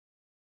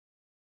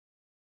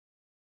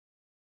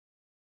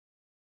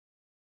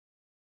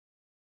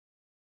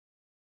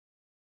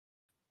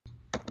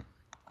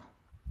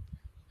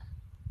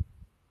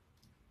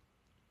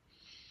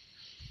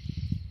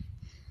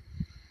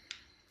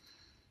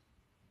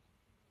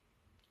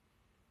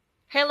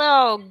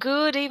Hello,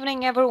 good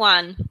evening,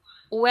 everyone.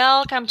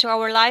 Welcome to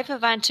our live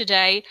event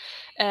today.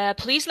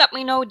 Please let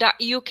me know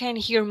that you can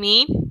hear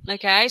me.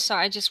 Okay, so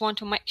I just want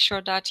to make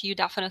sure that you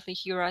definitely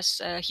hear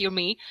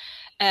me.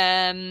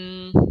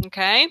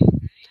 Okay,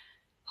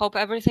 hope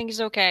everything is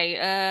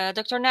okay.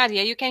 Dr.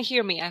 Nadia, you can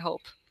hear me, I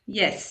hope.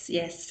 Yes,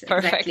 exactly.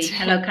 Perfect.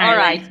 Hello, All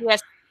right. Caroline.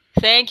 Yes.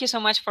 Thank you so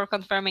much for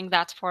confirming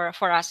that for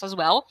us as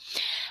well.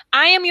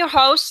 I am your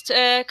host,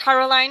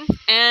 Caroline,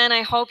 and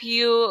I hope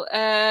you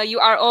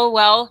are all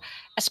well.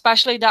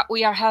 Especially that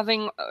we are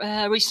having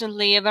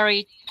recently a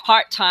very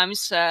hard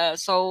times.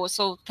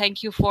 So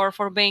thank you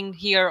for being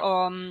here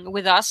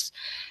with us,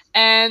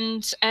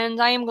 and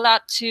I am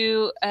glad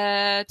to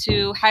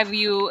have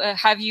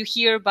you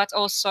here, but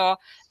also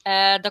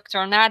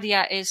Dr.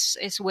 Nadia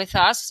is with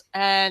us,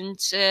 and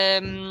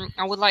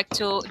I would like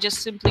to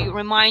just simply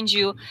remind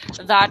you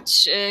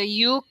that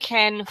you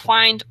can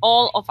find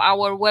all of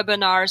our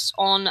webinars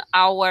on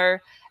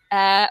our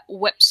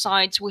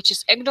website, which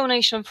is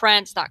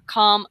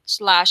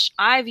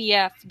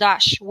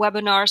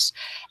egdonationfriends.com/IVF-webinars.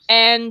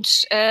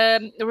 And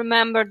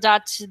remember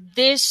that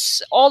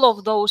all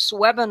of those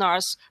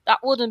webinars, that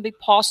wouldn't be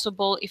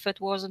possible if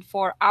it wasn't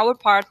for our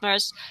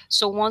partners.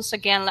 So once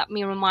again, let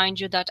me remind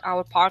you that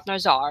our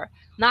partners are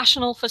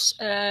National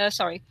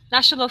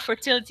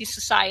Fertility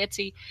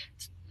Society,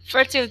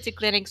 fertility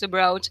clinics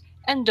abroad,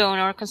 and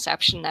Donor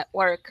Conception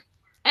Network.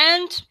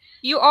 And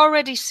you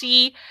already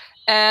see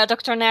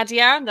Dr.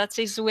 Nadia that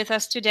is with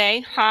us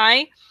today.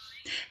 Hi.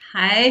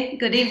 Hi,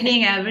 good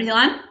evening,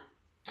 everyone.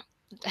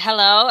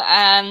 Hello,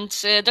 and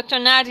Dr.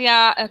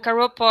 Nadia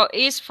Caroppo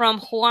is from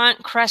Juan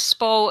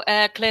Crespo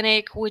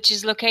Clinic, which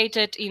is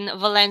located in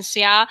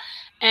Valencia,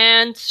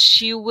 and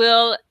she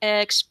will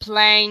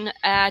explain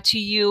to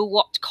you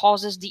what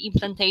causes the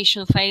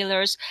implantation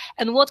failures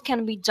and what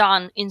can be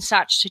done in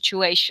such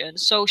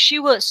situations. So she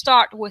will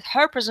start with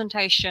her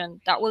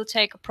presentation that will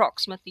take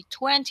approximately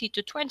 20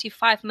 to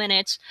 25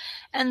 minutes,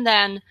 and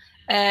then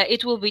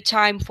it will be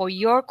time for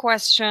your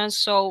questions.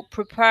 So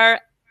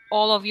prepare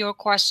all of your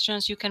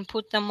questions. You can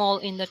put them all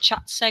in the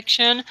chat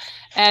section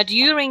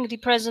during the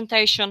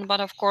presentation, but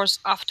of course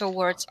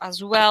afterwards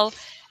as well.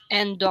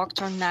 And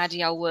Dr.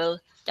 Nadia will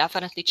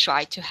definitely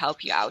try to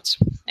help you out.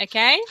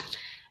 Okay?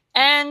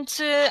 And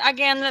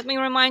again, let me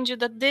remind you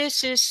that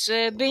this is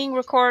being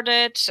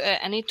recorded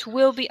and it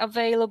will be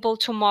available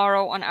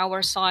tomorrow on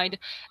our side.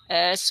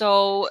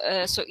 So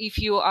if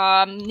you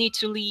need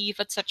to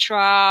leave,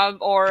 etc.,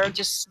 or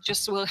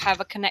just will have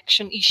a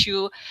connection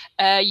issue,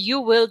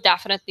 you will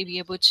definitely be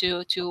able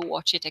to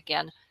watch it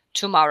again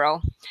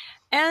tomorrow.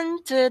 And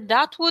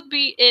that would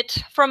be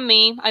it from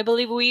me. I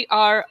believe we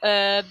are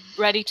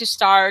ready to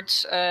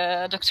start.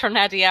 Dr.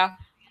 Nadia,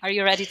 are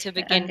you ready to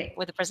begin Okay.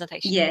 with the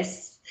presentation?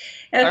 Yes.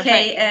 Perfect.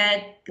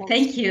 Okay.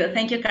 Thank you.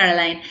 Thank you,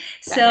 Caroline. Go ahead.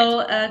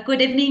 So,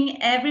 good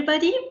evening,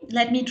 everybody.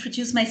 Let me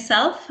introduce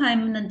myself.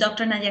 I'm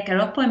Dr. Nadia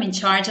Caroppo. I'm in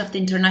charge of the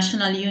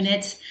international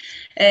unit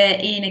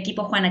in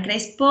Equipo Juana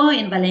Crespo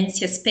in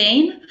Valencia,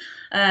 Spain.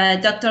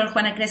 Dr.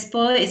 Juana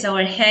Crespo is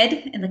our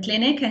head in the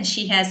clinic, and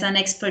she has an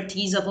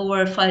expertise of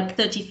over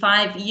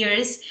 35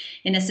 years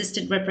in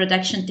assisted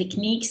reproduction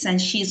techniques, and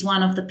she's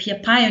one of the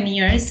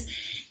pioneers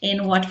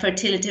in what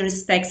fertility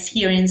respects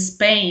here in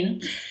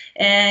Spain.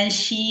 And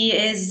she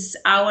is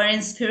our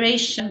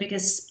inspiration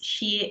because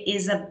she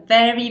is a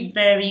very,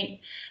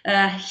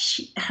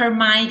 her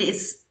mind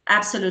is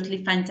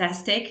absolutely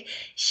fantastic.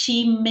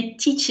 She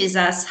teaches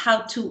us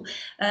how to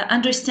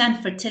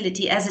understand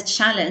fertility as a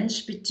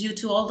challenge, but due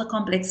to all the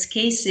complex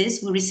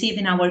cases we receive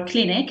in our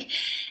clinic.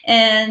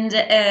 And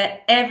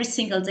every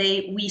single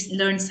day we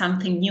learn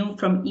something new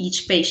from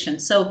each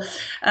patient. So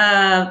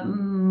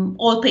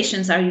all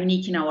patients are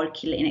unique in our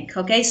clinic.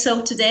 Okay,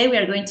 so today we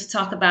are going to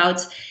talk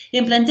about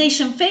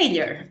implantation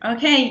failure.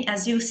 Okay,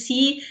 as you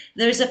see,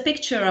 there's a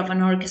picture of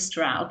an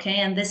orchestra. Okay,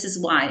 and this is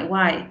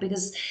why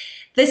because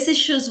this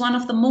issue is one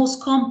of the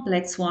most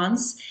complex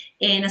ones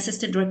in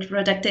assisted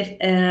reproductive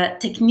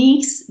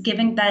techniques,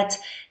 given that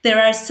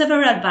there are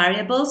several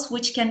variables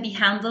which can be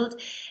handled,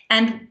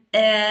 and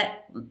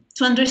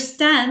to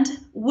understand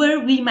where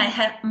we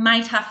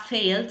might have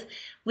failed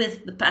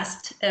with the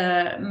past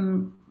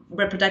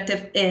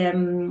reproductive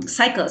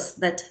cycles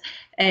that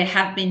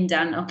have been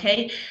done.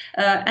 Okay,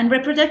 and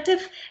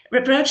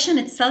reproduction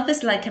itself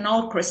is like an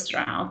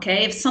orchestra.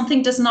 Okay, if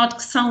something does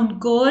not sound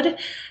good,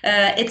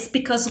 it's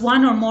because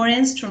one or more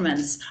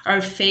instruments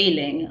are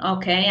failing.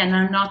 Okay, and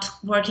are not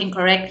working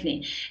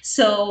correctly.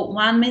 So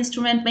one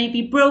instrument may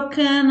be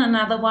broken,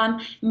 another one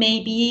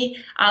may be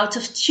out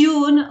of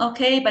tune.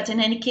 Okay, but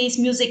in any case,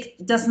 music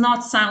does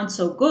not sound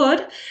so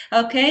good.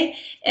 Okay,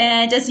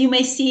 and as you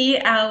may see,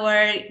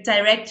 our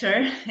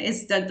director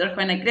is Dr.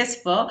 Juana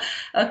Crespo.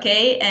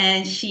 Okay,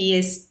 and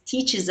she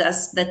teaches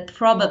us that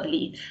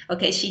probably,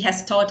 okay, she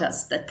has taught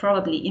us that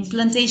probably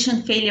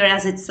implantation failure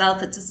as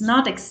itself, it does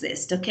not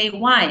exist. Okay,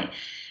 why?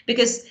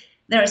 Because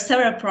there are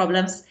several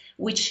problems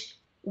which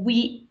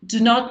we do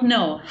not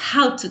know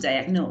how to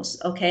diagnose.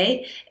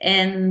 Okay,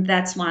 and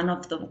that's one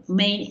of the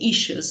main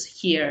issues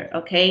here.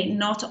 Okay,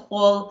 not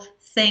all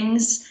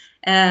things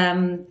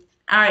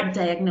are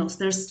diagnosed.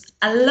 There's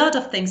a lot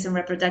of things in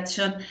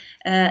reproduction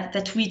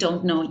that we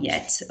don't know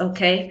yet,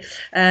 okay?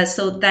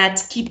 So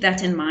keep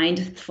that in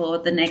mind for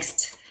the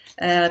next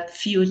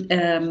few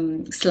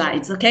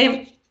slides,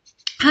 okay?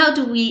 How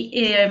do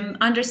we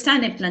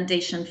understand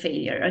implantation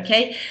failure,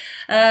 okay?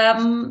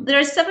 There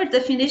are several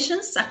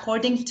definitions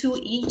according to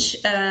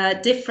each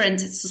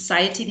different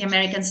society: the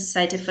American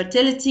Society of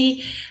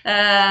Fertility,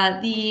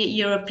 the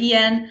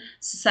European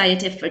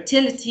Society of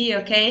Fertility,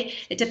 okay?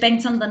 It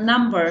depends on the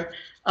number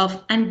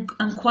of and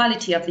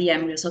quality of the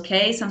embryos,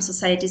 okay? Some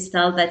societies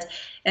tell that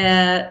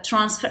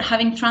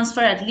having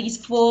transfer at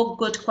least 4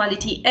 good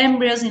quality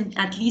embryos in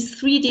at least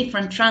 3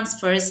 different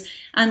transfers,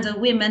 and the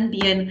women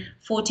being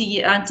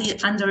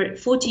under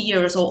 40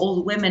 years or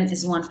old women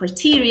is one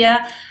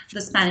criteria.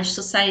 The Spanish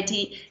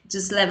Society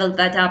just leveled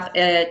that up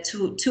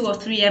to 2 or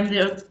 3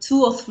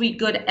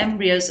 good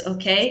embryos,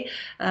 okay,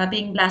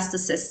 being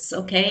blastocysts,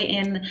 okay,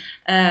 in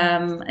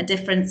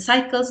different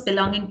cycles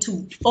belonging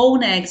to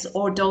own eggs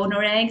or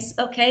donor eggs,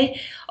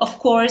 okay. Of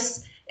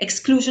course,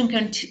 exclusion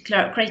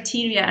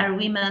criteria are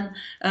women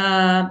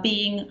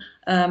being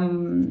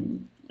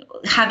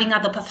having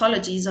other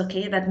pathologies,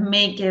 okay, that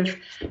may give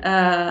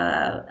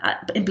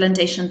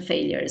implantation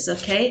failures,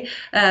 okay.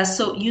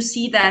 So you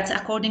see that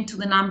according to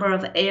the number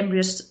of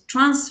embryos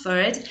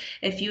transferred,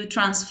 if you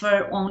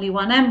transfer only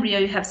 1 embryo,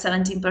 you have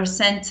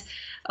 17%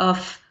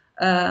 of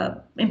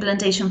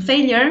implantation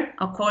failure,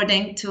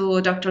 according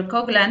to Dr.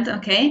 Cogland,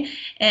 okay,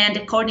 and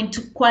according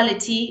to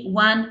quality,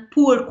 1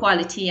 poor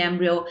quality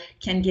embryo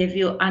can give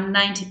you a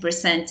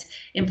 90%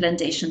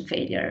 implantation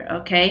failure,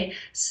 okay.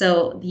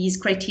 So these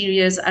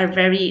criteria are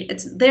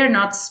they're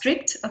not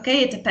strict,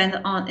 okay. It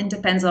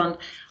depends on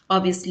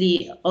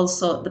obviously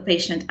also the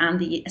patient and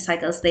the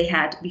cycles they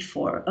had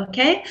before,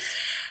 okay.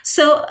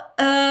 So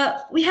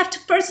we have to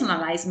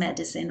personalize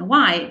medicine.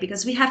 Why?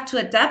 Because we have to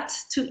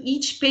adapt to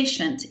each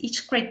patient,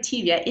 each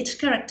criteria, each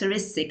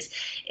characteristics,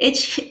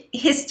 each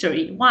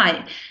history.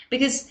 Why?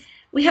 Because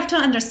we have to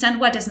understand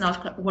what is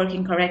not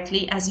working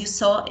correctly, as you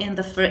saw in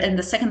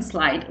the second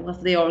slide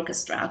of the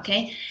orchestra,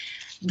 okay?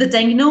 The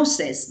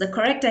diagnosis, the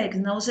correct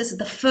diagnosis,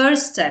 the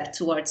first step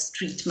towards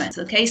treatment,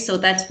 okay? So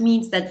that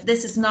means that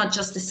this is not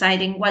just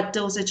deciding what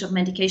dosage of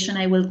medication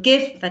I will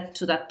give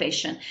to that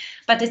patient,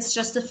 but it's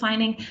just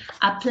defining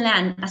a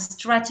plan, a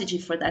strategy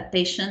for that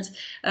patient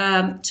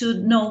to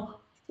know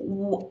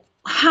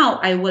how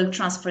I will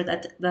transfer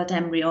that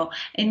embryo,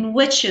 in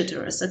which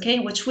uterus, okay,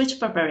 which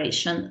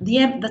preparation,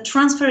 the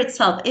transfer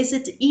itself, is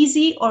it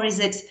easy or is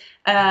it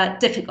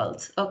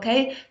difficult,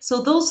 okay?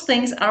 So those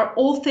things are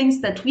all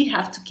things that we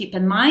have to keep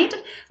in mind,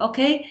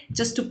 okay,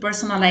 just to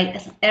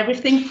personalize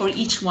everything for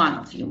each one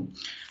of you,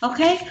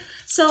 okay?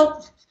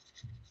 So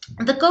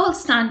the gold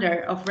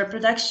standard of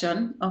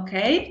reproduction,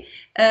 okay,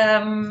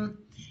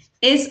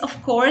 is of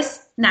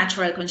course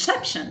natural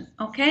conception,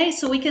 okay?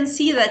 So we can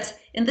see that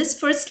in this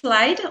first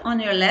slide on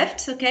your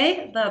left,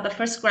 okay, the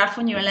first graph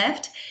on your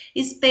left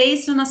is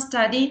based on a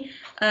study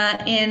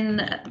in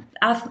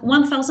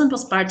 1,000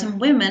 postpartum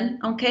women,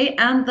 okay?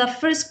 And the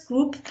first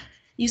group,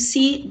 you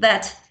see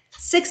that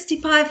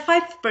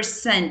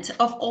 65%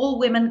 of all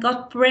women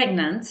got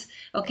pregnant,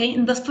 okay,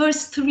 in the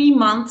first 3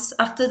 months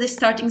after they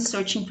starting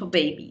searching for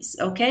babies,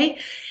 okay?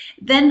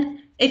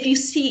 Then if you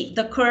see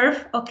the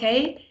curve,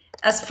 okay,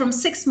 as from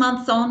 6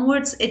 months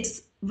onwards,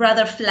 it's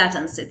rather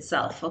flattens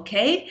itself,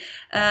 okay?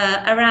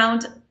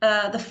 Around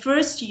the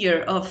first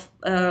year of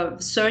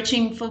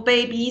searching for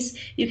babies,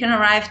 you can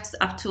arrive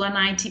up to a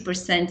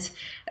 90%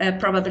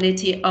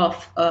 probability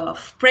of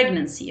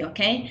pregnancy,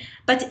 okay?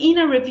 But in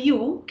a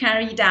review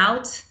carried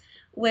out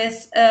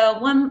with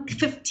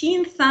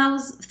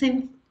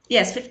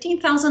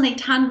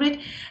 15,800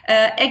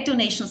 egg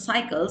donation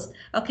cycles,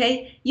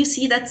 okay, you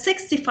see that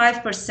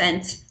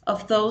 65%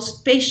 of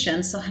those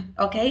patients,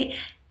 okay,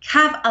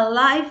 have a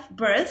live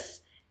birth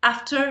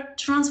after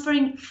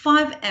transferring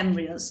 5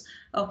 embryos,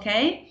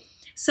 okay?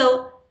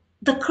 So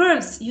the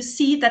curves, you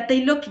see that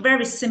they look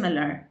very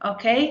similar,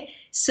 okay?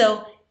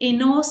 So in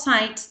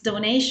oocyte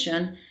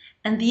donation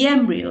and the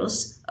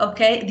embryos,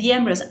 okay, the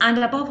embryos and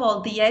above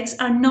all the eggs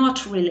are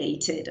not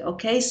related,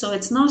 okay? So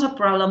it's not a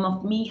problem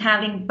of me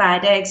having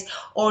bad eggs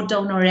or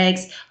donor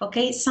eggs,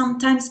 okay?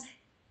 Sometimes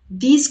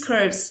these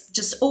curves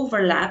just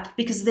overlap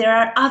because there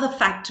are other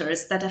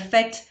factors that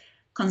affect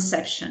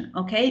conception,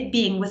 okay?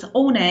 Being with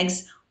own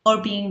eggs or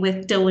being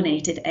with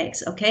donated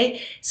eggs, okay?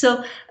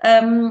 So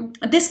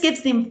this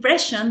gives the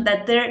impression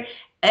that there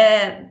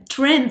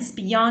trends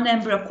beyond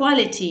embryo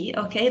quality,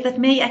 okay, that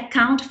may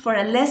account for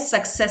a less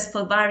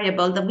successful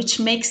variable, which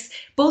makes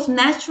both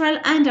natural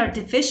and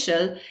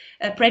artificial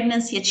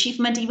pregnancy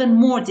achievement even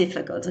more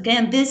difficult, okay?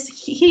 And this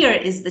here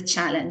is the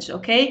challenge,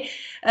 okay?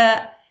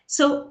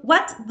 So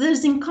what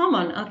there's in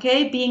common,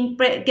 okay,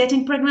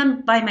 getting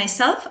pregnant by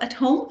myself at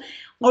home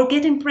or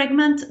getting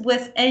pregnant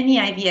with any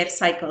IVF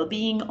cycle,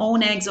 being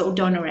own eggs or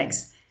donor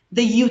eggs?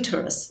 The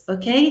uterus,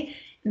 okay?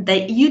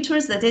 The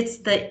uterus, that it's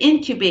the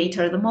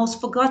incubator, the most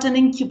forgotten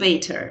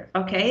incubator,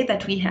 okay,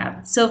 that we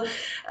have. So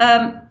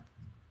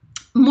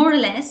more or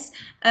less,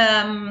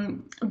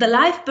 the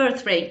live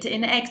birth rate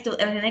in egg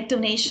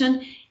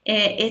donation,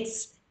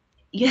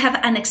 you have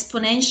an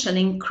exponential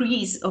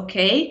increase,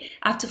 okay,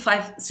 up to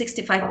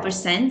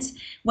 65%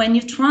 when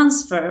you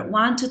transfer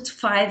 1 to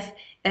 5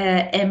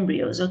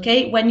 embryos,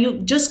 okay? When you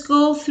just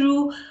go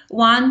through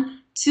 1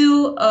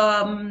 to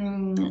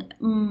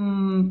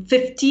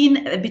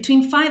 15,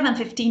 between 5 and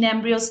 15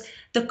 embryos,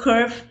 the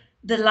curve,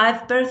 the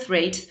live birth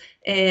rate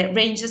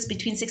ranges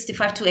between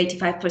 65 to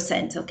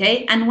 85%,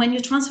 okay? And when you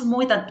transfer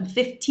more than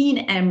 15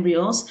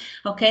 embryos,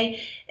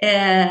 okay,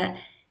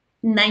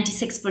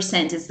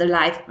 96% is the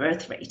live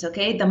birth rate,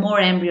 okay? The more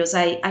embryos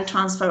I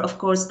transfer, of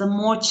course, the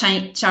more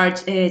chances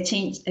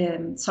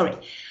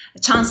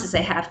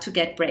I have to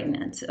get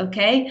pregnant,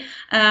 okay?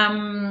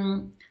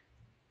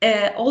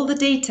 All the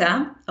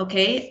data,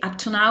 okay, up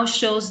to now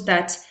shows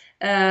that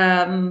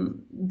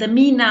the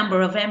mean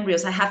number of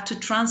embryos I have to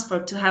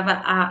transfer to have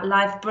a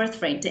live birth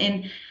rate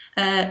in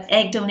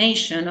egg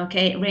donation,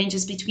 okay,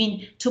 ranges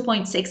between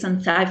 2.6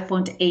 and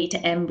 5.8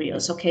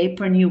 embryos, okay,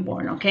 per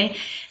newborn, okay?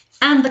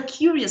 And the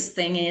curious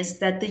thing is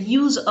that the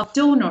use of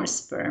donor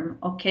sperm,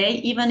 okay,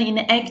 even in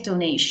egg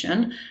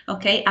donation,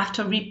 okay,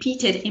 after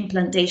repeated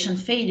implantation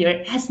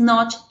failure has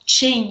not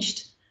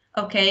changed,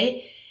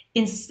 okay,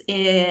 in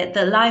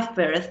the live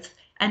birth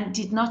and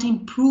did not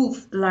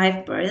improve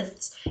live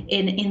births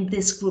in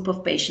this group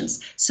of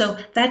patients. So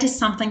that is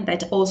something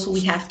that also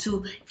we have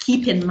to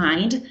keep in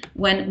mind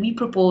when we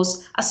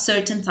propose a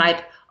certain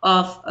type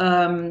of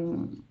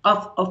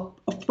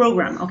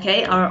program,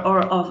 okay,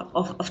 or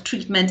of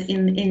treatment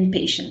in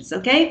patients,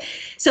 okay.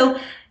 So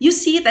you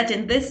see that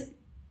in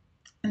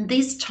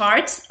these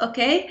charts,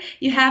 okay,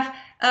 you have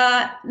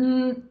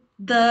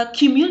the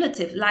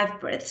cumulative live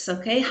births,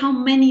 okay, how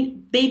many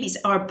babies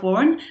are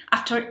born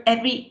after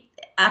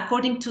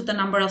according to the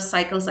number of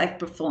cycles I've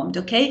performed,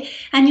 okay?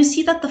 And you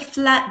see that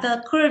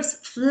the curves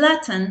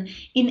flatten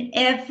in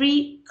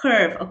every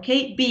curve,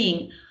 okay,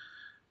 being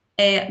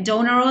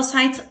donor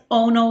oocytes,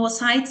 own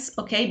oocytes,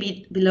 okay,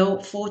 below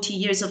 40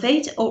 years of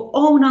age, or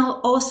own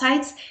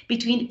oocytes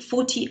between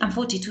 40 and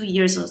 42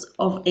 years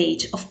of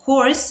age. Of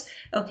course,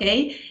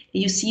 okay,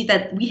 you see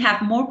that we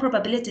have more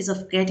probabilities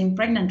of getting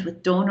pregnant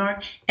with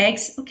donor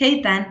eggs,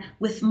 okay, than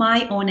with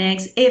my own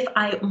eggs if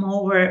I'm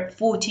over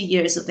 40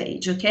 years of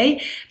age,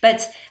 okay?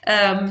 But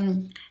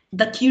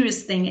the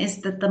curious thing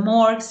is that the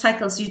more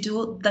cycles you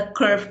do, the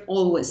curve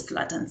always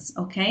flattens,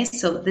 okay?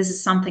 So this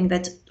is something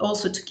that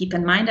also to keep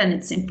in mind, and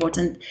it's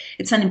important.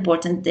 It's an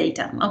important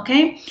data,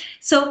 okay?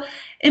 So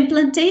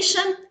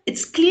implantation,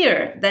 it's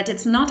clear that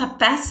it's not a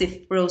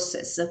passive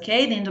process,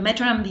 okay? The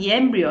endometrium and the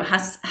embryo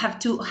have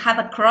to have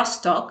a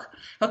crosstalk,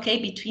 okay,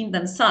 between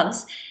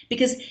themselves,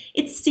 because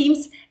it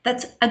seems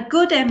that a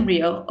good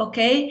embryo,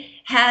 okay,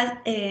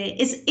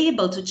 is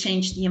able to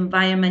change the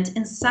environment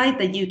inside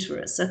the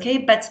uterus, okay?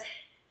 But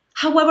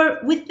however,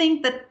 we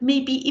think that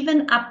maybe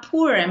even a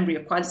poor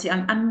embryo quality,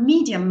 a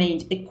medium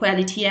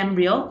quality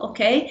embryo,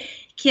 okay,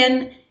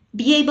 can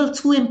be able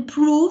to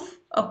improve,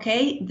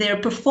 okay, their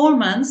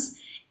performance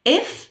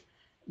if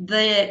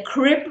the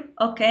crib,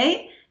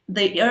 okay,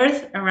 the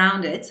earth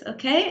around it,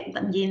 okay,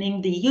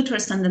 meaning the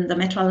uterus and the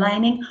endometrial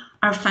lining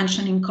are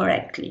functioning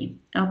correctly,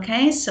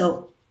 okay?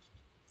 So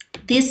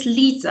this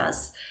leads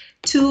us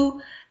to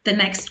the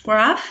next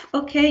graph,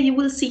 okay, you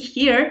will see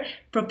here,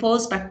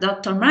 proposed by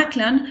Dr.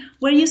 Macklin,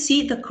 where you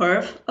see the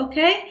curve,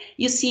 okay?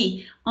 You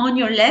see on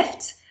your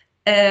left,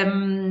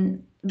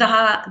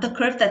 the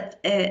curve that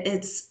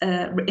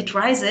it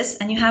rises,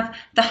 and you have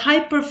the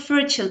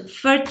hyperfertile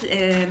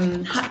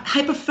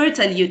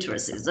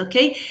uteruses,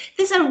 okay?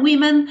 These are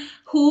women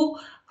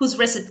whose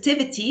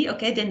receptivity,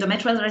 okay, the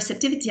endometrial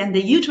receptivity and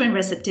the uterine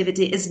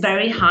receptivity is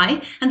very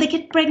high, and they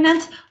get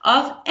pregnant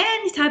of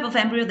any type of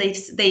embryo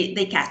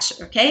they catch,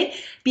 okay,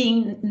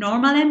 being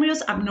normal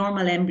embryos,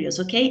 abnormal embryos,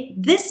 okay.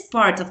 This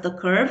part of the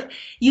curve,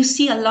 you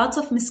see a lot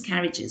of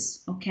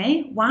miscarriages,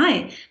 okay.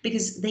 Why?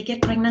 Because they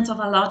get pregnant of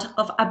a lot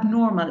of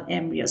abnormal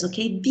embryos,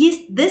 okay.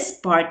 This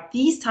part,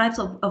 these types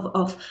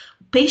of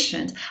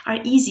patients are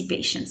easy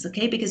patients,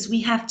 okay, because we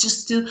have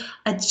just to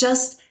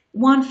adjust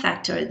one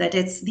factor, that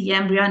it's the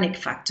embryonic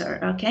factor,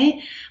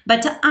 okay?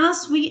 But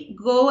as we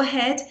go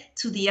ahead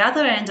to the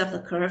other end of the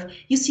curve,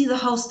 you see the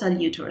hostile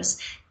uterus.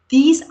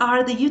 These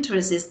are the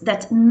uteruses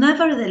that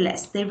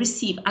nevertheless, they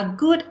receive a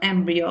good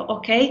embryo,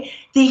 okay?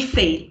 They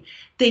fail.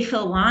 They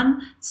fail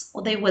once,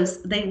 or they will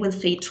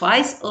fail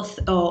twice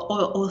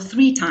or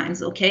three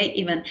times, okay?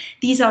 Even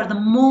these are the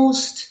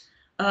most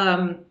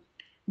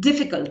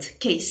difficult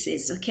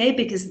cases, okay,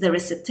 because the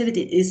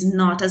receptivity is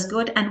not as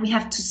good, and we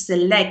have to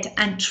select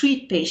and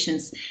treat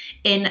patients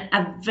in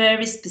a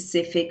very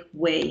specific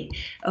way,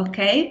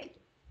 okay.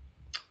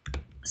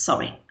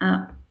 Sorry.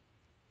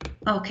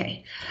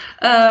 Okay.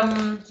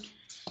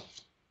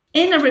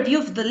 In a review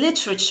of the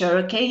literature,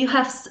 okay,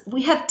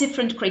 we have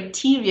different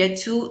criteria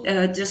to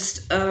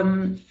just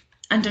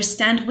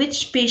understand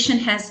which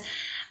patient has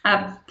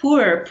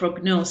poorer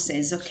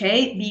prognosis,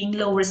 okay, being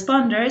low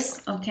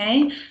responders,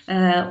 okay,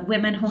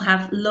 women who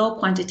have low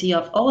quantity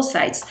of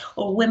oocytes,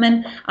 or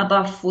women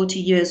above 40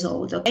 years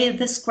old, okay.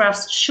 This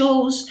graph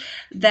shows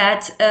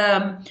that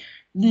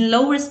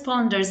low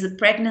responders, the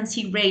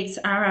pregnancy rates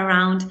are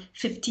around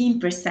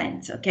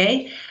 15%,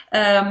 okay.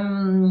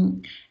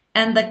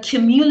 And the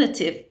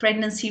cumulative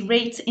pregnancy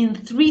rates in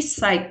 3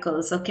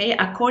 cycles, okay,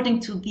 according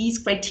to these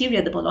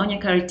criteria, the Bologna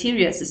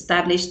criteria is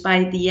established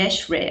by the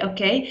ESHRE,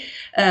 okay,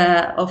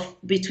 of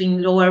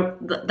between lower,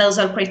 those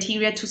are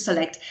criteria to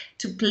select,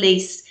 to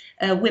place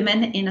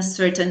women in a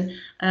certain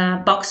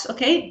box,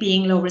 okay,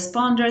 being low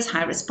responders,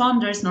 high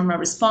responders, normal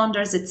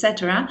responders,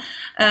 etc.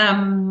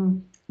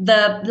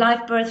 The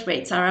live birth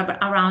rates are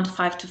around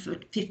 5 to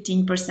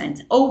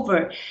 15%.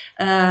 Over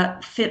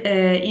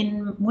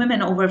in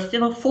women over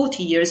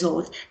 40 years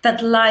old,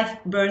 that live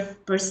birth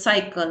per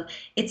cycle,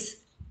 it's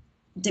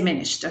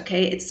diminished,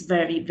 okay, it's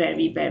very,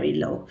 very, very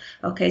low,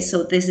 okay.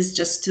 So this is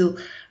just to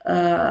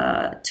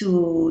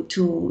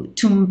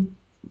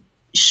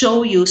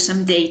show you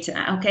some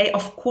data, okay.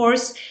 Of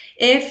course,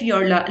 if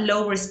you're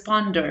low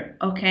responder,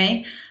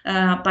 okay,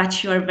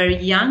 but you are very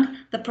young,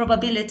 the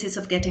probabilities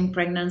of getting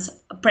pregnant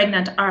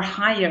are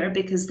higher,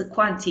 because the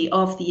quality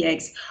of the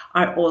eggs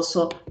are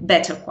also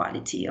better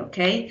quality,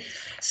 okay.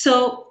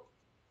 So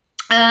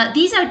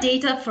these are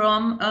data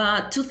from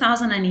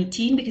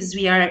 2018, because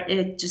we are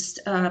just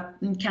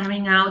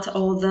carrying out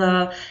all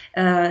the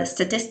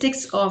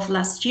statistics of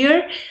last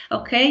year.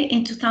 Okay,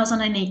 in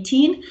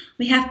 2018,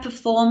 we have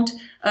performed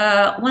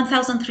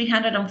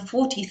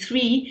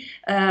 1,343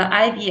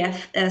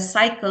 IVF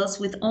cycles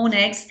with own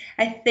eggs.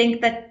 I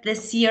think that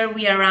this year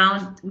we are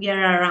around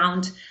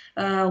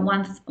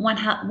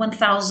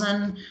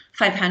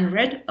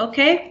 1,500.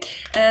 Okay,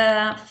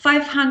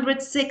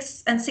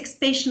 506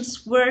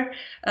 patients were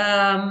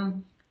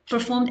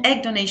performed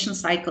egg donation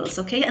cycles,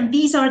 okay, and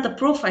these are the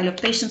profile of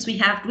patients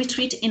we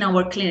treat in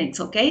our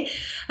clinics, okay.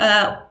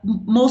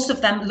 Most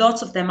of them,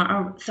 lots of them,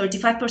 are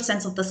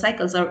 35% of the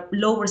cycles are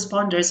low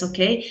responders,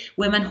 okay,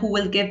 women who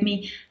will give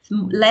me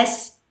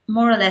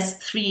more or less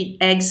 3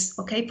 eggs,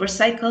 okay, per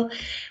cycle.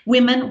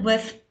 Women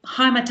with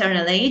high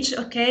maternal age,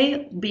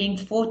 okay, being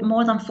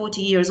more than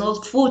 40 years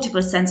old,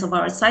 40% of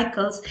our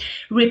cycles.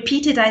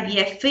 Repeated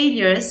IVF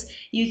failures,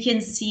 you can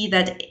see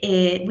that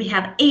we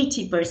have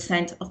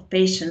 80% of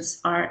patients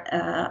are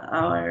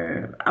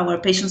our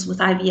patients with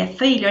IVF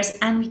failures,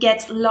 and we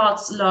get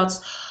lots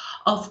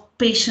of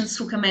patients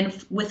who come in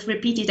with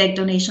repeated egg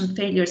donation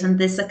failures, and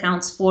this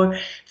accounts for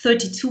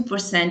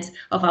 32%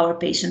 of our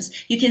patients.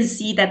 You can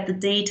see that the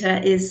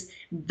data is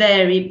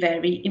very,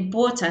 very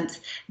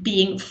important,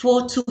 being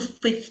 4 to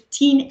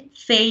 15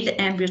 failed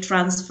embryo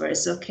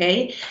transfers,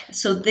 okay?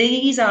 So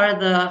these are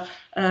the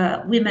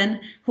women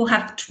who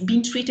have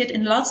been treated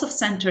in lots of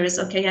centers,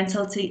 okay,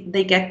 until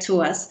they get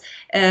to us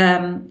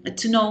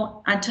to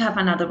know and to have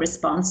another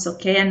response,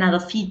 okay, another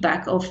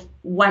feedback of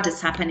what is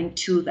happening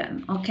to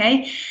them,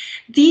 okay.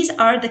 These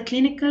are the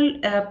clinical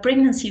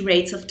pregnancy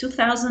rates of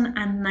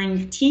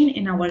 2019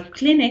 in our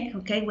clinic,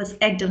 okay, with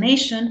egg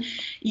donation.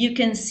 You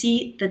can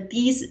see that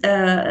these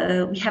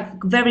we have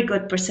very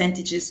good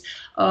percentages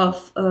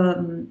of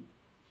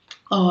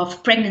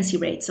pregnancy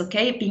rates,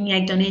 okay, being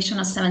egg donation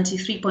of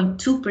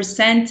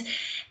 73.2%,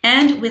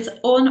 and with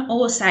own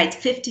oocyte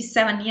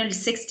 57, nearly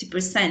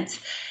 60%.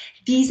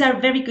 These are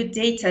very good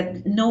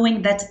data,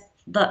 knowing that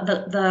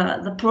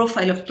the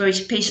profile of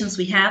patients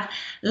we have,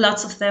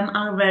 lots of them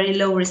are very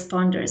low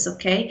responders,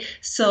 okay.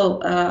 So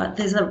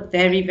these are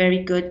very, very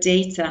good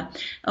data,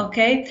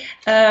 okay.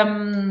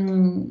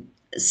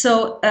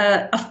 So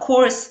of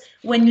course,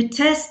 when you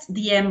test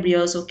the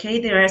embryos, okay,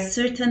 there are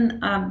certain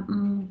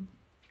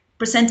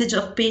percentage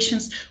of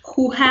patients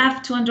who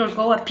have to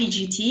undergo a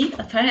PGT,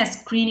 a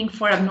screening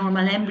for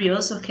abnormal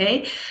embryos,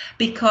 okay,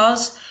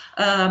 because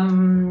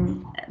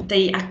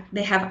they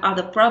have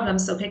other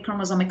problems, okay,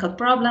 chromosomical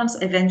problems,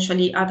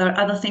 eventually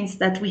other things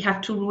that we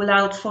have to rule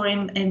out for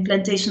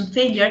implantation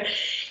failure.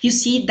 You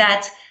see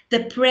that the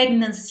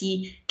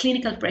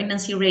clinical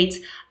pregnancy rates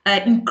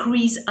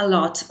increase a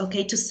lot,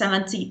 okay, to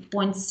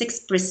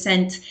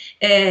 70.6%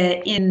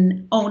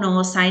 in own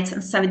oocytes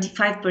and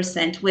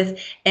 75% with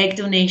egg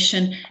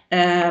donation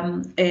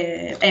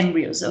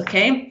embryos,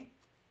 okay.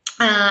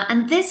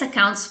 And this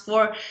accounts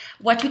for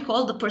what we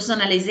call the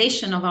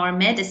personalization of our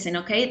medicine,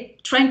 okay?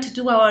 Trying to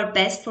do our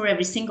best for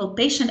every single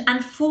patient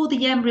and for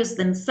the embryos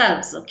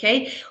themselves,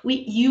 okay?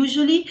 We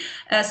usually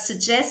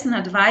suggest and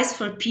advise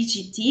for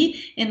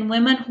PGT in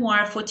women who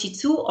are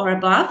 42 or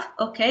above,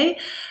 okay?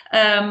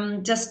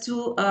 Just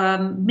to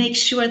make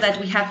sure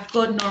that we have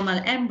good normal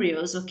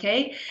embryos,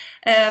 okay?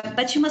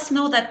 But you must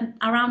know that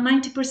around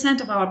 90%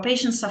 of our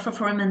patients suffer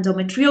from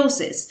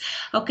endometriosis.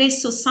 Okay,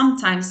 so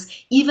sometimes,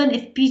 even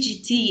if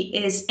PGT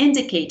is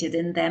indicated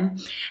in them,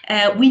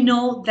 we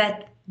know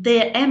that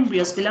the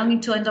embryos belonging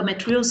to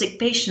endometriosic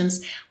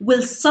patients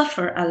will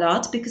suffer a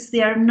lot because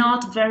they are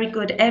not very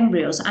good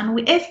embryos. And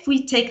if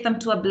we take them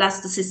to a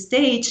blastocyst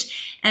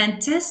stage and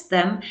test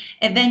them,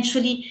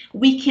 eventually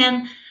we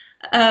can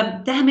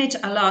damage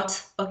a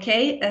lot,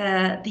 okay,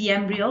 the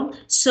embryo.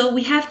 So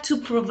we have to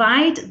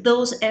provide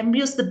those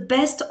embryos the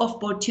best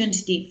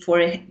opportunity for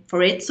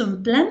it to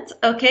implant,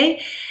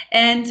 okay,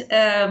 and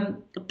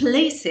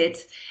place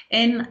it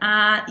in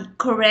a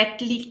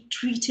correctly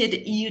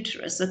treated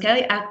uterus,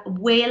 okay, a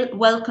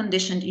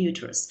well-conditioned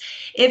uterus.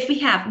 If we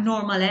have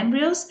normal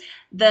embryos,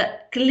 the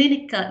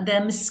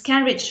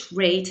miscarriage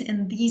rate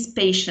in these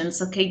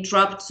patients, okay,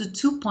 dropped to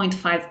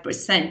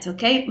 2.5%,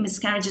 okay.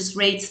 Miscarriages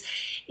rates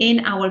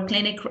in our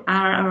clinic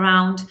are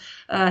around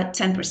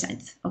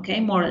 10%, okay,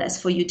 more or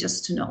less, for you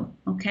just to know,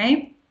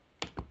 okay.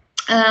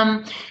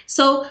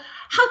 So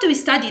how do we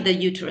study the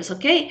uterus,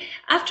 okay?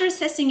 After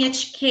assessing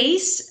each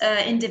case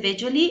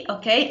individually,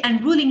 okay,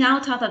 and ruling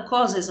out other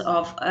causes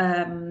of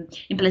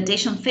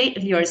implantation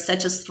failures,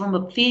 such as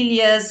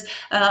thrombophilias,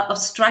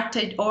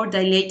 obstructed or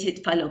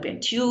dilated fallopian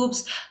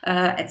tubes,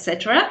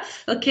 etc.,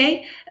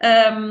 okay,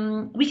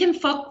 we can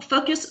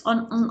focus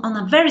on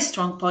a very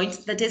strong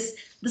point, that is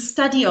the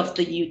study of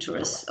the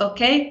uterus,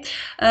 okay?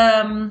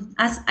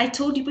 As I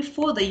told you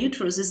before, the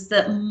uterus is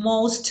the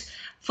most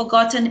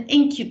forgotten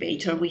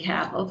incubator we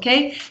have,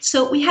 okay?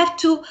 So we have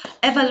to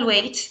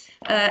evaluate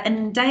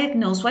and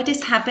diagnose what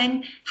is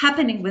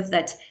happening with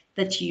that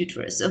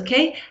uterus,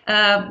 okay?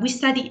 We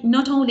study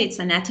not only its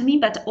anatomy,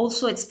 but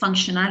also its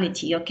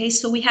functionality, okay?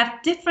 So we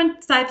have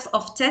different types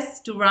of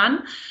tests to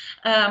run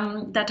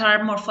that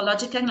are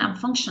morphological and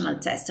functional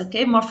tests,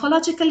 okay?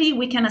 Morphologically,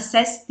 we can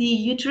assess the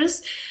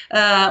uterus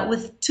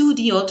with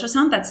 2D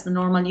ultrasound, that's the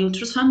normal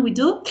ultrasound we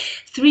do,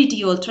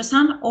 3D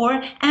ultrasound,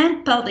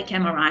 and pelvic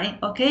MRI,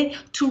 okay,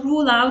 to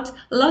rule out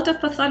a lot of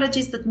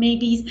pathologies that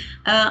maybe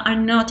are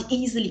not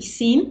easily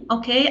seen,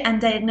 okay, and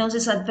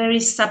diagnoses are very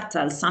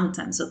subtle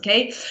sometimes,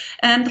 okay.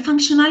 And the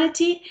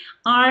functionality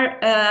are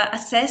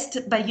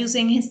assessed by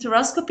using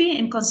hysteroscopy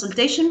in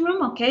consultation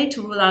room, okay,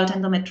 to rule out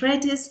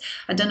endometritis,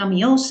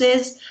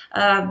 adenomyosis,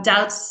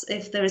 doubts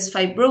if there is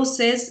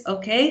fibrosis,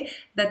 okay,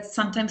 that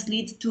sometimes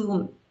leads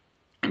to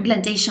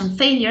implantation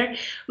failure.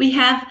 We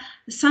have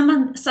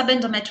some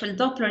subendometrial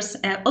Doppler's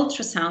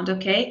ultrasound,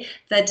 okay,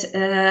 that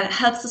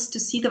helps us to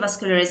see the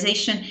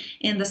vascularization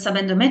in the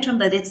subendometrium,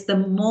 that it's the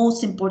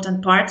most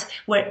important part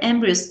where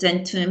embryos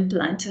tend to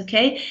implant,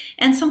 okay,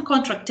 and some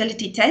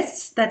contractility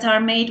tests that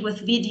are made with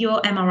video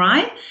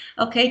MRI,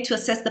 okay, to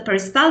assess the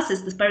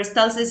peristalsis. The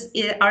peristalsis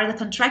are the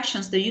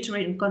contractions, the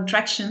uterine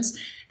contractions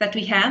that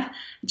we have,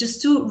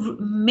 just to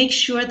make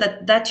sure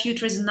that that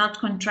uterus is not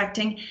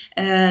contracting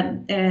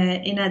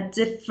in a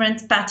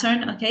different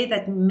pattern, okay,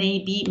 that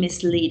may be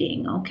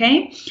misleading,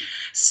 okay.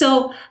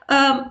 So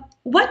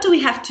what do we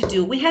have to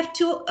do? We have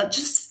to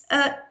just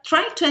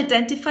try to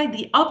identify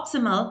the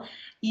optimal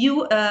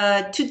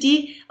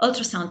 2D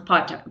ultrasound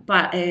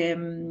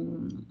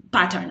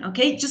pattern,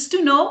 okay, just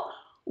to know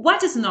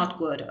what is not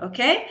good,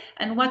 okay,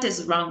 and what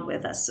is wrong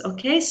with us,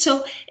 okay.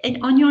 So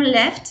on your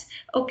left,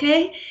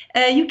 okay,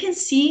 you can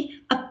see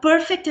a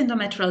perfect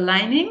endometrial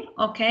lining,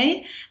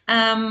 okay,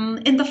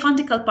 in the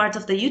fundical part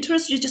of the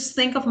uterus. You just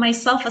think of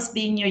myself as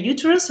being your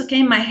uterus,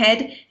 okay. My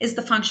head is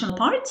the functional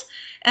part,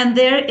 and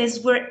there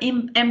is where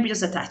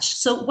embryos attach.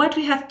 So what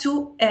we have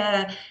to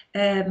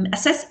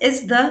assess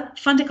is the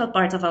fundical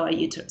part of our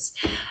uterus.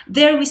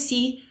 There we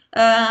see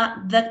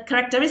the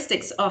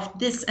characteristics of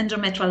this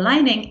endometrial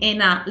lining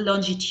in a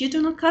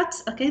longitudinal cut,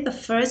 okay, the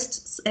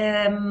first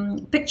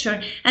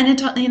picture,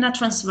 and in a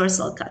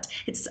transversal cut.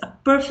 It's a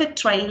perfect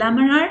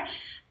trilaminar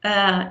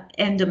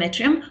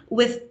endometrium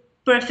with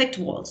perfect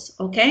walls,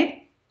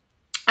 okay.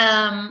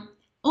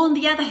 On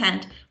the other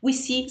hand, we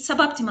see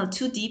suboptimal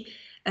 2D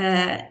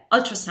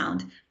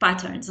ultrasound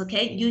patterns,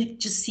 okay. You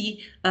just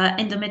see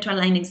endometrial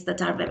linings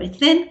that are very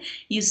thin.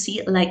 You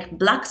see like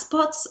black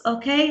spots,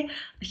 okay,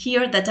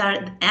 here that are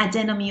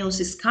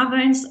adenomyosis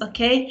caverns,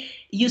 okay.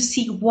 You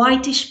see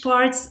whitish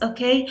parts,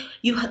 okay.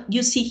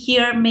 You see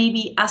here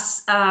maybe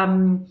as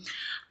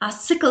a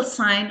sickle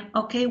sign,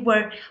 okay,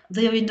 where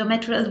the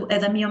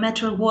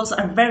myometrial walls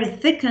are very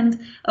thickened,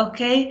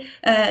 okay.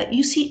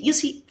 You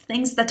see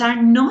things that are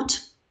not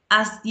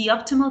as the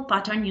optimal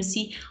pattern you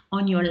see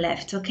on your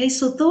left, okay.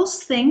 So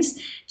those things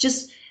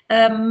just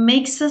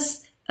makes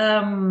us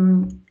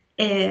think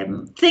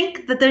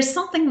that there's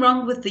something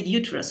wrong with the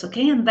uterus,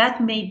 okay, and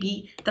that may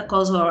be the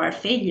cause of our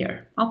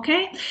failure,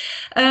 okay.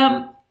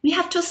 We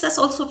have to assess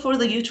also for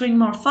the uterine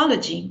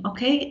morphology,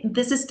 okay.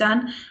 This is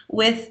done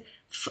with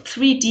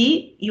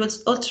 3D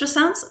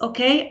ultrasounds,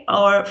 okay,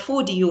 or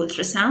 4D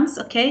ultrasounds,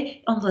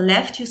 okay. On the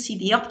left, you see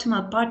the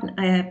optimal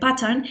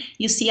pattern.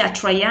 You see a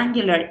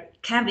triangular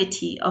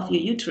cavity of your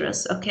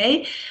uterus,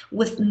 okay,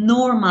 with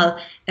normal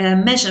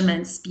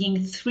measurements being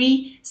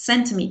 3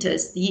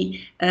 centimeters, the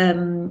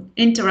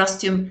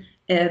interostium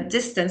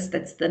distance,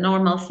 that's the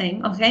normal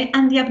thing, okay,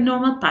 and the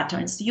abnormal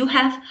patterns. You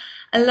have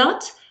a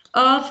lot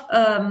of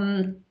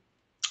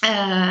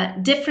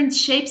different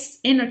shapes,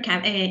 inner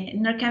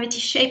cavity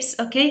shapes,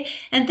 okay,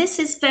 and this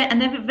is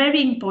a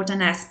very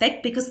important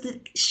aspect, because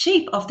the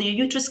shape of the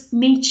uterus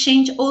may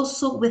change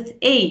also with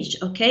age,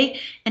 okay,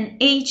 and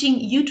aging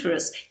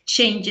uterus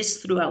changes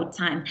throughout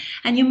time,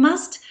 and you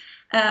must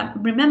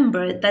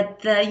remember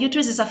that the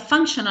uterus is a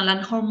functional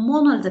and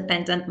hormonal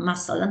dependent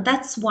muscle, and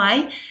that's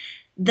why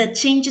the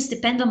changes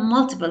depend on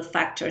multiple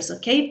factors,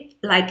 okay?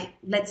 Like,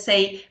 let's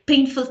say,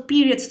 painful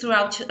periods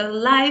throughout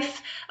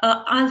life,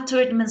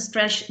 altered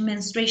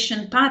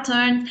menstruation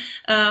pattern,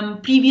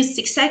 previous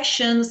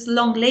C-sections,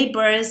 long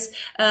labors,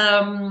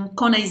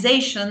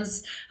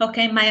 conizations,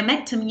 okay,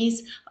 myomectomies,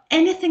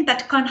 anything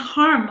that can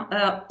harm,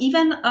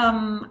 even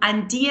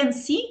and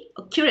DNC,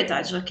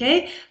 curettage,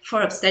 okay,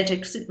 for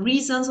obstetric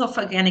reasons or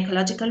for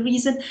gynecological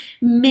reason,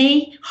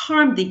 may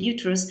harm the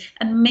uterus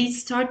and may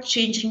start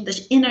changing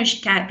the inner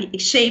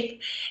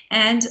shape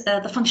and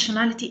the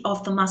functionality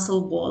of the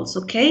muscle walls,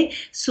 okay?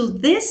 So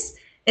this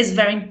is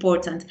very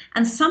important.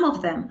 And some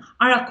of them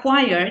are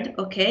acquired,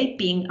 okay,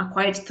 being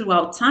acquired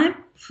throughout time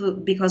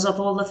because of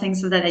all the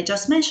things that I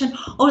just mentioned,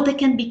 or they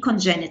can be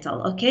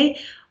congenital, okay?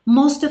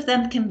 Most of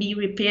them can be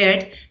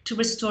repaired to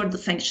restore the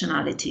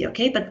functionality,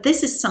 okay? But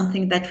this is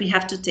something that we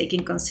have to take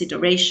in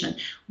consideration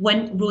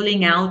when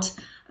ruling out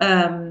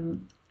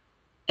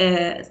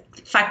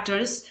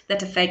factors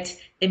that affect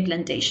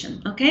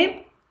implantation,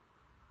 okay?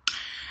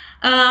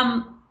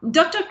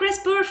 Dr.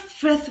 Crespo,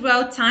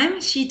 throughout time,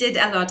 she did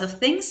a lot of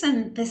things,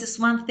 and this is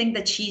one thing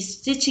that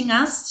she's teaching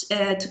us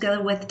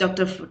together with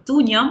Dr.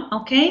 Fortunio,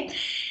 okay?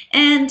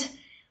 And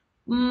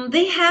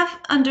they have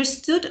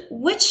understood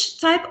which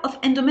type of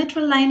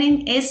endometrial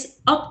lining is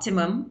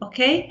optimum,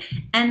 okay?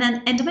 And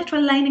an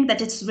endometrial lining that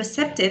is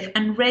receptive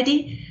and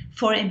ready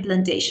for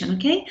implantation,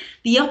 okay?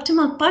 The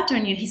optimal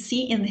pattern you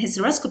see in the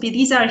hysteroscopy,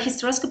 these are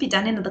hysteroscopy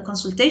done in the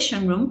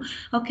consultation room,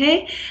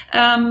 okay?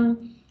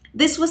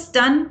 This was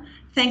done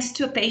thanks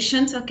to a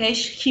patient, okay?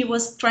 She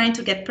was trying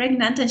to get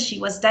pregnant and she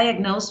was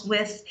diagnosed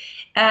with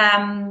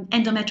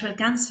endometrial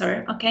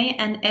cancer, okay?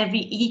 And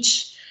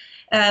each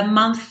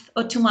month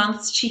or 2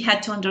 months, she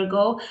had to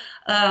undergo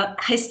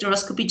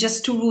hysteroscopy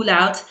just to rule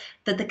out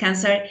that the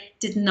cancer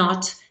did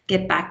not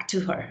get back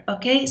to her,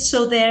 okay?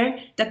 So there,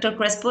 Dr.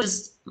 Crespo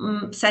just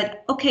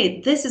said,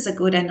 okay, this is a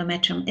good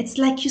endometrium. It's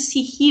like you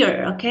see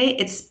here, okay?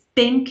 It's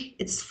pink,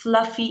 it's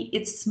fluffy,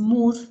 it's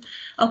smooth,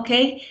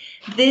 okay?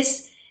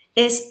 This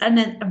is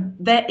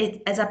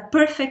a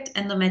perfect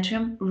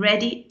endometrium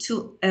ready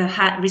to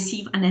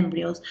receive an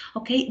embryo.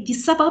 Okay, the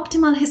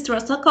suboptimal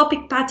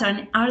hysteroscopic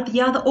pattern are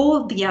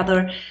all the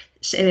other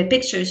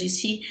pictures you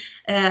see.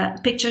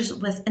 Pictures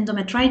with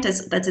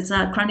endometritis, that is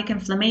a chronic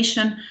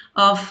inflammation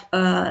of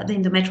the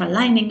endometrial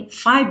lining,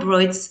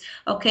 fibroids.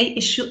 Okay,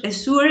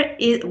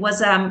 it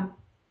was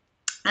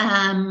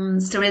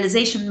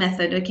sterilization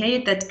method,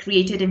 okay, that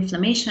created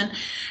inflammation.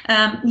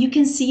 You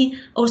can see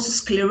also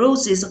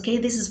sclerosis, okay,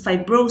 this is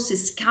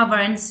fibrosis,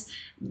 caverns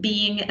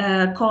being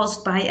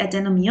caused by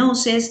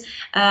adenomyosis,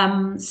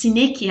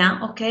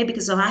 synechia, okay,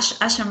 because of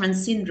Asherman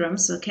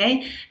syndromes,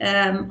 okay,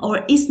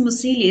 or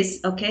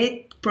isthmoceles,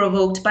 okay,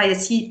 provoked by a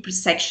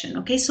C-section,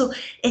 okay? So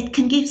it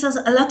can give us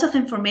a lot of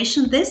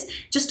information, this,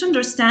 just to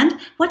understand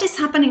what is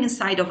happening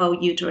inside of our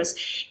uterus.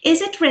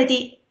 Is it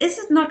ready? Is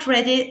it not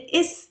ready?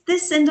 Is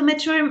this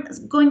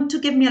endometrium going to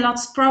give me a lot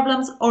of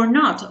problems or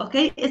not,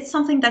 okay? It's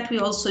something that we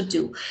also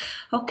do,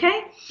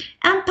 okay?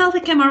 And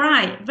pelvic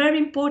MRI, very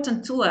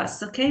important to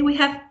us, okay? We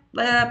have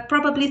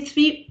probably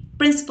 3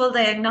 principal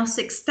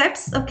diagnostic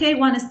steps, okay?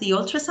 1 is the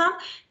ultrasound,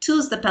 2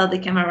 is the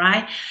pelvic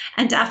MRI,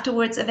 and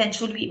afterwards,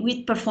 eventually,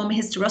 we perform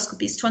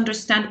hysteroscopies to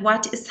understand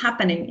what is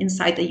happening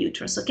inside the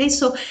uterus, okay?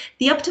 So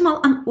the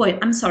optimal,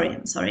 I'm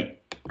sorry.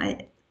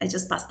 I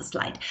just passed the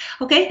slide,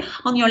 okay?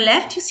 On your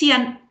left, you see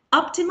an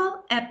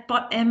optimal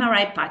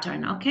MRI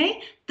pattern,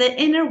 okay? The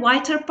inner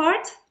whiter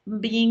part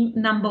being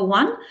number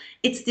 1,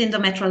 it's the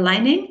endometrial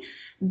lining.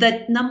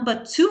 The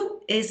number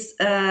 2 is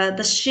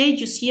the shade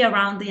you see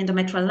around the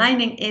endometrial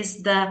lining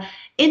is the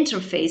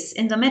interface,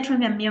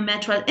 endometrium and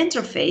myometrial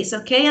interface,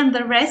 okay? And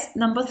the rest,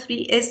 number 3,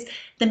 is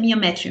the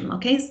myometrium,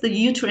 okay? It's the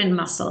uterine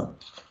muscle,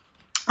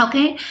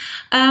 okay?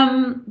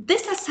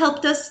 This has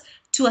helped us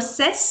to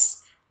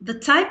assess the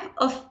type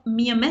of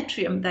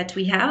myometrium that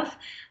we have,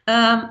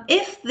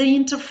 if the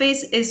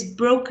interface is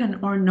broken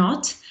or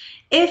not,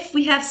 if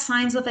we have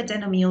signs of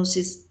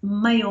adenomyosis,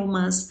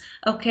 myomas,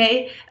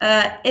 okay,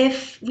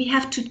 if we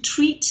have to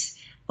treat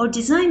or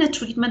design a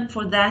treatment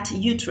for that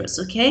uterus,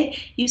 okay?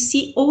 You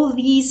see all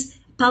these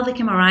pelvic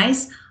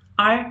MRIs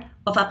are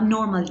of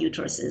abnormal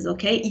uteruses,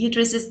 okay?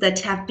 Uteruses that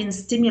have been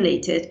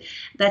stimulated,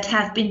 that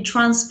have been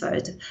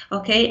transferred,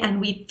 okay? And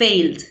we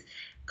failed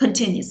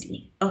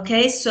continuously,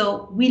 okay?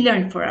 So we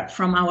learn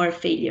from our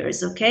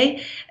failures,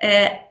 okay?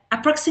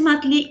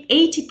 Approximately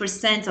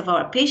 80% of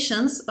our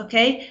patients,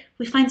 okay,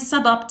 we find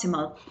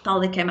suboptimal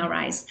pelvic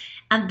MRIs.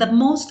 And the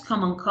most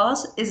common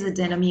cause is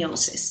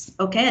adenomyosis,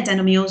 okay?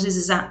 Adenomyosis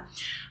is a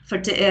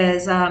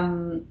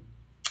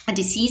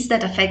disease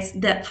that affects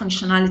the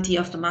functionality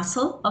of the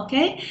muscle,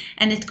 okay?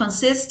 And it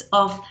consists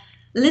of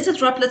little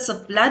droplets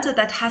of blood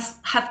that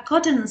have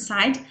gotten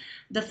inside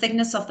the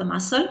thickness of the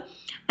muscle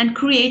and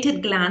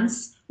created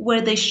glands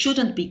where they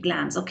shouldn't be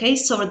glands, okay?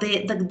 So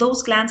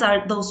those glands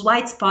are those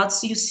white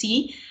spots you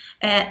see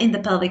in the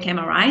pelvic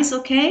MRIs,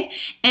 okay?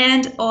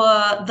 And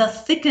the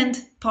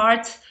thickened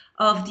part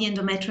of the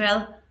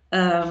endometrial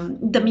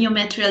the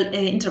myometrial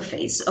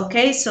interface.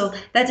 Okay, so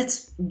that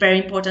is very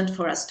important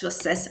for us to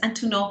assess and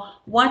to know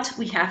what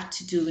we have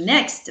to do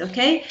next.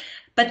 Okay,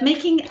 but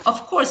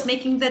of course,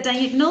 making the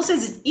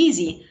diagnosis is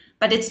easy,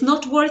 but it's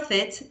not worth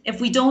it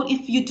if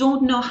you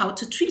don't know how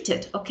to treat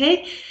it.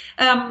 Okay,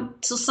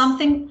 so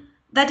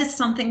that is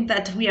something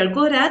that we are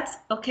good at.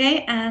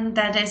 Okay, and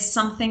that is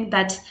something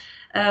that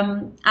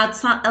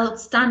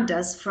outstand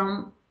us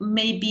from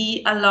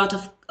maybe a lot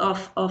of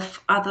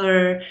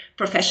other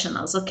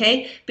professionals,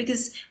 okay?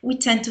 Because we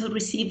tend to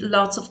receive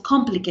lots of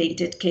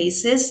complicated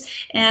cases,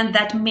 and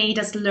that made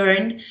us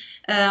learn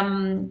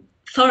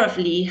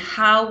thoroughly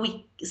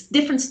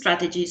different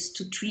strategies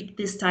to treat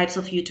these types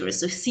of uterus.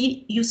 So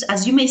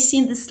as you may see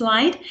in this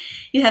slide,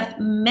 you have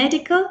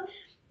medical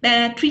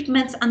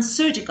treatments and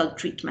surgical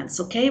treatments,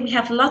 okay? We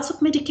have lots of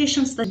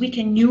medications that we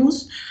can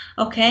use,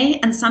 okay?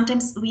 And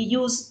sometimes we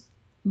use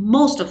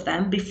most of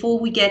them before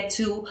we get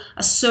to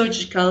a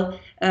surgical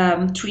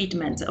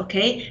treatment,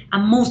 okay?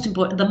 And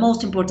the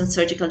most important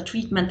surgical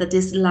treatment, that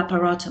is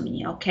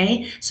laparotomy,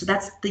 okay? So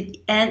that's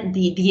the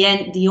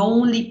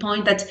only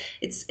point that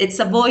it's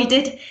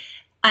avoided,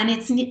 and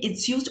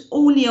it's used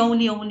only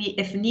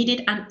if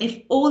needed and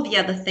if all the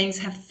other things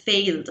have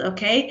failed,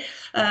 okay?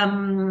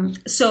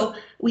 So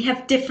we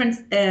have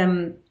different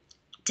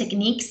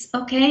techniques,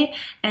 okay,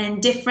 and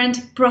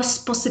different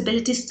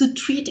possibilities to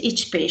treat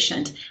each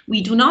patient.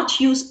 We do not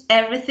use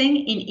everything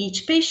in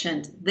each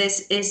patient.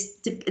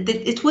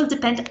 It will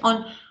depend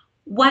on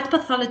what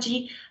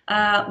pathology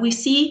we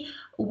see,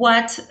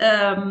 what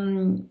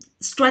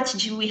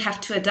strategy we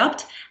have to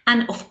adopt,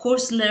 and of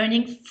course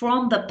learning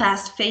from the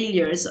past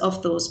failures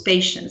of those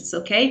patients,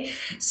 okay?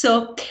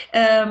 So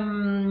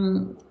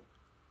the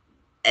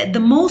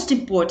most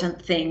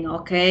important thing,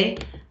 okay,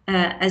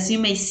 as you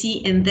may see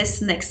in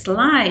this next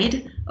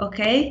slide,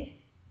 okay,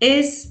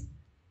 is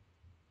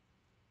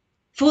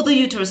for the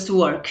uterus to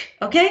work,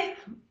 okay?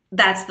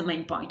 That's the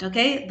main point,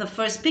 okay? The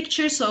first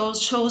picture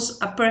shows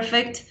a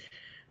perfect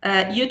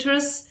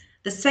uterus.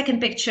 The second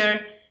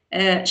picture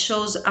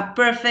shows a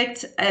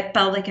perfect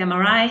pelvic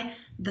MRI.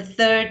 The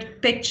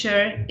third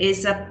picture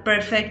is a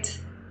perfect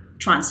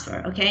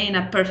transfer, okay, in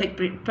a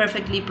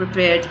perfectly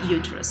prepared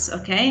uterus,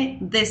 okay?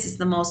 This is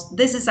the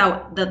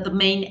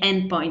main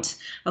endpoint,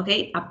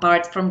 okay,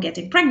 apart from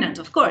getting pregnant,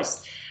 of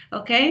course,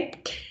 okay?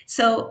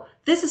 So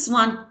this is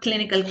one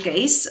clinical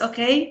case,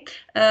 okay?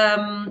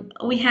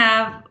 We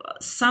have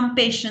some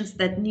patients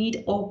that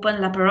need open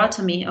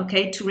laparotomy,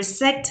 okay, to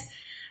resect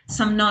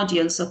some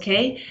nodules,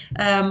 okay?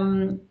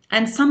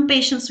 And some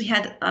patients, we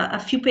had a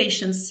few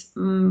patients,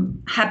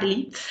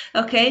 happily,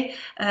 okay,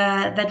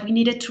 that we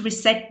needed to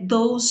resect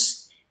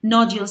those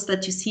nodules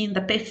that you see in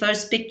the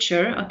first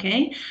picture,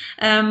 okay?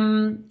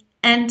 And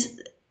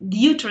the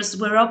uterus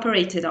were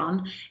operated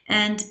on,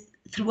 and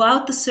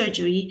throughout the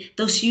surgery,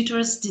 those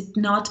uterus did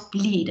not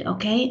bleed,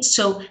 okay?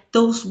 So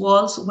those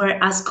walls were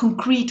as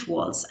concrete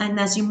walls. And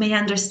as you may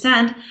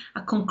understand,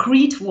 a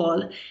concrete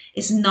wall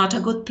is not a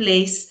good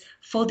place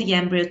for the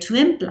embryo to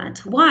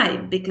implant. Why?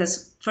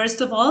 Because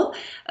first of all,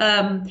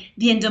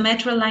 the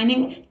endometrial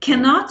lining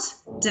cannot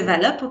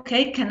develop,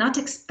 okay, cannot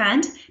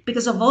expand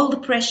because of all the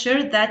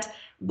pressure that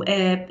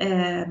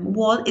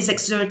wall is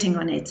exerting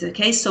on it,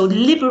 okay? So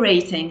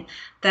liberating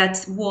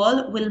that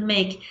wall will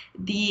make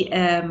the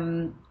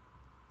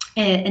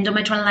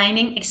endometrial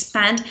lining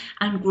expand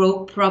and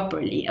grow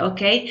properly,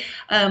 okay?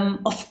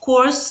 Of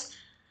course,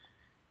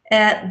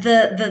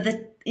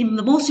 the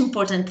most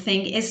important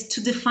thing is to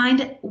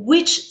define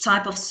which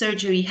type of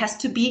surgery has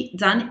to be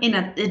done in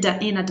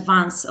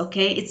advance,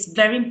 okay? It's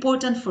very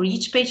important for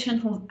each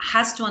patient who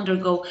has to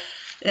undergo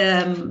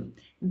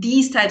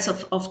these types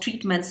of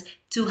treatments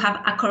to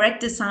have a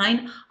correct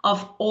design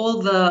of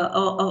all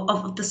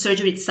of the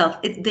surgery itself.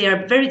 They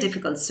are very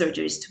difficult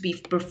surgeries to be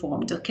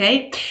performed,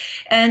 okay?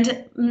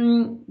 And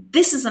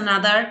this is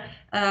another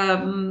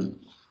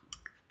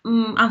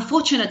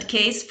unfortunate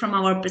case from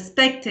our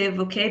perspective,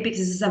 okay,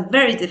 because it's a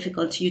very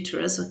difficult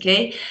uterus,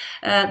 okay.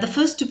 The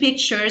first two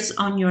pictures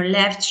on your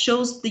left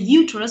shows the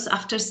uterus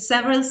after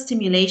several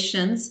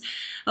stimulations,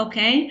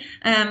 okay,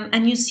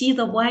 and you see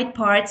the white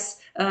parts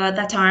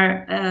that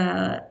are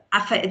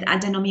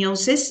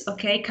adenomyosis,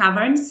 okay,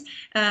 caverns.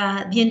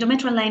 The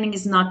endometrial lining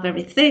is not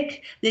very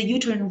thick. The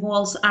uterine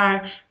walls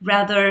are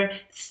rather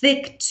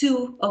thick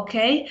too,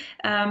 okay.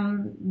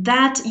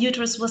 That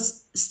uterus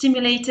was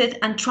stimulated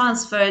and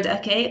transferred,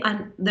 okay,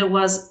 and there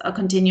was a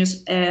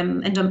continuous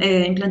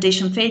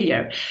implantation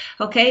failure,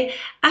 okay.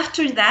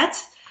 After that,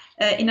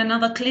 in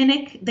another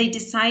clinic, they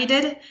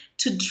decided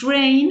to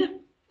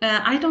drain.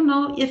 I don't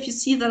know if you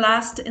see in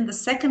the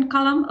second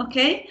column,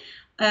 okay.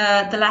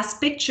 The last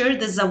picture,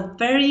 there's a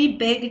very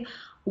big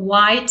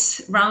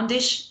white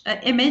roundish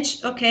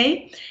image,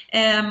 okay.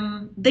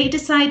 They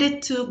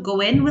decided to go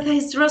in with a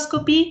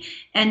hysteroscopy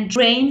and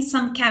drain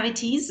some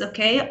cavities,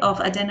 okay, of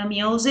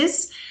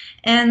adenomyosis,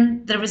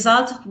 and the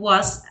result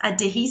was a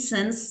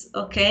dehiscence,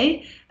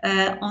 okay,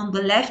 on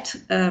the left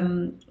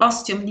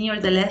ostium, near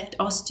the left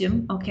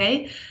ostium,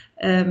 okay.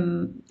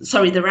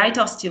 the right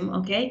ostium,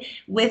 okay,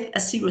 with a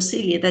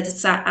serocilia, that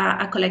is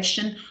a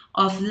collection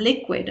of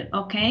liquid,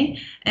 okay,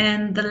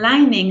 and the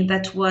lining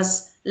that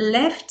was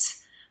left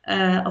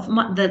of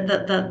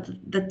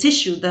the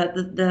tissue,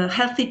 the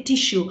healthy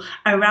tissue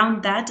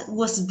around that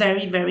was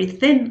very, very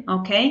thin,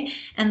 okay,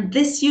 and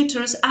this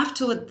uterus,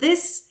 after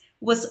this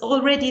was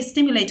already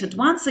stimulated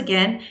once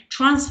again,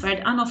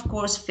 transferred, and of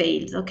course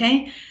failed,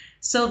 okay.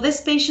 So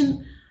this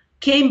patient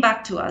came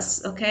back to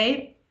us,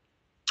 okay,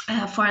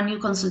 for a new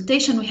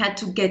consultation. We had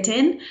to get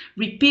in,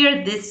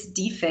 repair this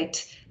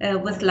defect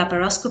with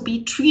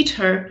laparoscopy, treat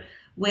her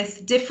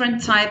with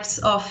different types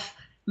of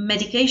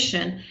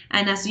medication,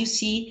 and as you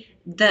see,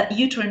 the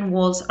uterine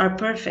walls are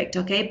perfect,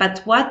 okay. But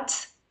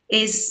what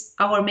is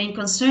our main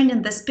concern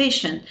in this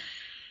patient?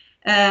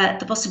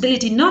 The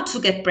possibility not to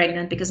get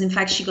pregnant, because in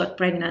fact she got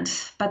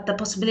pregnant, but the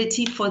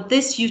possibility for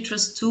this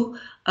uterus to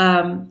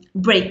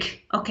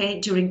break, okay,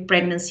 during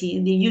pregnancy.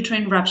 The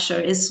uterine rupture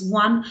is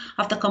one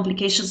of the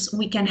complications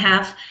we can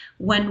have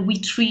when we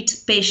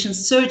treat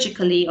patients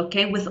surgically,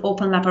 okay, with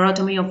open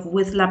laparotomy or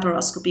with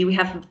laparoscopy. We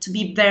have to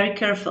be very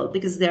careful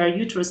because there are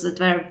uteruses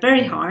that are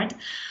very hard,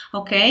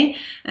 okay,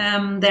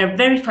 they're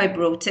very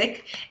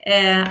fibrotic,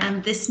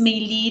 and this may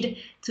lead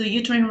to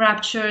uterine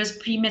ruptures,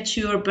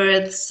 premature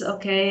births,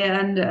 okay,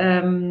 and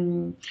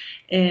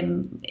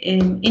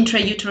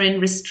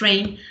intrauterine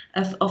restraint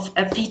of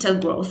a fetal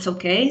growth,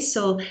 okay.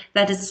 So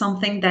that is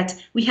something that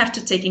we have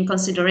to take in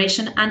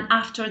consideration, and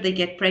after they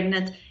get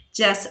pregnant,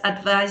 just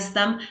advise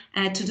them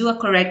to do a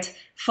correct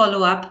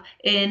follow-up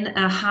in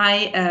a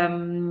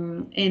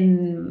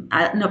in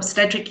an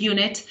obstetric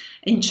unit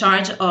in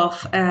charge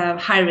of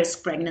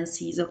high-risk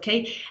pregnancies,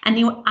 okay.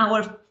 And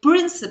our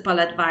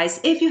principal advice,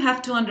 if you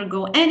have to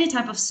undergo any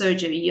type of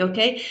surgery,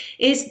 okay,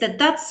 is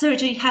that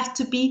surgery has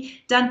to be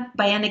done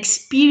by an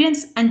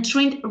experienced and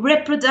trained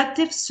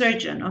reproductive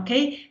surgeon,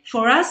 okay.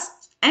 For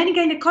us, any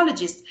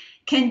gynecologist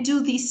can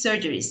do these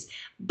surgeries,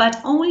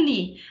 but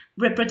only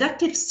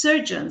reproductive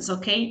surgeons,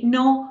 okay,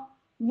 know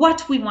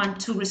what we want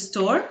to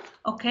restore,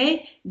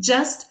 okay,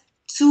 just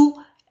to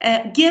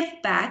give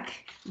back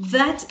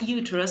that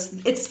uterus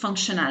its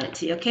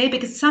functionality, okay.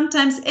 Because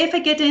sometimes if I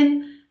get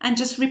in and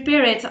just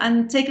repair it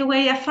and take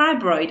away a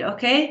fibroid,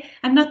 okay,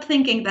 I'm not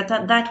thinking that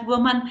that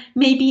woman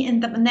maybe in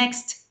the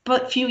next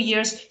few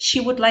years she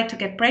would like to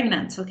get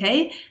pregnant,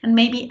 okay, and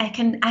maybe I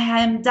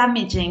am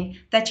damaging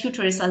that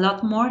uterus a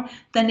lot more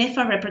than if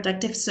a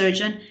reproductive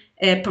surgeon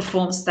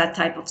performs that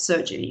type of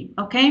surgery,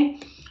 okay.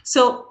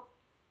 So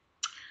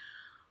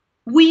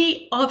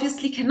we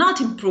obviously cannot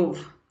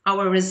improve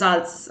our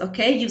results,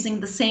 okay, using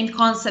the same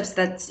concepts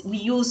that we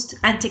used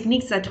and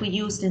techniques that we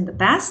used in the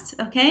past,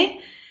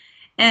 okay.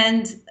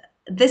 And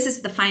this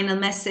is the final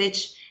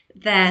message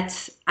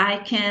that I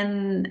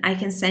can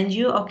send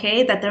you,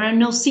 okay, that there are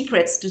no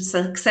secrets to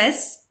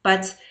success,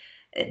 but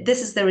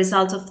this is the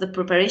result of the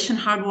preparation,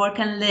 hard work,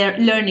 and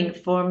learning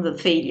from the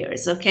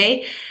failures,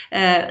 okay.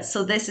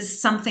 So this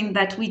is something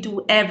that we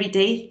do every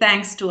day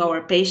thanks to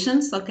our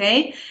patients,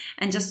 okay,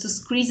 and just to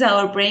squeeze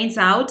our brains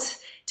out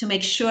to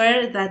make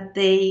sure that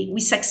we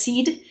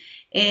succeed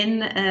in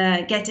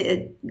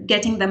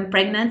getting them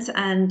pregnant,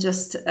 and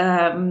just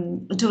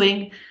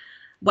doing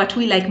what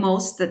we like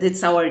most, that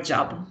it's our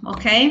job,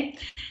 okay.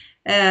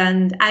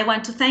 And I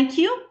want to thank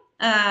you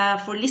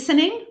for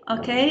listening,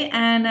 okay,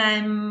 and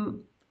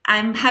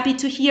I'm happy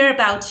to hear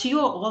about you,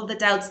 all the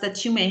doubts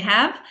that you may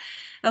have,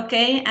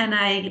 okay. And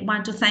I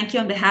want to thank you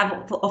on behalf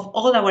of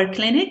all our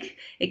clinic,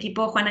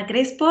 Equipo Juana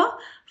Crespo,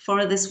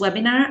 for this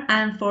webinar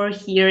and for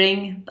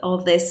hearing all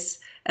this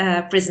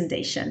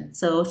presentation.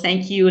 So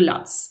thank you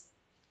lots.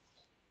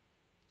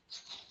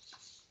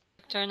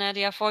 Dr.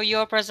 Nadia, for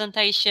your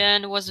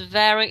presentation. It was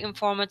very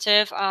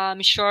informative.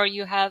 I'm sure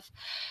you have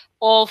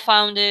all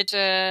found it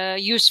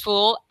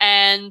useful.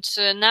 And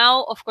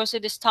now, of course,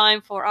 it is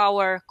time for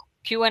our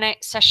Q&A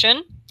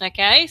session.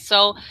 Okay,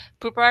 so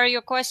prepare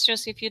your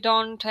questions if you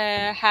don't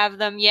have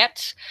them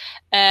yet.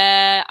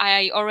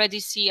 I already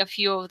see a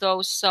few of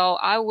those, so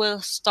I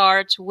will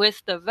start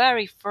with the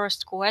very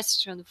first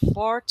question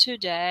for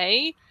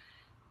today.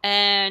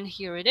 And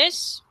here it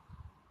is.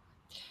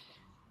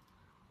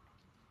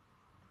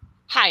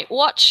 Hi,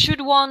 what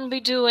should one be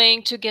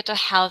doing to get a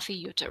healthy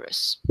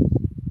uterus?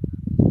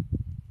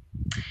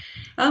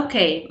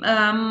 Okay,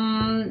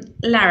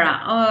 Lara,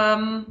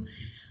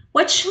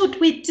 what should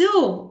we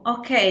do,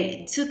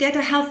 okay, to get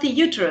a healthy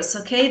uterus?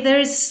 Okay,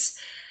 there's,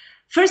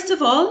 first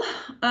of all,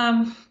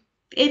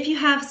 if you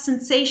have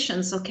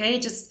sensations, okay,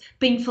 just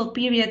painful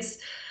periods,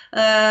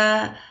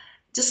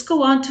 just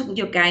go on to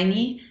your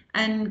gynae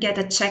and get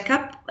a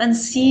checkup and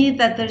see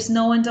that there's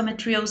no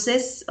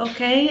endometriosis,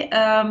 okay,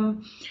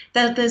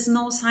 that there's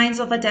no signs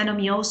of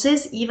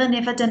adenomyosis. Even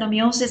if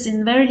adenomyosis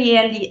in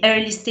very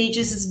early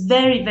stages is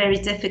very, very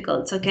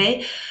difficult,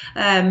 okay,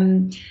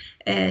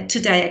 to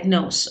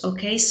diagnose,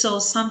 okay. So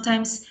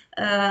sometimes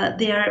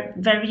they are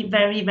very,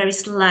 very, very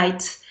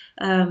slight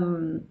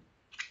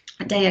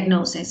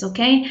diagnosis,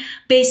 okay.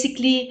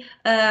 Basically,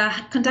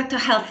 conduct a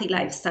healthy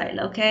lifestyle,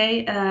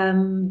 okay,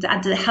 and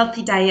a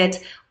healthy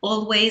diet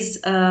always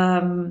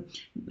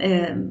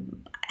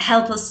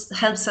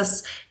helps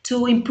us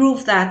to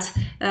improve that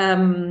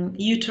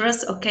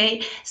uterus,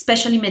 okay?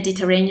 Especially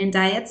Mediterranean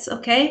diets,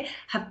 okay,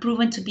 have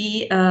proven to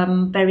be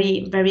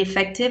very, very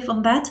effective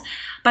on that.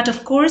 But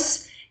of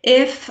course,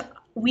 if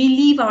we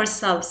leave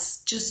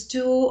ourselves just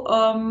to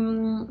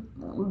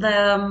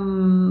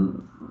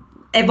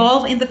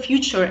evolve in the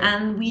future,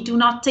 and we do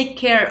not take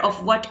care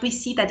of what we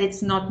see that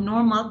it's not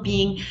normal,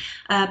 being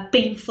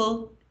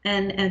painful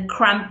and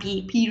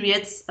crampy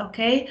periods,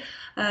 okay,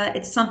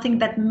 it's something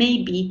that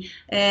maybe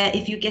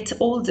if you get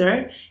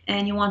older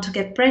and you want to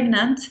get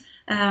pregnant,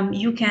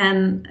 you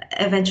can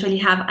eventually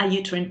have a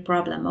uterine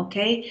problem,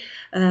 okay?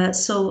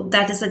 So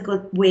that is a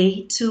good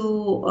way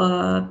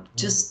to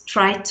just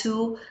try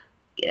to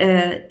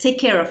take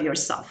care of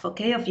yourself,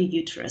 okay, of your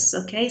uterus,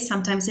 okay?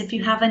 Sometimes if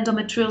you have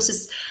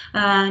endometriosis,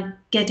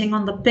 getting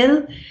on the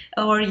pill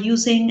or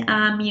using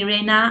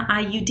Mirena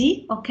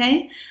IUD,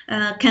 okay,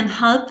 can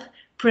help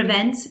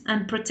prevent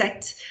and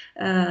protect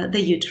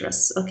the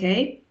uterus,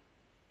 okay?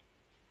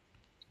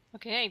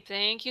 Okay,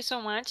 thank you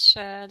so much,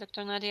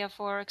 Dr. Nadia,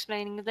 for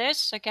explaining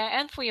this, okay,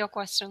 and for your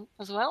question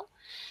as well.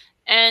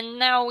 And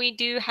now we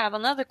do have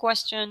another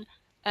question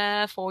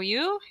for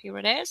you. Here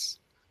it is.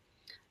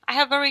 I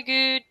have very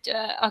good,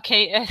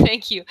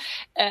 thank you.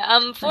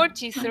 I'm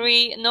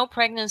 43, no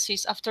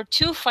pregnancies after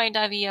 2 failed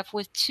IVF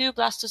with 2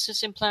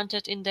 blastocysts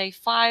implanted in day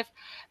 5.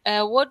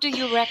 What do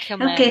you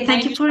recommend? Okay,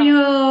 thank you for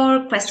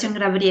your question,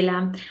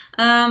 Gabriela.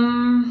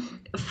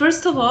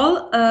 First of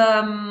all,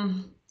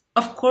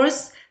 of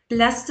course,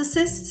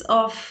 blastocysts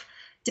of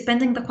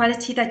depending the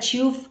quality that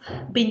you've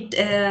been,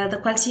 the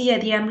quality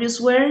the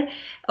embryos were,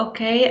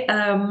 okay.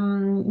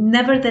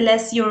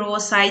 Nevertheless, your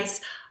oocytes,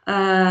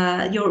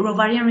 your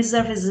ovarian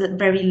reserve is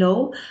very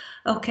low,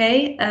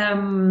 okay.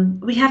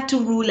 We have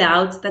to rule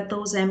out that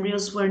those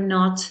embryos were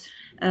not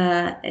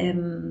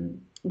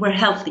were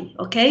healthy,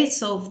 okay.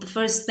 So the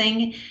first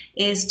thing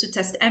is to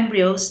test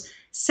embryos.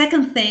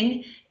 Second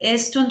thing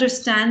is to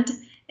understand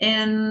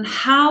and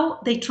how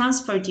they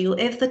transferred you,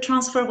 if the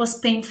transfer was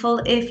painful,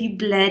 if you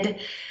bled,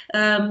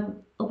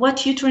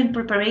 what uterine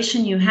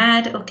preparation you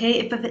had, okay,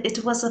 if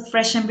it was a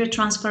fresh embryo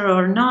transfer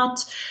or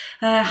not,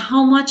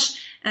 how much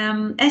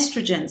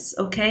estrogens,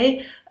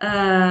 okay,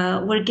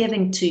 were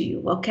giving to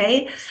you,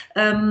 okay.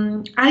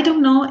 I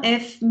don't know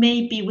if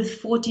maybe with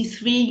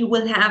 43 you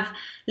will have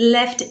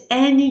left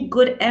any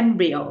good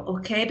embryo,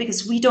 okay,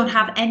 because we don't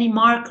have any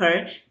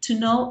marker to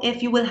know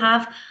if you will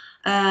have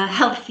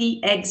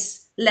healthy eggs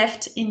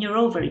left in your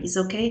ovaries,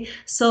 okay.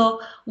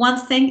 So one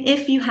thing,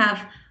 if you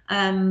have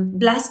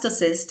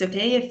blastocyst,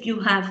 okay, if you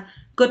have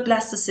good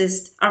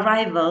blastocyst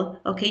arrival,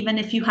 okay, even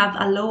if you have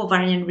a low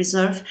ovarian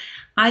reserve,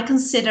 I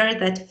consider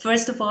that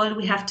first of all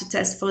we have to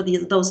test for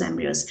those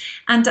embryos,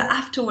 and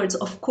afterwards,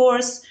 of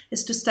course,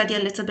 is to study a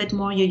little bit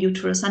more your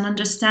uterus and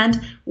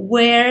understand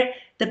where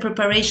the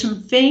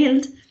preparation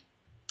failed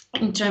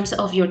in terms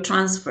of your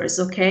transfers,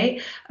 okay.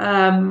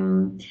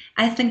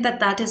 I think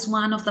that is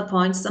one of the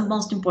points, the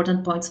most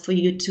important points for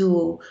you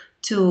to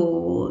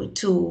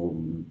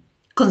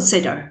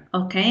consider,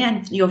 okay,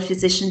 and your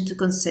physician to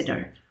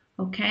consider,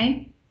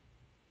 okay.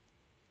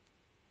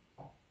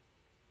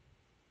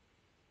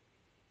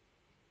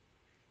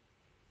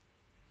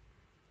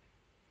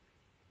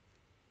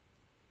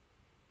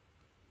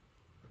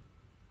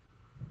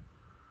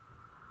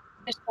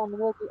 This one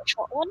will be a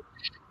short one.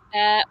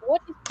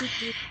 What is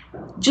PGT?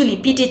 Julie,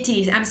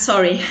 PGT, I'm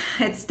sorry,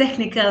 it's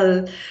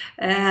technical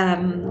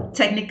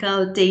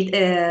date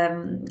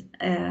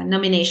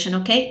nomination,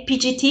 okay.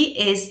 PGT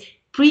is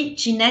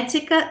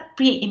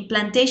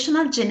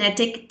pre-implantational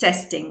genetic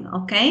testing,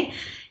 okay.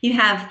 You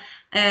have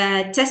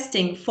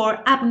testing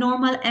for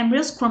abnormal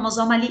embryos,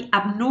 chromosomally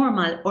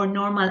abnormal or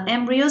normal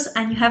embryos,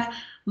 and you have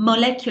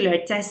molecular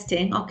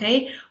testing,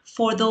 okay,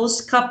 for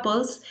those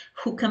couples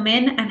who come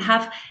in and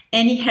have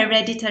any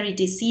hereditary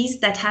disease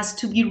that has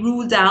to be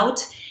ruled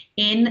out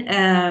in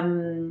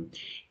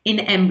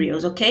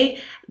embryos, okay.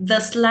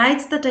 The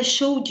slides that I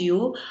showed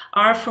you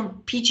are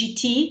from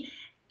PGT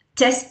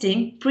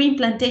testing,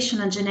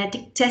 pre-implantational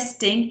genetic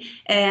testing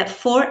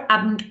for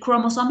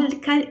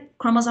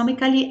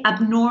chromosomically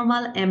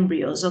abnormal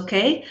embryos,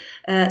 okay.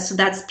 So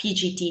that's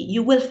PGT.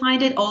 You will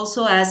find it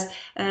also as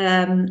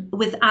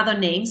with other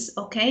names,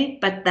 okay,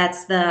 but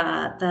that's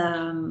the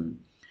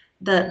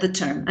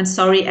term. I'm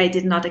sorry, I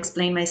did not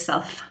explain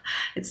myself.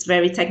 It's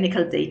very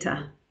technical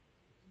data.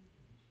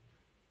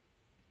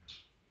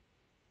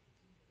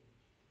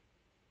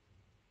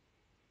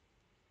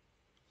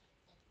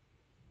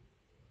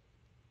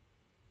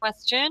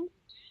 Question.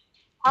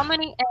 How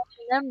many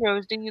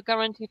embryos do you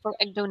guarantee for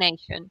egg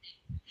donation?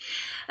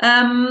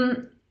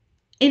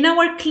 In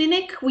our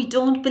clinic, we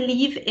don't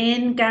believe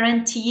in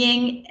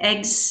guaranteeing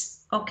eggs,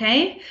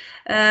 okay,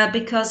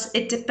 because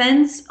it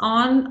depends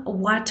on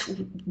what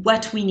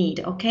we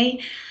need,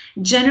 okay.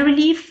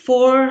 Generally,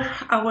 for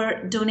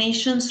our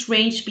donations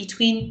range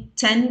between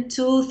 10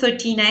 to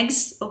 13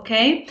 eggs,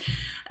 okay,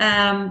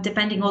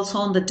 depending also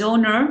on the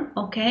donor,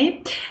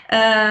 okay.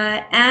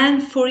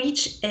 And for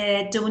each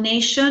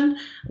donation,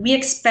 we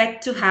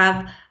expect to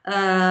have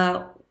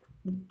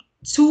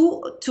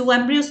two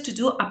embryos to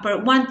do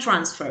one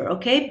transfer,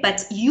 okay?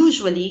 But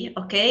usually,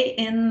 okay,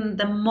 in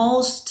the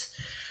most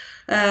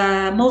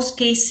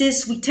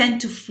cases, we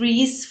tend to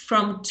freeze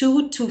from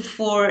 2 to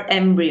 4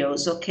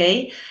 embryos,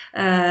 okay?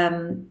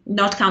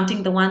 Not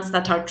counting the ones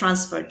that are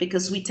transferred,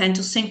 because we tend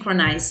to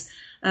synchronize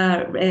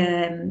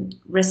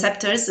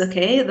receptors,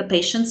 okay, the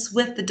patients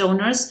with the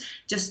donors,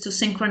 just to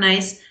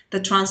synchronize the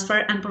transfer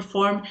and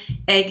perform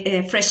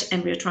a fresh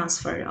embryo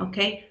transfer,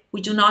 okay?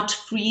 We do not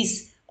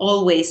freeze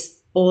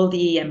always all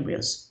the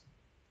embryos.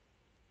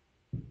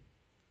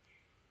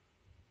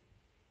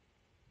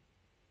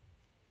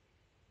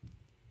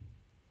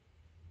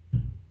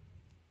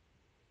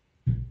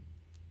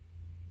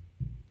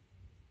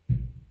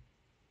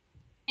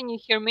 Can you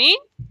hear me?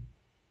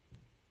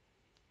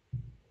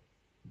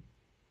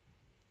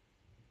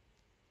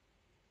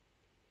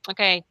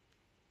 Okay,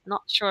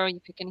 not sure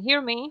if you can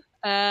hear me.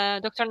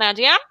 Dr.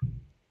 Nadia?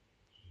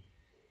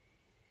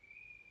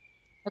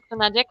 Dr.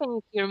 Nadia, can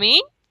you hear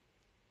me?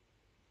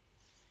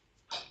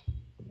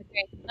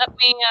 Okay, let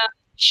me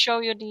show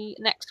you the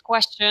next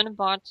question,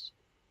 but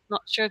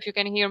not sure if you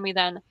can hear me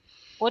then.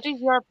 What is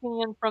your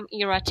opinion from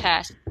ERA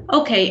test?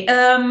 Okay,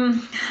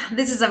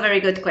 this is a very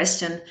good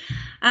question.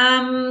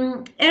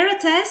 ERA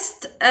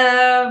test,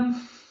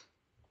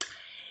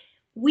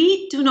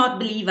 we do not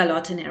believe a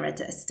lot in ERA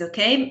test,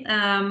 okay?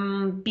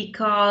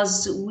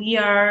 Because we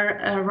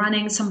are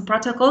running some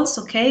protocols,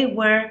 okay,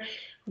 where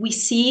we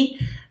see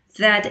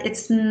that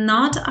it's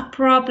not a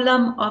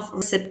problem of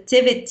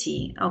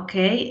receptivity,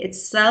 okay,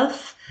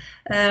 itself.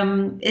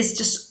 Is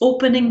just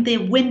opening the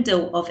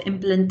window of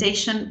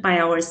implantation by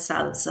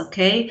ourselves,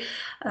 okay?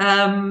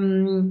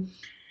 ERA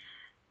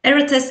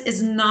test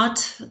is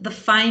not the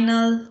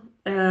final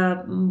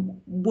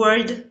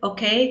word,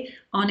 okay,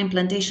 on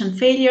implantation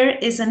failure.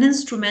 Is an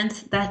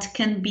instrument that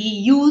can be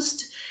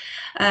used,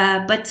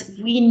 but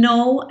we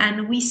know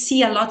and we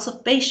see lots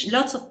of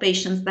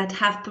patients that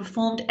have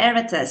performed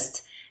ERA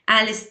test,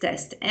 ALICE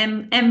test,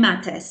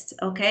 EMMA test,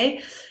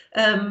 okay,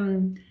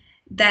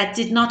 that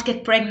did not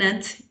get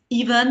pregnant,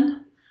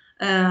 even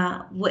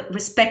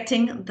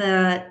respecting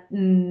the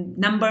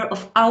number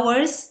of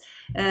hours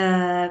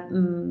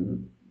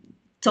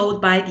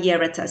told by the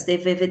ERA test,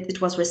 if it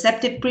was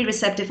receptive,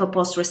 pre-receptive, or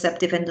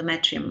post-receptive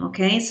endometrium,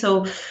 okay?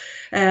 So,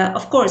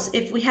 of course,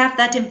 if we have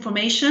that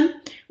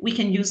information, we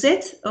can use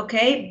it,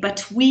 okay?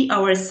 But we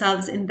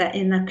ourselves in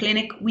a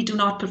clinic, we do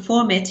not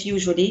perform it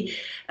usually,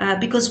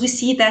 because we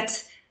see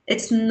that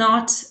it's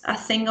not a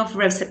thing of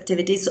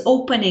receptivity. It's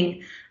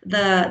opening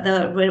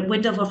the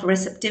window of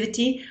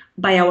receptivity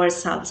by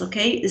ourselves,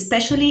 okay?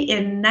 Especially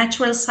in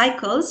natural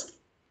cycles,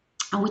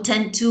 we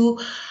tend to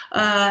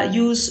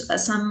use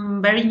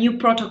some very new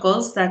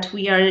protocols that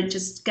we are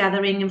just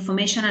gathering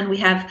information, and we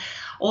have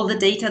all the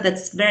data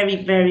that's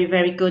very, very,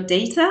 very good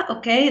data,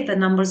 okay? The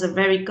numbers are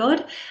very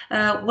good,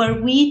 where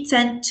we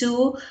tend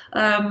to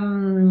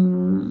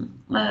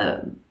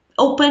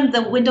open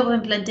the window of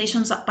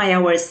implantations by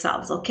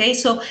ourselves, okay?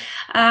 So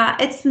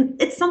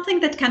it's something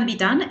that can be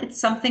done. It's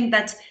something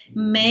that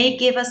may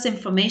give us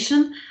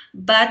information,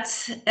 but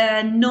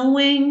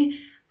knowing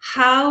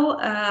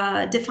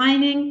how,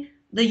 defining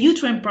the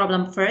uterine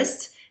problem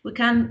first, we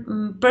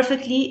can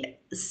perfectly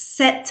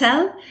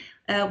tell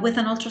with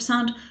an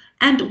ultrasound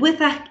and with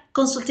a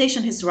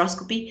consultation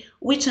hysteroscopy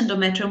which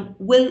endometrium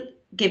will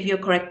give you a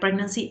correct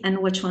pregnancy and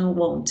which one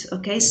won't,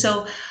 okay?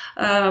 So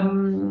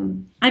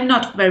I'm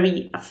not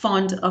very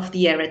fond of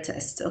the ERA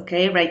test,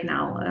 okay, right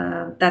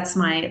now. That's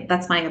my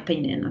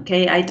opinion,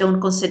 okay? I don't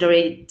consider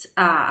it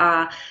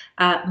a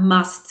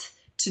must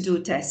to do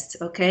test,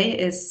 okay?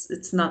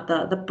 It's not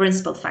the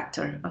principal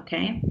factor,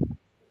 okay?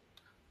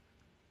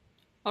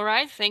 All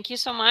right, thank you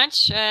so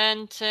much.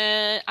 And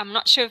I'm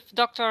not sure if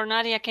Dr.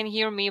 Nadia can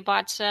hear me,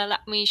 but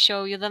let me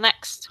show you the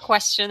next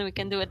question. We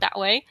can do it that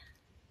way.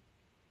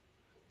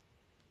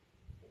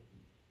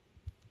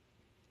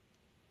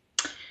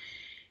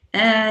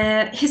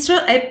 I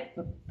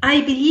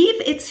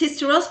believe it's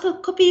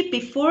hysteroscopy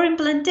before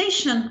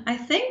implantation, I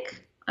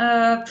think.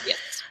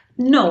 Yes.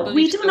 No,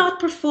 we do not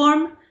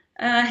perform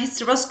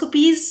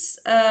hysteroscopies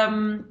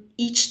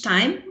each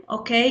time,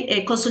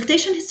 okay?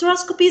 Consultation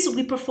hysteroscopies,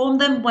 we perform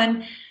them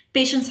when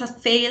patients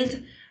have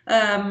failed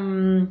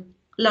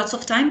lots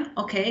of times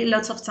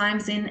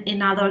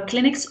in other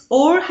clinics,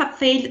 or have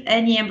failed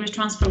any embryo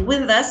transfer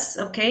with us,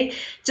 okay,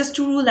 just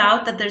to rule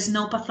out that there's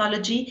no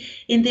pathology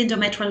in the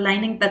endometrial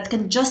lining that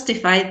can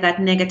justify that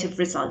negative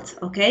result,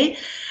 okay?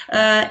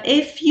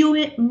 If you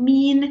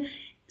mean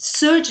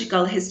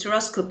surgical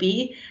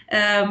hysteroscopy,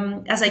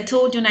 as I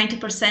told you,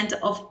 90%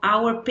 of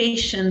our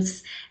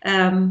patients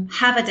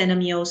have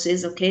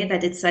adenomyosis, okay,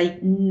 that it's a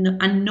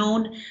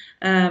unknown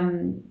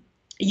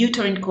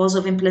uterine cause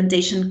of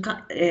implantation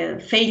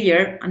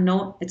failure.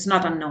 Unknown, it's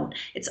not unknown,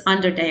 it's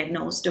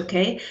underdiagnosed,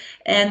 okay?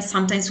 And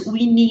sometimes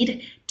we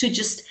need to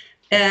just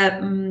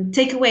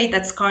take away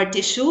that scar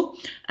tissue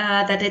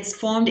that it's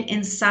formed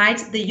inside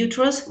the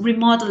uterus,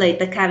 remodulate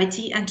the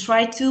cavity, and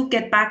try to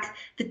get back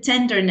the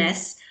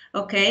tenderness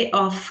okay,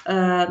 of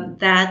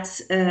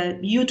that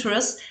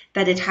uterus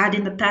that it had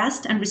in the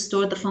past and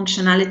restore the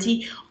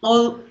functionality,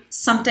 all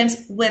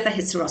sometimes with a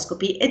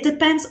hysteroscopy. It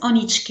depends on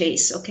each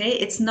case, okay?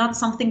 It's not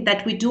something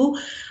that we do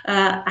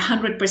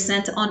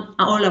 100% on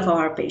all of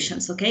our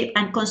patients, okay?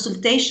 And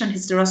consultation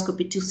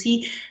hysteroscopy to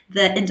see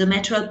the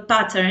endometrial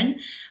pattern,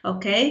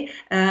 okay?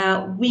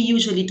 We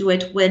usually do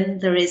it when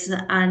there is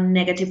a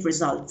negative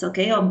result,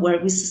 okay? Or where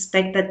we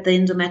suspect that the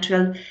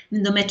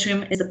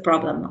endometrium is a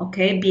problem,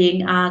 okay?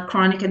 Being a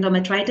chronic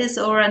endometritis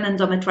or an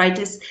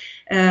endometritis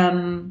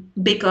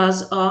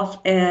because of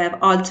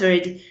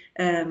altered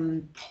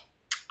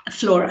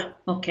flora,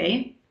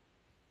 okay?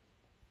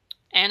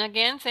 And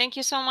again, thank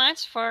you so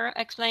much for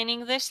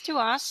explaining this to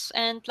us.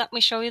 And let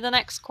me show you the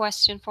next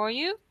question for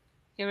you.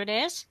 Here it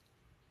is.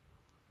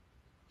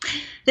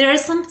 There are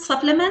some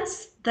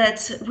supplements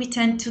that we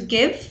tend to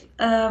give,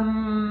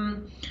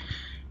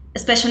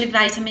 especially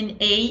vitamin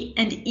A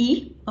and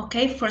E,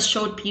 okay, for a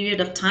short period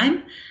of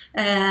time,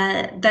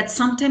 that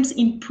sometimes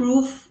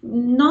improve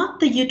not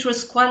the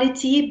uterus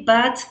quality,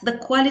 but the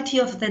quality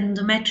of the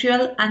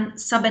endometrial and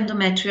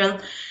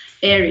subendometrial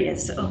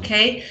areas,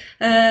 okay?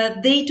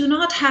 They do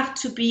not have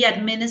to be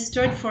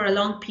administered for a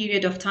long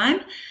period of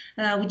time.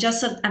 We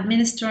just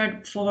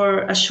administered for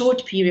a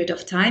short period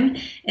of time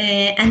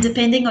and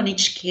depending on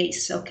each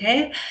case,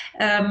 okay?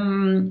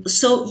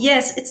 So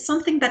yes, it's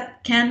something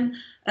that can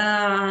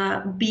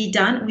be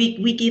done.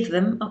 We give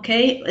them,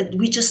 okay?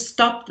 We just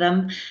stop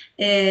them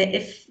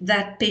if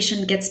that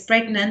patient gets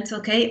pregnant,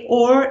 okay?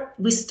 Or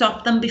we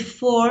stop them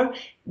before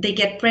they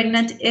get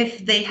pregnant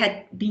if they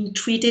had been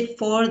treated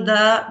for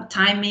the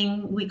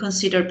timing we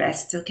consider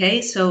best, okay?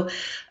 So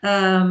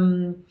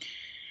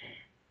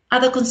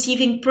other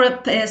conceiving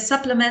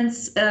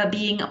supplements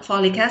being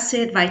folic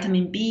acid,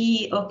 vitamin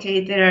B,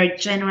 okay, there are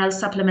general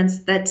supplements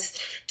that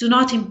do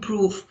not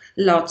improve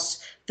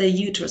lots the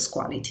uterus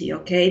quality,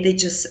 okay? They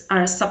just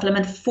are a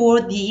supplement for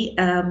the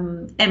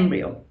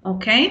embryo,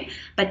 okay?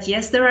 But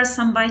yes, there are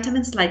some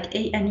vitamins like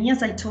A and E,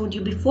 as I told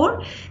you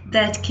before,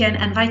 that can,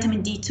 and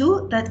vitamin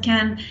D2, that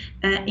can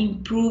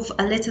improve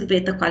a little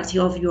bit the quality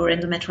of your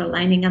endometrial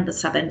lining and the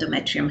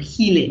subendometrium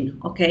healing,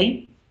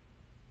 okay?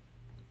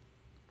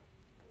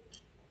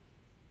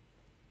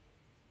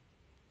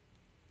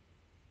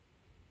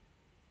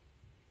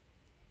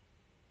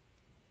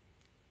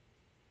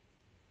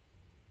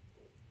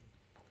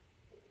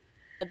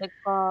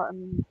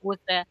 With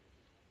the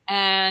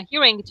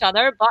hearing each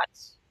other, but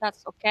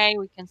that's okay.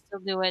 We can still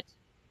do it.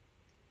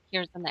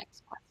 Here's the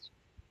next question.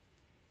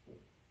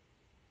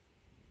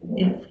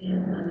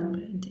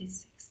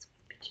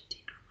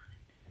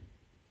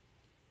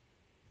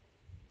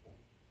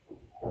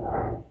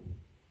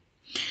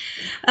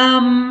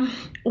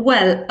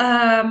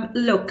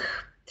 Look,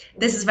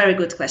 this is a very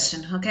good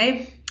question,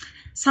 okay?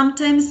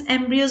 Sometimes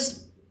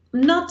embryos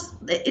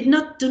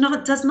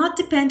does not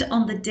depend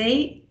on the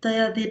day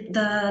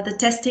the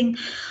testing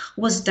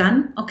was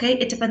done, okay?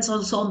 It depends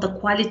also on the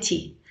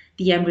quality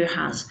the embryo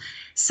has.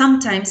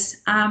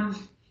 Sometimes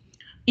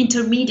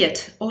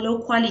intermediate or low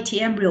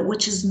quality embryo,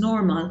 which is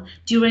normal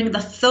during the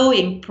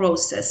thawing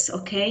process,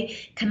 okay,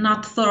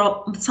 cannot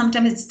thaw.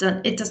 Sometimes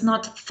it does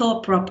not thaw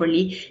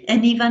properly,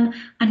 and even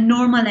a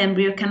normal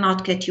embryo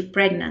cannot get you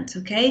pregnant,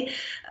 okay.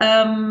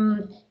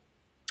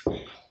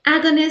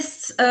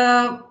 Agonists,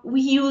 we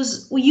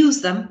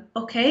use them,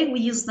 okay, we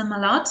use them a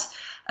lot.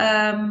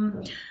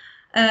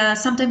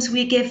 Sometimes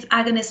we give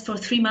agonists for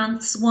 3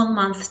 months, 1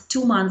 month,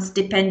 2 months,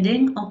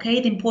 depending,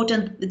 okay,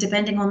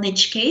 depending on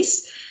each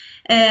case.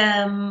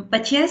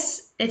 But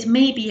yes, it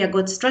may be a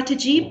good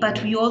strategy,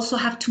 but we also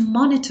have to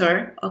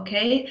monitor,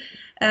 okay,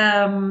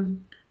 the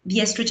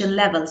estrogen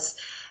levels.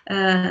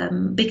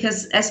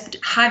 Because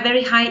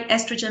very high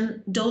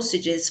estrogen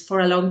dosages for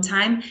a long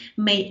time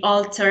may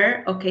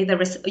alter, okay, the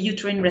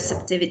uterine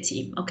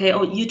receptivity, okay,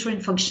 or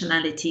uterine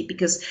functionality,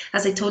 because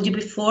as I told you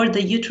before,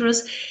 the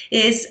uterus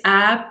is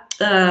a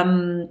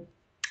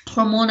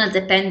hormonal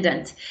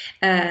dependent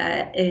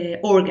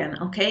organ,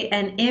 okay?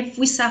 And if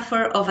we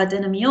suffer of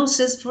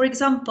adenomyosis, for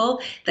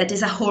example, that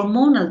is a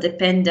hormonal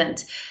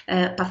dependent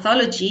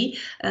pathology,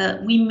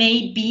 we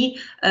may be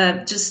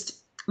just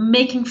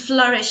making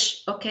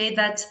flourish, okay,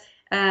 that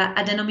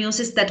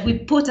adenomyosis that we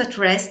put at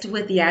rest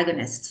with the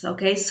agonists,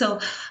 okay? So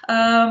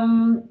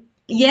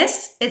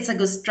yes, it's a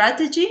good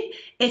strategy.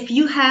 If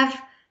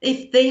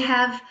they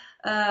have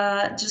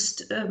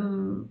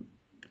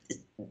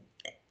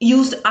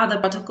used other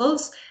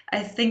protocols,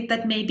 I think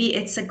that maybe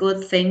it's a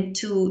good thing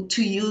to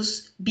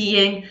use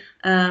being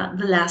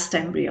the last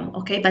embryo,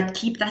 okay? But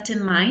keep that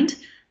in mind,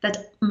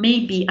 that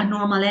maybe a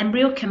normal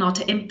embryo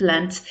cannot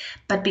implant,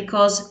 but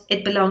because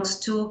it belongs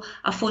to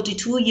a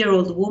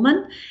 42-year-old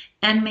woman,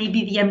 and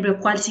maybe the embryo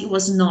quality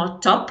was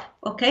not top,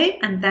 okay?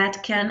 And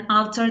that can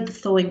alter the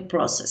thawing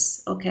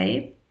process,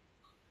 okay?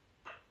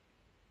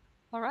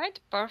 All right,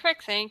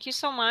 perfect. Thank you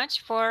so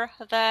much for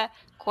the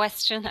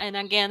question and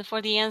again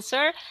for the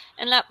answer.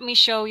 And let me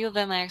show you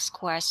the next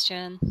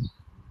question.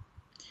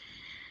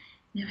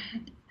 Never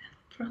had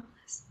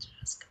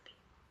hysteroscopy.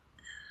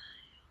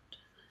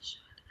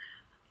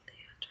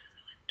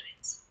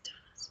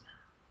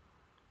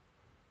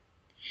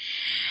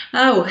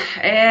 Oh,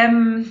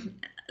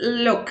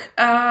 look,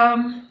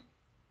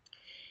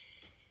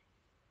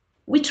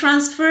 we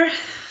transfer.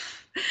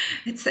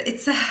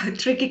 It's a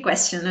tricky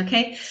question,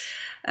 okay?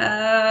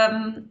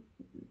 Um,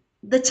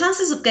 the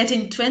chances of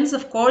getting twins,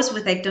 of course,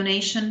 with egg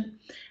donation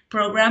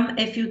program,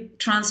 if you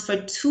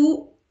transfer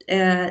two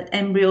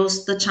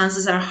embryos, the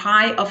chances are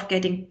high of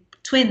getting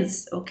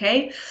twins,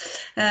 okay?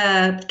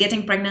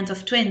 Getting pregnant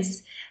of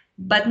twins.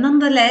 But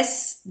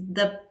nonetheless,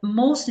 the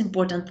most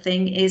important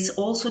thing is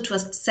also to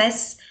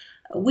assess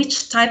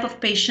which type of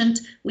patient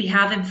we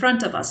have in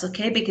front of us,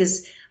 okay?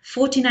 Because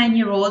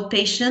 49-year-old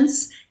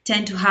patients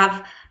tend to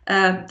have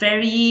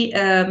very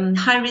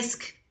high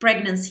risk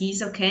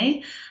pregnancies,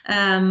 okay,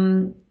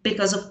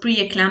 because of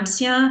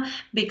preeclampsia,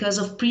 because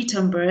of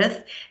preterm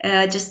birth,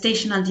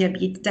 gestational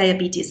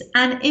diabetes.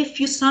 And if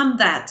you sum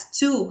that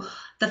to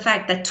the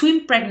fact that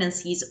twin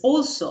pregnancies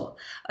also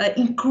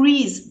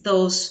increase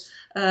those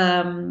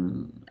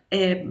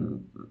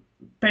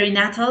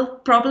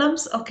perinatal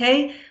problems,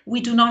 okay, we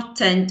do not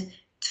tend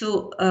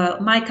to,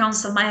 my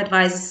counsel, my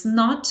advice is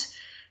not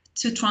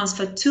to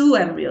transfer two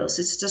embryos.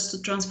 It's just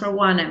to transfer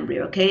one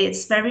embryo, okay?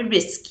 It's very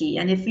risky.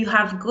 And if you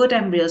have good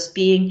embryos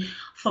being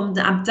from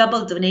the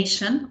double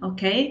donation,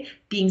 okay,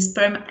 being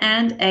sperm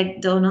and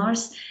egg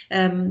donors,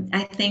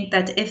 I think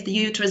that if the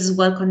uterus is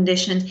well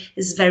conditioned,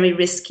 it's very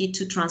risky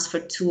to transfer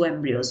two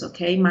embryos,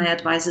 okay? My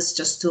advice is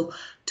just to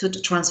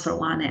transfer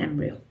one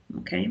embryo,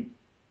 okay?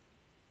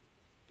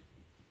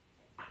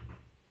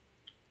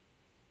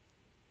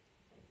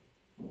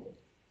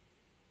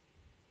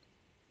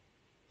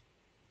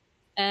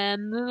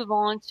 And move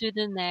on to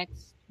the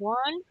next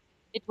one.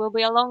 It will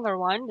be a longer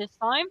one this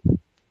time,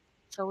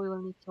 so we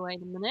will need to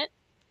wait a minute.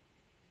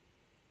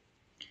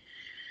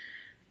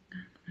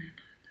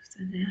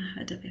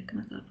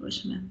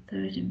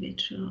 Third in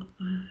vitro.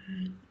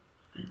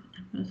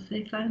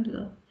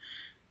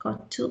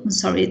 Got two. I'm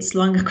sorry, it's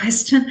longer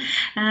question.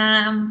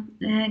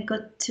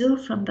 Got two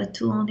from the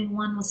two. Only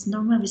one was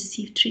normal.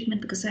 Received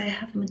treatment because I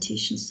have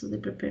mutations, so they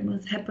prepared me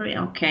with heparin.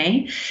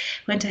 Okay,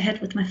 went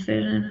ahead with my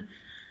third.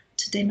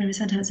 Today my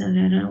result has.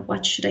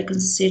 What should I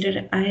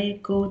consider? I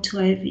go to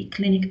IV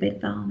clinic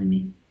based on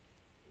me.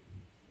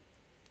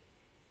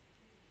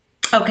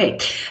 Okay,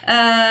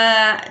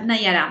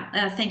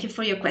 Nayara, thank you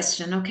for your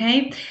question.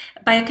 Okay,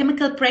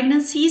 biochemical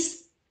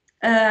pregnancies.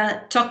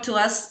 Talk to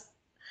us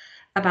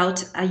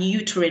about a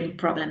uterine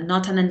problem,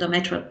 not an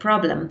endometrial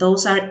problem.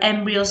 Those are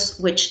embryos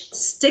which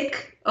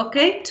stick,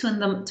 okay, to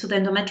the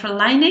endometrial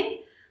lining,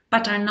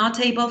 but are not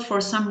able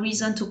for some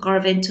reason to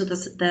carve into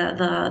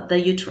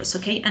the uterus,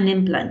 okay, an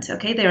implant,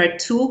 okay. There are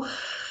two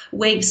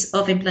waves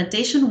of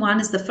implantation. One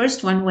is the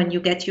first one when you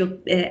get your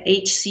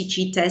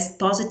HCG test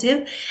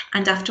positive,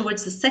 and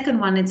afterwards the second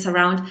one, it's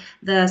around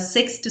the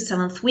 6th to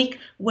 7th week,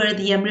 where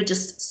the embryo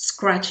just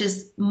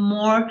scratches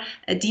more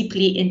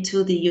deeply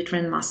into the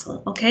uterine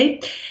muscle,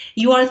 okay.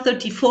 You are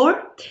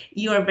 34,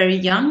 you are very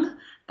young,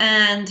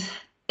 and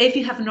if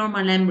you have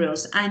normal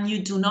embryos and you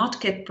do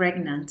not get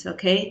pregnant,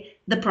 okay,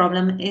 the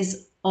problem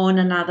is in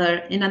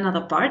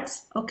another part,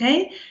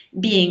 okay,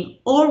 being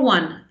or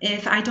one,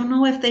 if I don't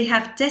know if they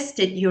have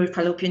tested your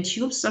fallopian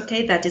tubes,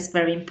 okay, that is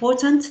very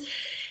important,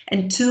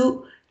 and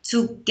two,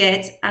 to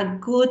get a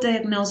good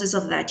diagnosis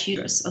of that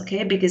uterus,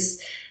 okay, because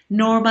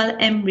normal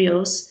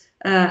embryos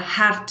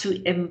have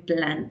to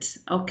implant,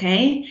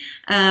 okay.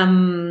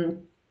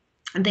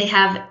 They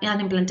have an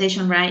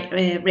implantation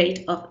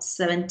rate of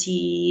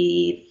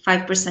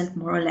 75%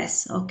 more or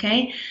less,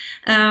 okay.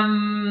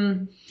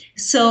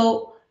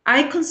 So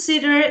I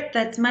consider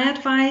that my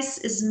advice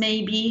is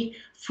maybe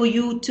for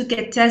you to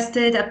get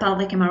tested a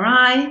pelvic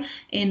MRI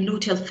in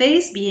luteal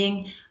phase,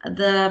 being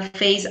the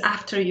phase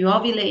after you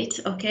ovulate,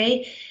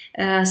 okay.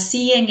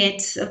 Seeing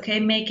it, okay,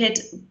 make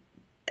it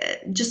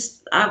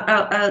just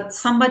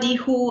somebody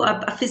who,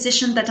 a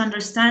physician that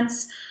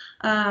understands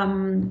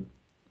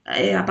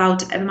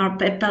about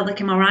pelvic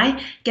MRI,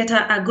 get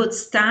a good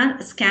scan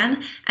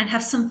and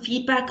have some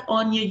feedback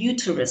on your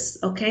uterus,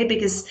 okay?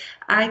 Because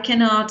I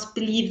cannot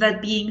believe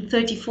that being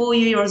 34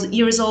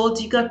 years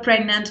old, you got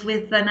pregnant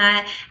with an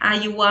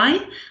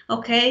IUI,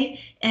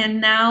 okay?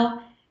 And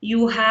now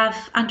you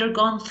have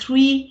undergone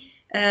 3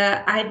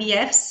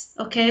 IVFs,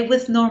 okay,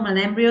 with normal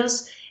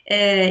embryos.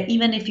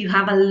 Even if you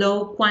have a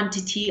low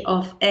quantity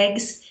of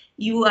eggs,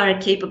 you are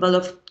capable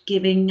of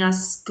giving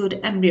us good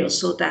embryos,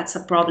 so that's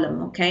a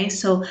problem, okay.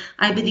 So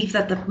I believe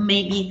that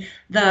maybe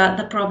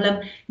the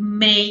problem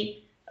may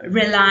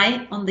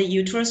rely on the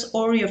uterus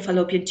or your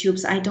fallopian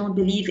tubes. I don't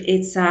believe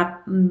it's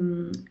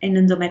an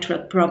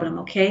endometrial problem,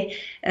 okay,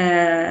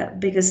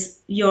 because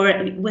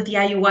with the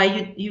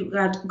IUI you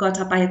got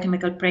a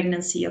biochemical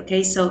pregnancy,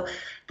 okay. So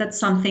that's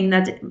something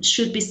that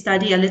should be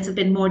studied a little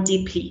bit more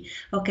deeply,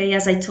 okay.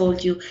 As I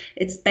told you,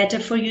 it's better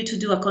for you to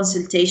do a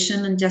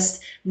consultation and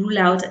just rule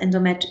out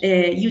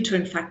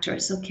uterine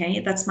factors, okay.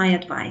 That's my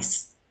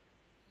advice.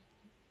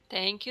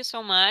 Thank you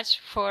so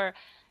much for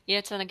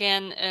yet and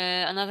again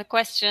another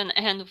question,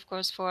 and of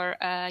course for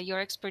your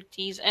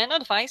expertise and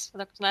advice,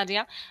 Dr.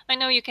 Nadia. I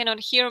know you cannot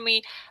hear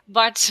me,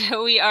 but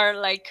we are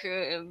like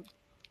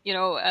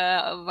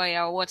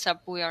via WhatsApp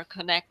we are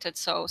connected,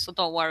 so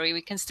don't worry,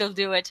 we can still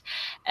do it.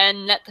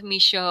 And let me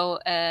show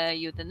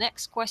you the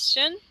next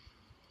question.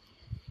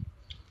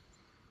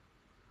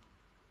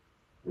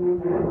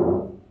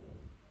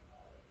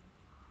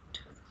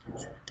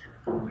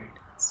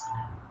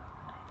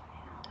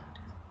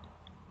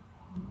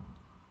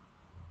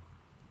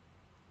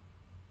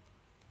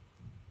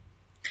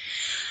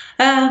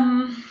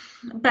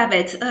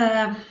 Babette,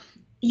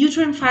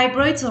 uterine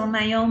fibroids or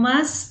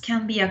myomas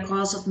can be a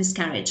cause of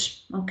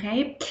miscarriage,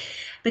 okay?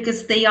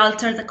 Because they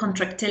alter the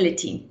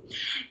contractility.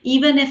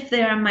 Even if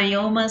there are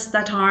myomas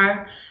that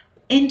are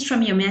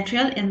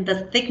intramyometrial in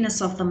the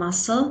thickness of the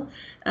muscle,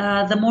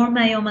 the more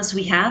myomas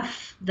we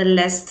have, the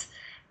less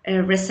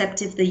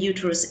receptive the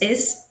uterus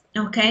is,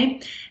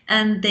 okay,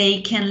 and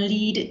they can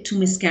lead to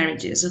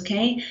miscarriages,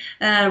 okay.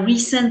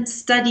 Recent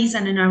studies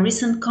and in our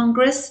recent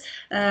congress,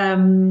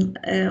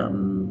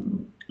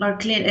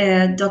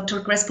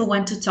 Dr. Crespo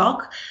went to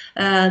talk.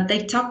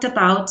 They talked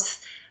about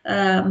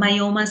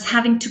myomas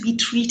having to be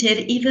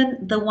treated,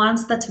 even the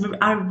ones that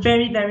are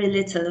very, very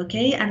little,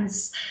 okay, and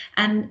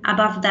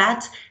above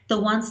that, the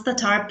ones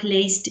that are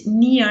placed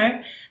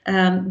near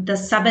the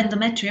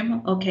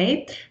subendometrium,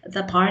 okay,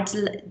 the part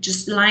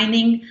just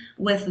lining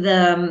with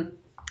the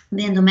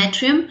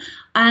endometrium,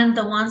 and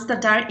the ones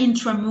that are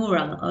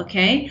intramural,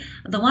 okay,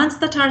 the ones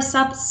that are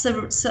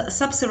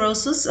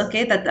subserosus,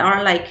 okay, that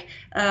are like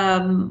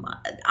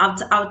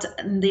out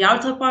in the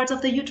outer part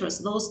of the uterus,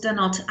 those do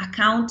not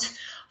account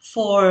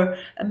for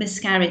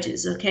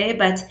miscarriages, okay,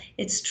 but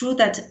it's true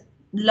that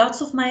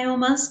lots of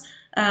myomas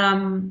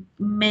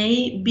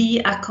may be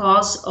a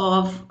cause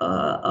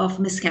of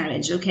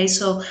miscarriage, okay,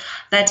 so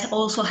that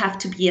also have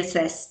to be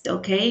assessed,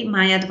 okay.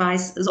 My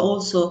advice is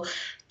also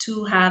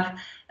to have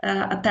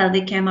a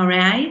pelvic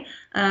MRI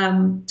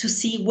to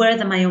see where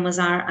the myomas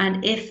are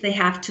and if they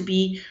have to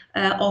be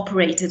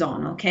operated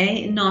on,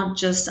 okay, not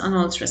just an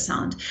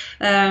ultrasound.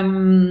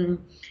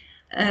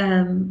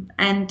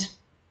 And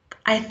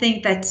I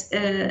think that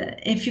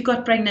if you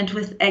got pregnant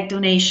with egg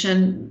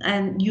donation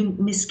and you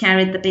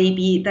miscarried the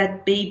baby,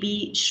 that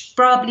baby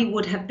probably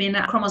would have been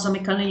a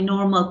chromosomically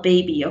normal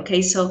baby,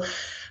 okay? So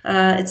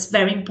it's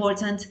very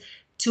important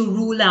to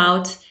rule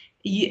out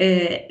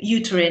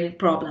uterine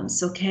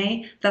problems,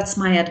 okay? That's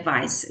my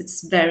advice.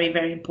 It's very,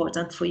 very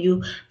important for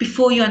you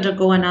before you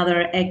undergo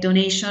another egg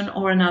donation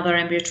or another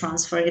embryo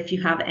transfer if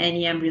you have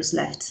any embryos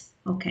left,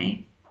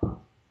 okay?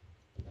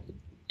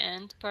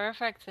 And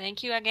perfect.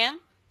 Thank you again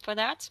for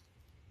that.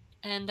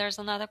 And there's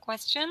another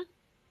question.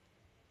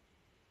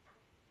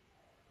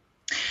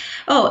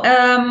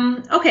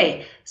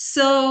 Okay.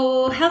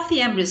 So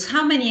healthy embryos.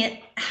 How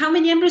many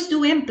embryos do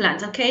we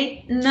implant?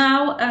 Okay.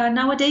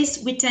 Nowadays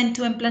we tend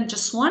to implant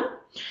just one,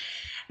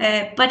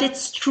 but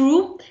it's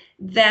true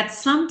that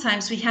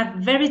sometimes we have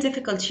very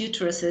difficult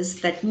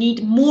uteruses that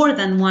need more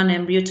than one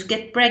embryo to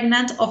get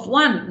pregnant of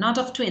one, not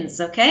of twins.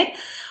 Okay.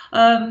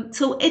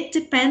 So it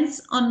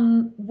depends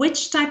on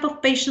which type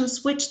of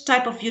patients, which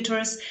type of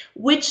uterus,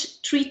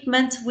 which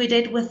treatment we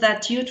did with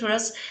that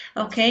uterus,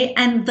 okay,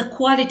 and the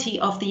quality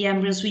of the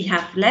embryos we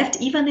have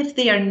left, even if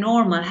they are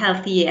normal,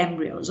 healthy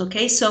embryos,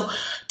 okay. So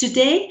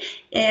today,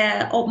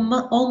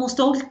 almost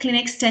all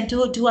clinics tend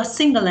to do a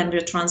single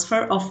embryo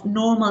transfer of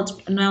normal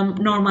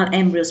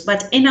embryos,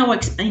 but in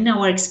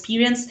our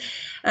experience,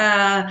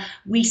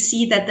 we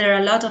see that there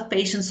are a lot of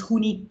patients who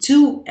need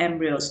two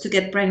embryos to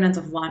get pregnant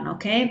of one,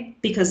 okay,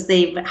 because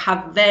they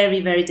have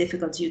very, very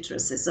difficult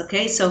uteruses,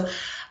 okay. So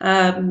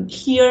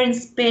here in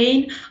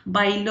Spain,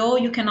 by law,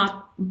 you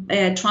cannot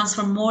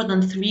transfer more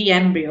than 3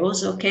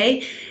 embryos,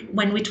 okay.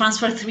 When we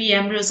transfer 3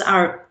 embryos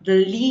are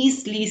the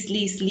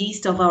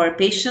least of our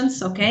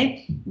patients,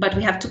 okay, but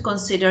we have to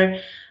consider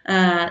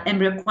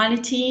embryo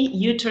quality,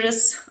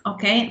 uterus,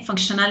 okay,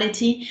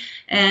 functionality,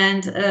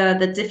 and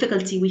the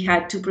difficulty we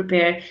had to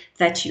prepare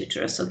that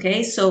uterus,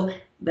 okay. So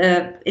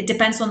it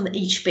depends on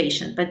each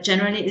patient, but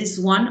generally it is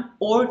 1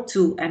 or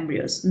 2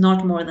 embryos,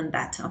 not more than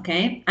that,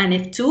 okay. And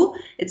if 2,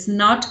 it's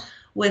not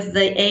with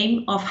the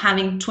aim of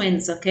having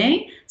twins,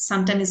 okay.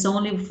 Sometimes it's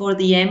only for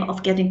the aim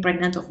of getting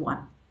pregnant of 1.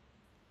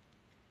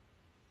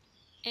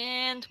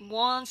 And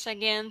once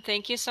again,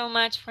 thank you so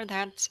much for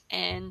that.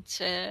 And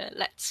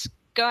let's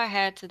go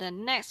ahead to the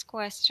next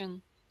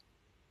question.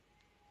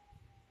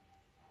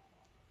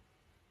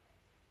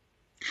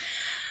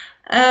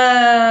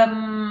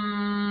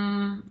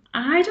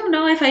 I don't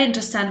know if I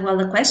understand well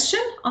the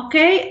question.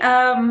 Okay.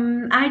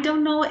 I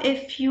don't know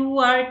if you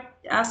are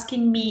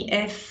asking me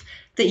if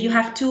that you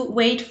have to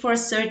wait for a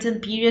certain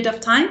period of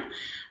time.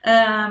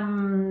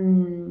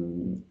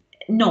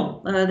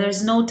 No,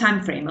 there's no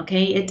time frame.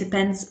 Okay, it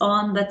depends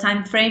on the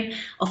time frame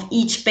of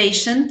each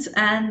patient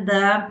and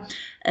the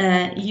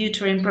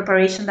uterine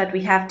preparation that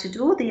we have to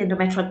do, the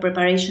endometrial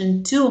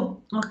preparation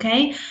too.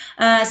 Okay,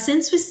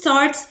 since we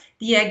start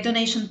the egg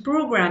donation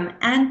program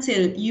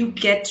until you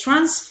get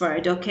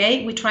transferred,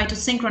 okay, we try to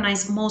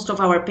synchronize most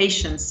of our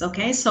patients,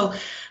 okay? So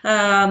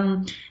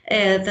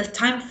the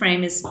time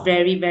frame is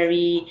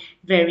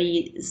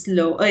very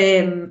slow,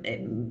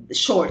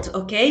 short,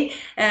 okay?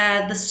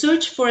 The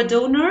search for a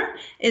donor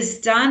is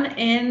done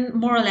in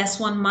more or less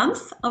 1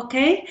 month,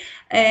 okay?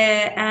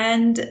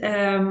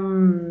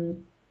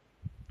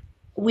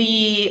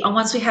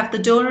 Once we have the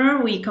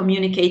donor, we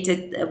communicate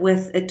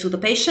it to the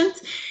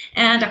patient,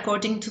 and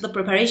according to the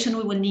preparation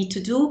we will need to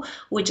do,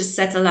 we just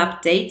settle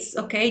up dates,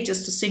 okay,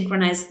 just to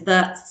synchronize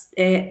the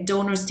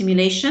donor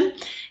stimulation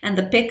and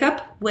the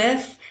pickup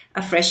with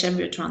a fresh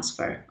embryo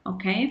transfer,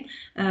 okay?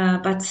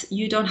 But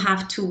you don't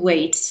have to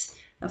wait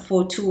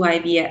for two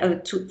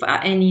IVF for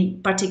any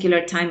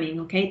particular timing,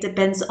 okay? It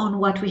depends on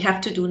what we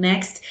have to do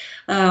next,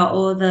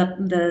 or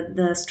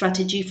the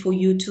strategy for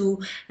you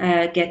to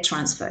get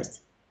transferred.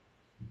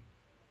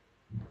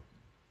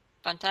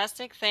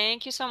 Fantastic.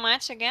 Thank you so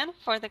much again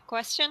for the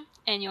question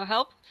and your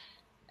help,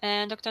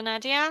 Dr.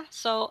 Nadia.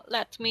 So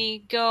let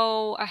me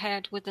go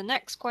ahead with the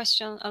next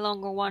question, a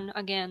longer one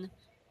again.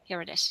 Here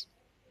it is.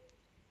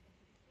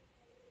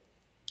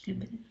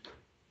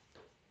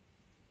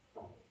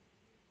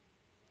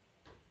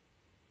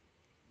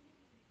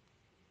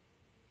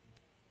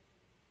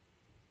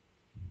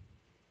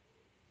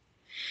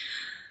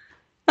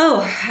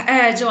 Oh,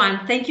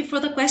 Joanne, thank you for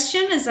the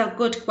question. It's a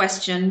good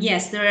question.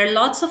 Yes, there are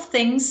lots of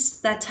things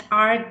that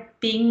are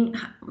being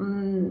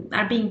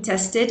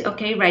tested,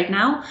 okay, right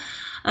now.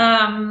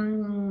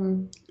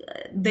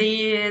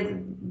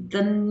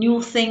 The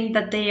new thing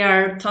that they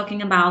are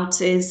talking about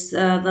is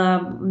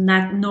the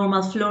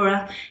normal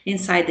flora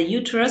inside the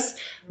uterus.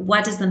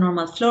 What is the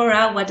normal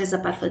flora? What is a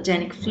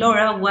pathogenic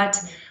flora?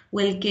 What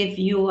will give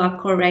you a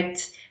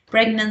correct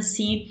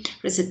pregnancy,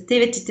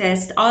 receptivity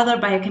test, other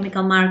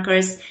biochemical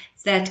markers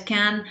that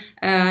can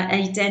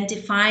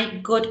identify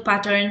good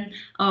pattern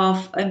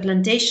of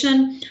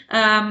implantation,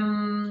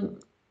 chronic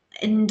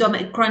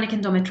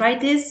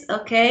endometritis,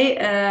 okay,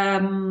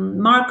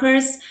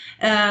 markers,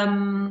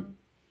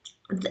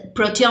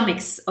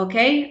 proteomics,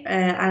 okay,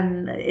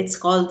 and it's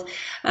called.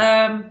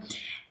 There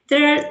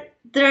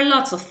are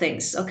lots of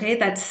things, okay,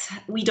 that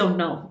we don't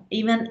know,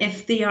 even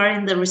if they are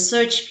in the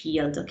research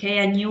field, okay,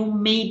 and you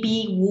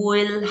maybe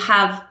will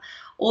have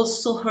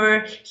also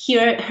heard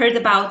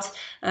about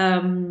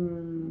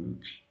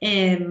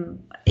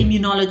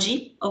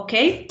immunology,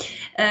 okay,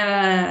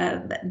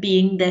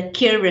 being the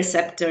KIR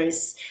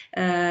receptors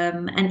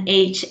and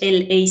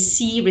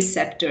HLA-C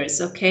receptors,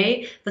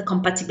 okay, the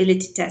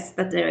compatibility tests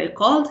that they're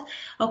called,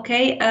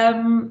 okay.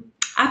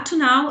 Up to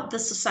now, the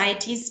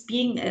societies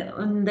being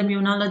in the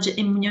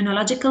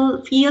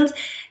immunological field,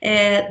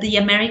 the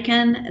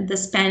American, the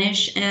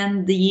Spanish,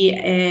 and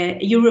the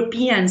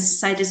European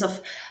societies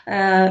of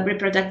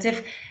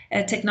reproductive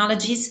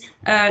technologies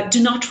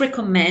do not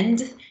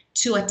recommend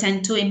to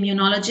attend to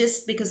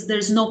immunologists because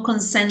there's no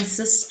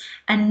consensus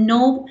and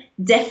no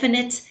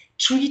definite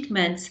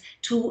treatment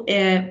to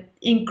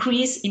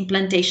increase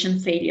implantation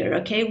failure,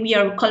 okay? We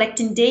are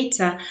collecting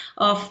data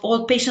of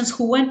all patients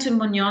who went to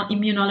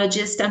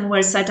immunologist and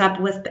were set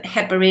up with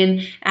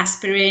heparin,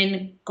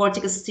 aspirin,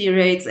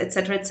 corticosteroids,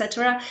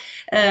 etc.,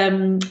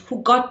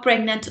 who got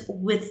pregnant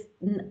with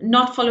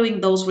not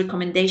following those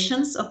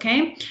recommendations,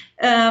 okay?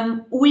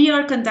 We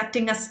are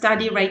conducting a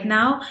study right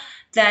now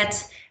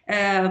that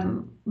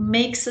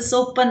makes us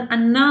open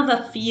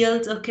another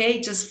field, okay,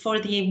 just for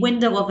the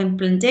window of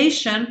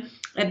implantation,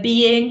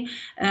 being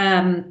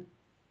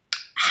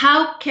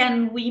how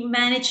can we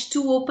manage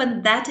to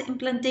open that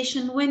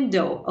implantation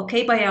window,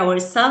 okay, by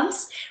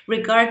ourselves,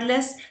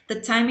 regardless the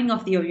timing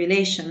of the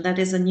ovulation. That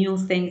is a new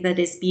thing that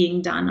is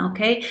being done,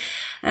 okay.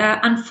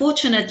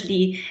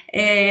 Unfortunately,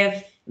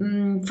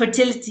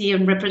 fertility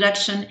and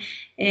reproduction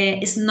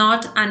is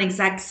not an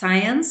exact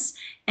science,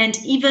 and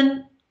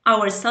even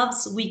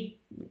ourselves, we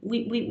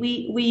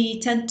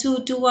tend to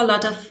do a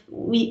lot of,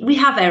 we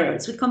have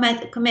errors, we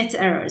commit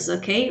errors,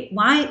 okay.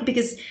 Why?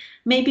 Because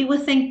maybe we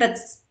think that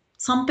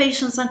some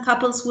patients and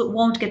couples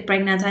won't get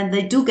pregnant, and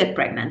they do get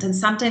pregnant, and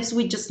sometimes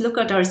we just look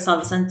at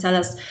ourselves and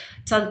tell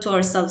to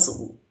ourselves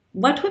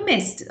what we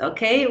missed,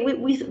 okay.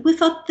 We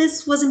thought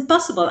this was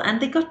impossible and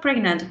they got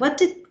pregnant. What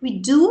did we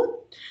do?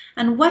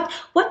 And what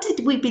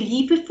did we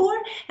believe before,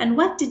 and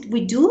what did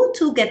we do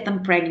to get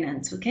them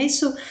pregnant? Okay,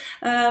 so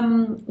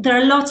there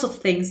are lots of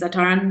things that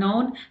are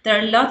unknown. There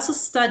are lots of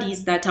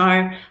studies that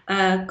are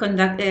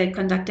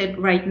conducted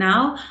right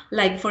now,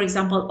 like, for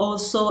example,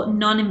 also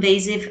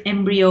non-invasive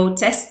embryo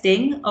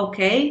testing,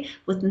 okay,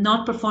 with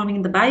not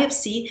performing the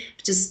biopsy,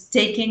 just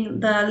taking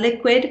the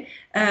liquid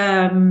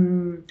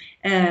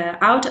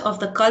out of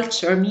the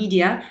culture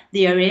media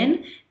they are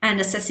in, and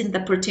assessing the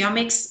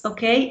proteomics,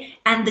 okay,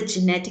 and the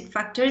genetic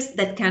factors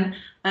that can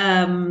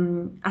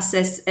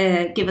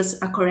give us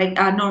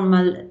a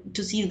normal,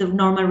 to see the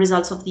normal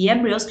results of the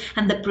embryos,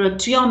 and the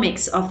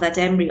proteomics of that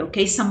embryo,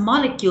 okay, some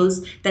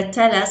molecules that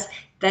tell us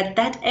that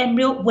that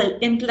embryo will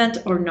implant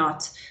or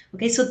not.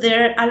 Okay, so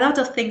there are a lot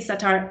of things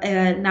that are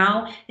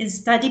now in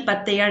study,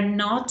 but they are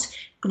not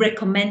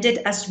recommended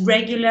as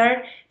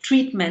regular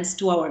treatments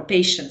to our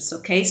patients.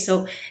 Okay,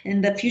 so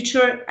in the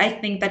future, I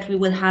think that we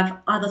will have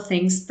other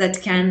things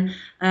that can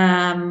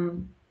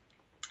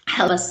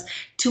help us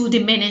to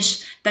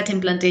diminish that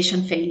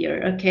implantation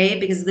failure, okay?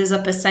 Because there's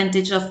a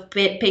percentage of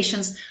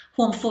patients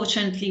who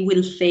unfortunately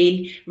will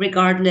fail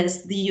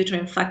regardless the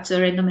uterine factor,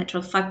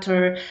 endometrial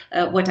factor,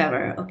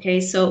 whatever, okay?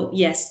 So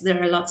yes,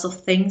 there are lots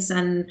of things,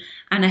 and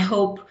I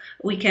hope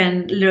we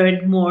can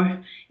learn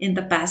more in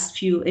the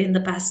next year, in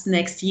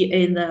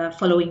the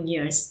following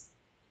years.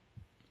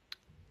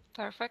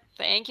 Perfect.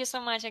 Thank you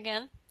so much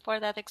again for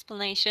that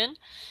explanation.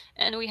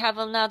 And we have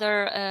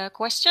another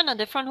question, a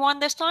different one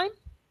this time.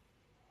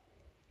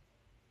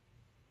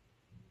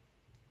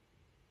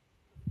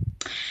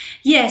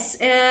 Yes,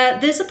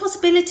 there's a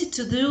possibility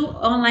to do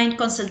online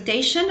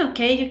consultation.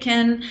 Okay, you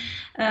can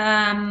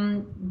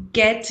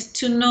get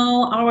to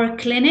know our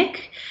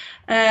clinic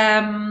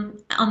on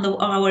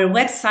our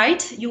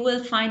website. You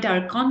will find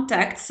our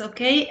contacts,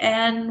 okay,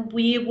 and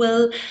we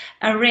will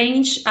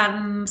arrange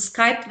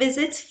Skype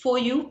visits for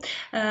you.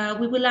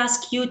 We will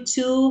ask you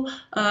to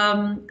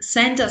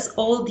send us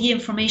all the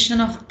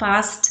information of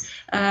past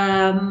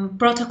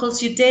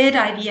protocols you did,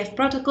 IVF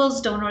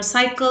protocols, donor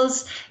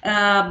cycles,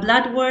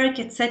 blood work,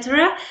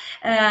 etc.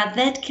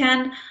 That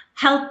can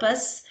help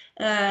us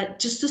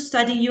just to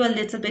study you a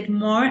little bit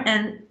more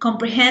and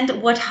comprehend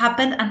what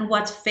happened and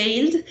what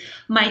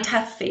might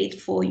have failed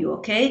for you.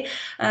 Okay,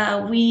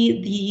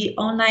 the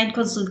online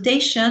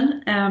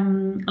consultation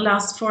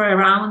lasts for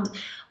around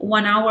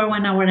 1 hour,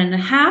 1 hour and a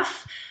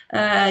half.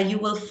 You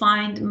will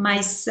find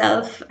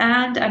myself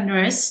and a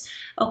nurse,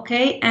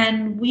 okay,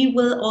 and we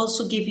will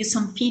also give you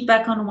some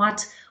feedback on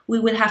what we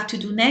will have to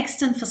do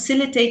next and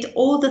facilitate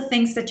all the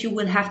things that you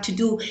will have to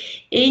do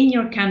in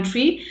your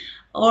country.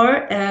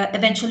 Or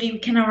eventually we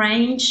can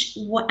arrange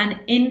an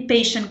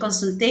inpatient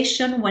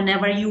consultation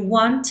whenever you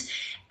want,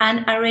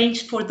 and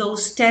arrange for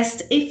those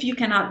tests if you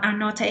are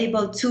not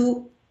able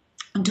to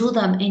do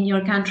them in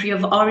your country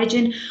of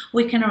origin.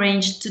 We can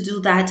arrange to do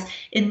that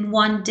in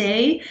one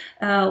day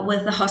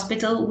with the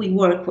hospital we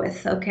work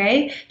with,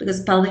 okay?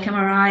 Because pelvic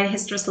MRI,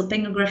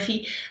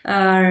 hysterosalpingography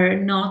are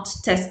not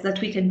tests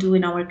that we can do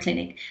in our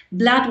clinic.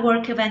 Blood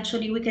work,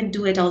 eventually we can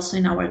do it also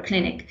in our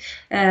clinic.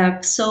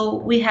 So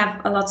we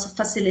have lots of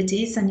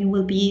facilities, and you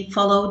will be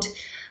followed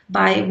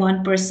by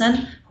one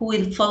person who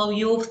will follow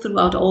you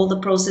throughout all the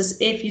process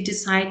if you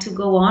decide to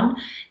go on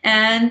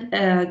and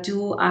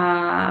do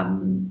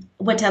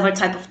whatever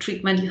type of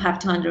treatment you have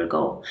to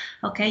undergo.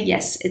 Okay,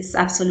 yes, it's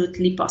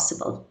absolutely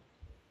possible.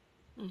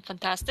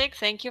 Fantastic.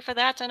 Thank you for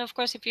that. And of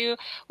course, if you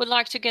would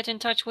like to get in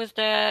touch with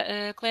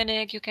the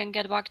clinic, you can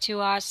get back to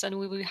us, and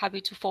we will be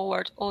happy to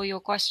forward all your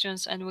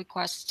questions and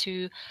requests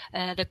to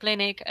the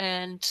clinic.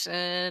 And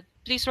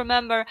please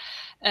remember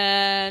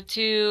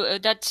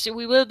that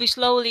we will be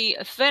slowly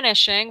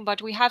finishing,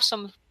 but we have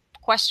some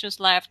questions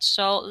left.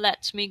 So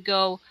let me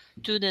go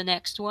to the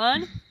next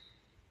one.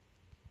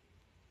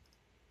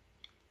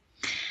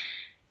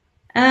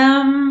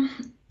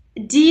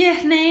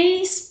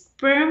 DNA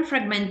sperm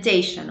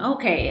fragmentation.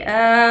 Okay.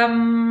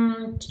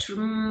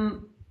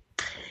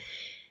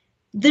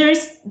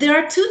 There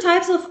are two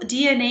types of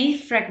DNA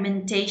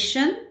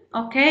fragmentation.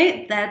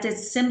 Okay, that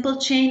is simple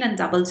chain and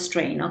double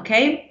strain.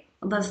 Okay,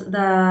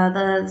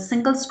 the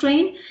single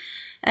strain,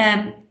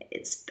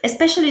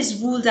 especially,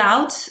 is ruled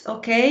out.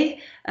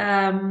 Okay,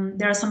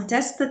 there are some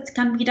tests that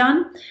can be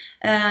done.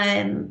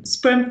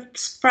 Sperm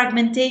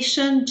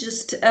fragmentation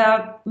just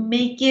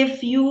may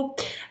give you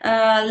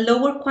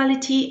lower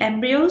quality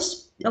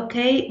embryos,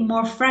 okay,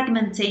 more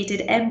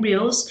fragmented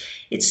embryos.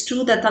 It's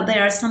true that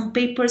there are some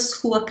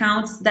papers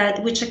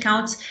which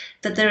account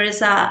that there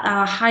is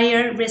a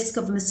higher risk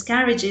of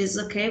miscarriages,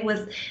 okay,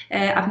 with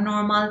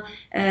abnormal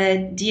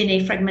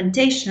DNA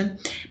fragmentation.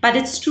 But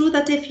it's true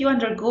that if you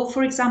undergo,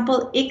 for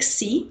example,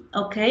 ICSI,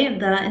 okay,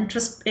 the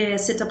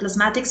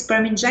intracytoplasmatic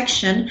sperm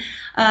injection,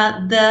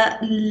 the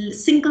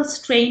single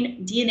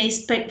strain DNA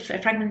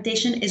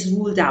fragmentation is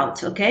ruled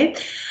out, okay?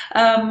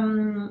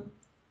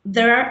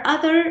 There are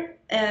other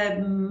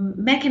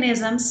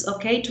mechanisms,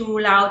 okay, to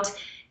rule out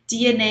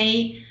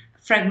DNA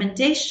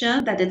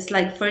fragmentation, that it's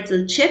like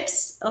fertile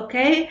chips,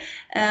 okay,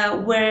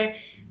 where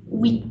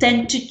we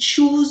tend to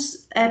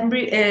choose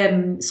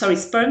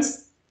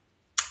sperms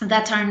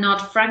that are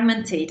not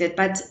fragmented,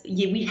 but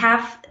we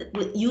have,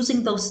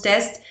 using those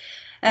tests,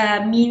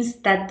 means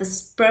that the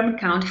sperm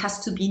count has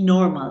to be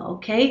normal,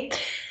 okay?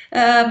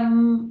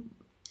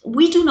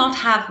 We do not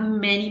have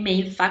many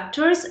male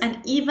factors, and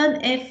even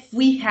if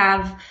we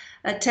have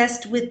a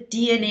test with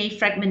DNA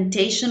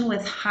fragmentation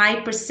with high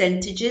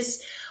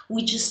percentages,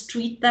 we just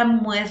treat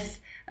them with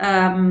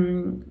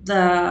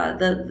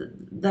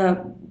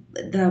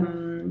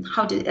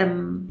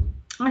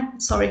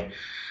sorry,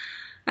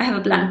 I have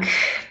a blank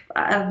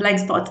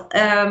spot.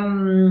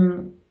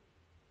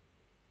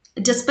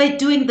 just by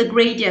doing the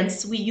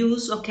gradients we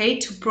use, okay,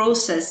 to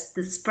process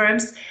the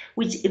sperms,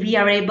 which we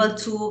are able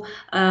to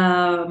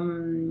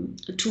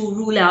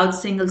rule out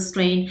single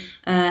strain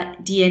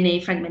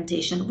DNA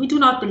fragmentation. We do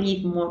not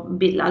believe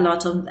a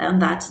lot on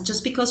that,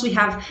 just because we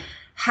have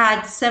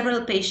had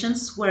several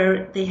patients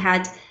where they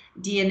had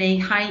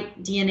high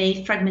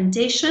DNA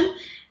fragmentation.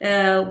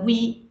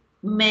 We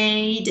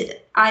made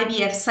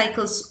IVF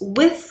cycles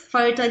with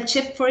fertile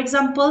chip, for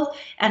example,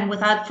 and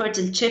without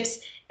fertile chips,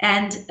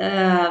 and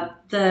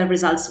the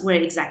results were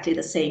exactly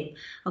the same.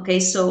 Okay,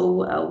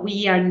 so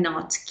we are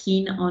not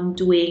keen on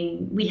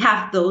doing, we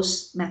have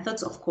those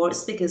methods, of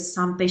course, because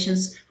some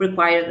patients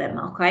require them,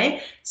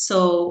 okay?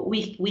 So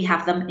we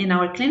have them in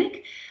our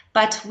clinic,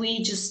 but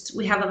we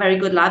have a very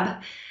good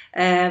lab,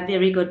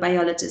 very good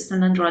biologists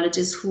and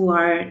andrologists who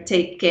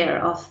take care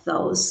of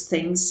those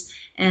things,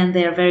 and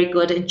they're very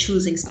good in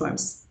choosing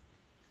sperms.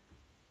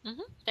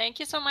 Thank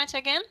you so much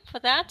again for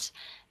that.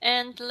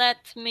 And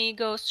let me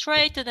go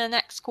straight to the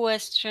next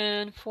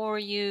question for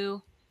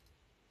you.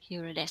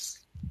 Here it is.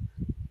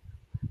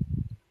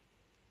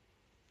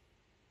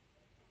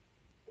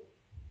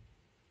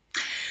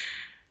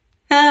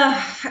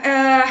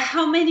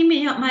 How many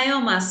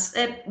myomas?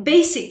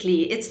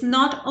 Basically, it's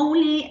not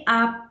only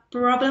a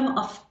problem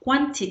of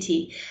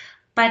quantity,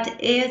 but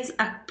it's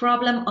a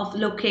problem of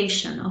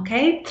location,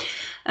 okay?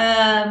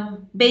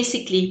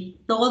 Basically,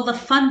 all the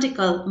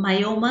fundical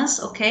myomas,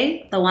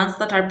 okay, the ones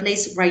that are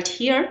placed right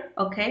here,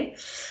 okay,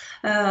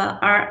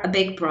 are a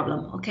big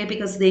problem, okay,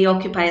 because they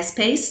occupy a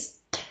space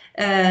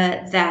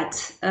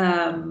that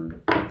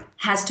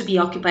has to be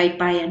occupied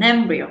by an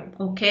embryo,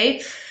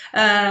 okay?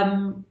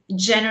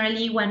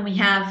 Generally, when we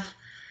have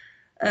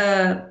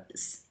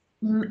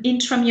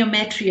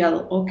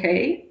intramyometrial,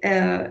 okay,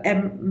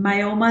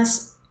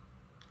 myomas,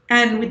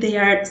 and they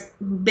are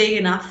big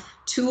enough,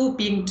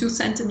 being 2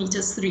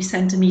 centimeters, 3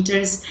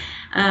 centimeters,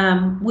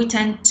 we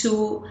tend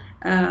to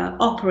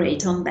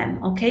operate on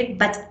them, okay?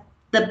 But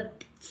the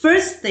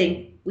first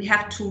thing we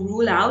have to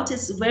rule out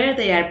is where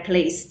they are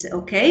placed,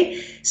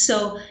 okay?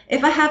 So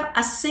if I have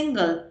a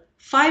single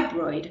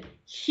fibroid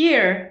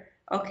here,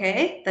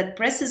 okay, that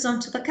presses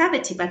onto the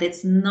cavity, but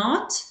it's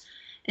not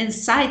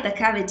inside the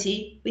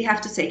cavity, we have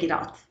to take it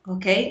out,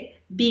 okay?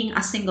 Being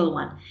a single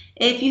one.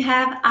 If you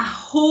have a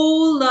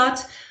whole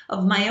lot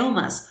of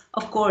myomas,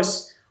 of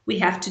course, we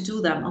have to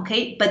do them,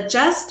 okay? But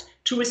just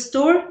to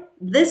restore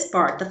this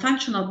part, the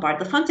functional part,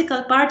 the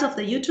fundical part of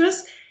the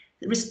uterus,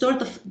 restore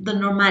the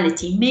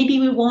normality. Maybe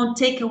we won't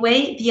take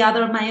away the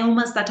other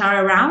myomas that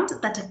are around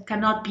that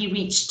cannot be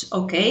reached,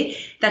 okay?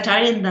 That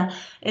are in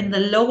the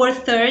lower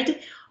third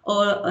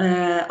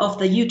of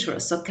the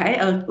uterus,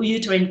 okay,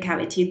 uterine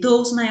cavity.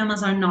 Those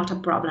myomas are not a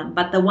problem,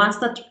 but the ones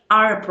that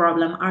are a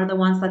problem are the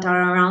ones that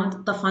are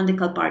around the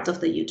fundical part of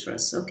the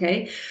uterus,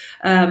 okay?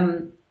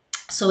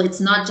 So it's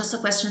not just a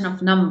question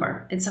of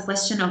number, it's a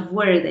question of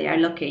where they are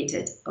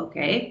located,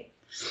 okay?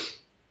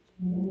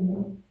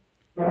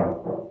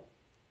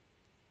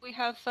 We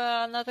have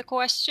another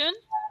question,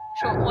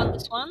 short one,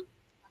 this one.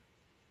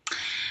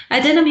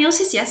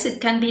 Adenomyosis, yes, it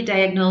can be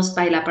diagnosed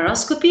by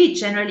laparoscopy. It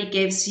generally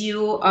gives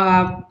you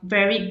a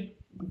very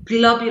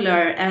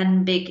globular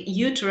and big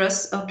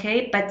uterus,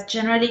 okay? But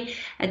generally,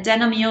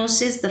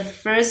 adenomyosis, the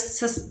first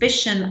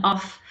suspicion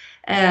of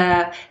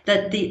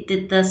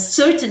the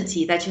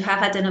certainty that you have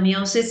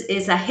adenomyosis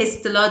is a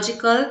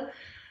histological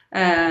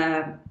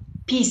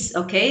piece,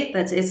 okay?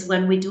 That is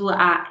when we do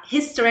a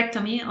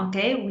hysterectomy,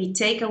 okay? We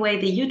take away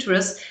the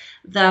uterus,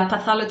 the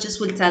pathologist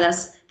will tell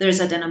us there's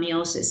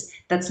adenomyosis.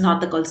 That's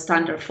not the gold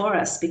standard for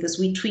us because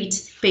we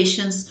treat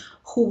patients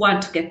who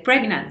want to get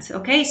pregnant,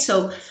 okay?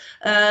 So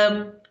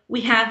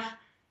we have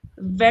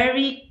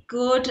very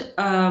good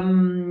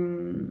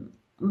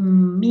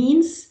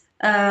means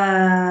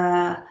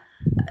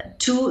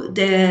to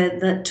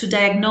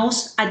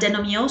diagnose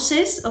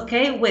adenomyosis,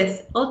 okay,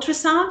 with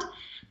ultrasound,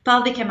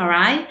 pelvic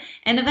MRI,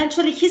 and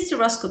eventually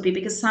hysteroscopy,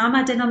 because some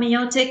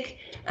adenomyotic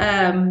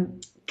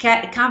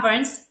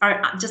caverns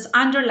are just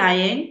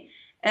underlying.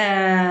 They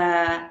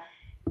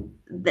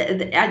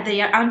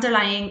are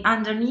underlying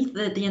underneath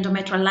the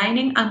endometrial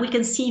lining, and we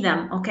can see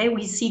them. Okay,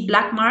 we see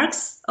black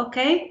marks.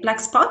 Okay, black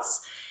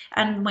spots,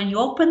 and when you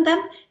open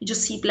them, you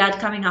just see blood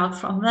coming out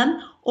from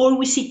them, or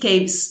we see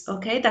caves.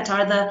 Okay, that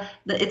are the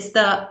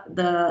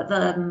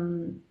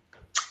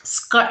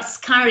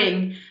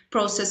scarring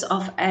process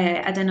of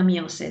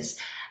adenomyosis.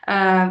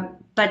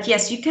 But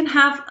yes, you can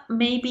have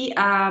maybe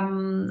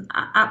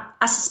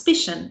a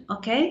suspicion,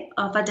 okay,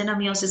 of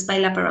adenomyosis by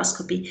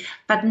laparoscopy,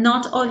 but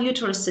not all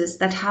uteruses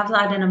that have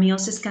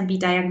adenomyosis can be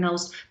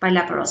diagnosed by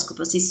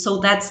laparoscopy. So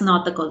that's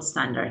not the gold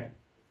standard.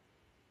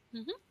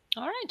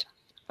 All right.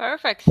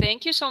 Perfect.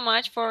 Thank you so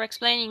much for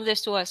explaining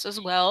this to us as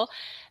well.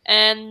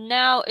 And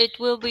now it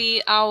will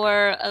be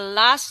our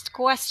last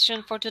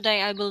question for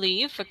today, I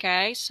believe.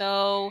 Okay.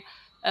 So,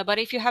 but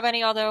if you have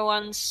any other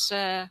ones,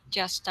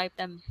 just type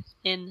them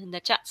in the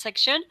chat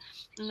section.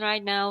 And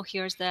right now,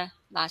 here's the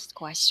last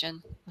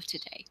question of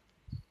today.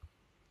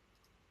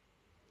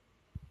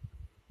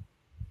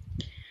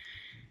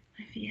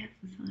 IVF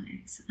with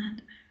eggs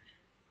and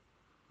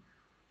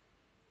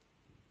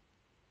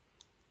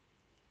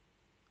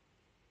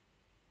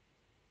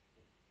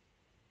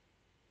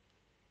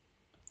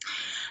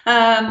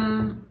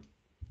The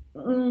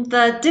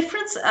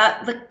difference,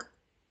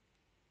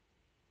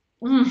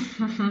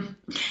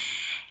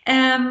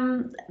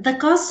 the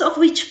cost of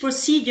which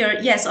procedure,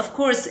 yes, of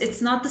course,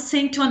 it's not the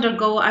same to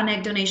undergo an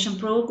egg donation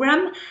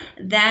program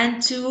than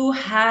to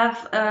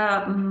have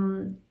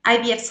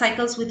IVF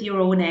cycles with your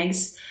own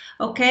eggs.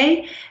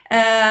 Okay,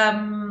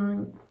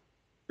 there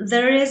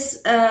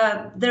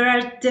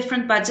are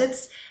different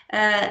budgets.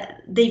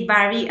 They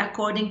vary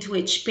according to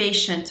each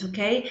patient.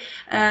 Okay,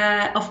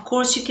 of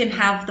course, you can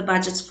have the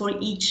budgets for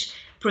each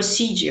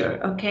procedure.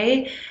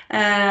 Okay.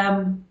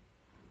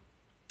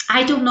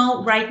 I don't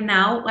know right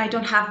now. I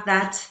don't have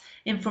that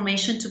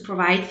information to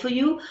provide for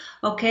you.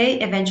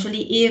 Okay,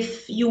 eventually,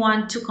 if you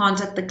want to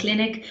contact the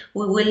clinic,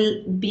 we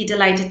will be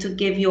delighted to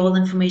give you all the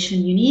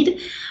information you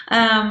need.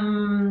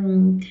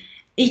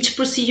 Each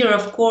procedure,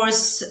 of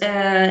course,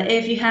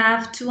 if you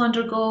have to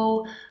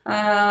undergo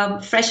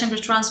fresh embryo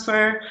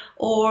transfer,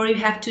 or you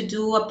have to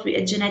do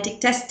a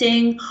genetic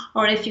testing,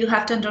 or if you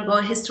have to undergo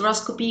a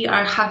hysteroscopy,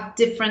 are have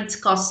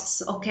different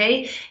costs.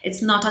 Okay,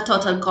 it's not a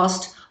total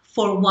cost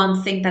for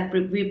one thing that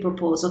we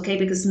propose, okay,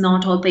 because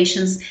not all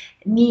patients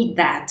need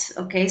that.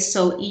 Okay,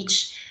 so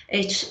each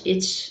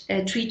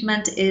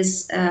treatment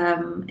is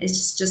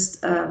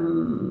just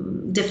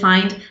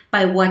defined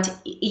by what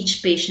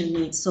each patient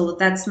needs. So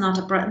that's not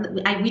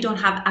we don't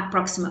have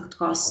approximate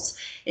costs.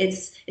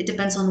 It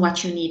depends on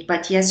what you need.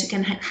 But yes, you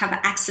can have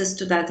access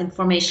to that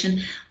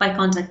information by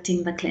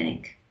contacting the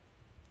clinic.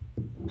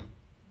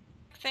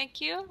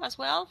 Thank you as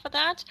well for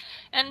that.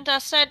 And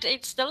said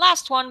it's the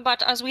last one,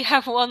 but as we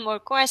have one more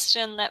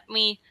question, let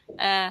me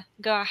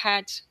go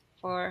ahead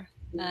for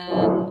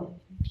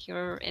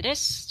here it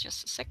is.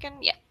 Just a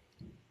second. Yeah.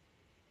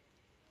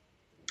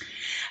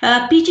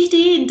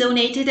 PGD in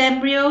donated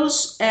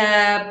embryos,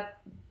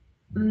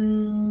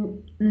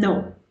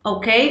 no.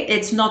 Okay,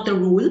 it's not the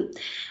rule.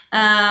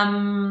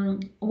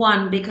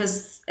 One,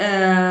 because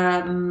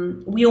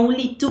we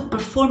only do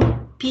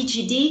perform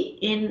PGD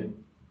in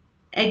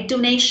egg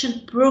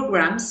donation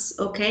programs,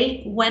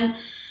 okay, when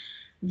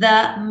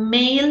the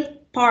male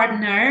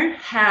partner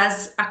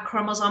has a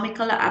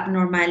chromosomical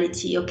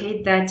abnormality,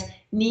 okay, that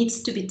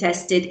needs to be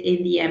tested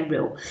in the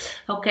embryo.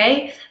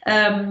 Okay,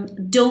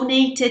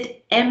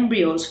 donated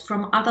embryos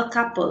from other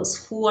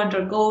couples who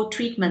undergo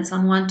treatments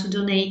and want to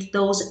donate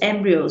those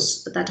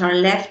embryos that are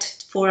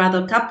left for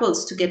other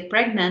couples to get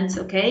pregnant,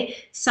 okay,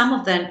 some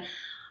of them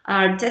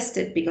are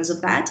tested because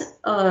of that,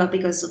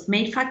 because of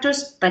male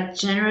factors, but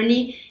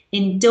generally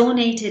in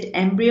donated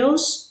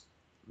embryos,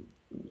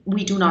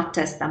 we do not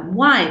test them.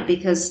 Why?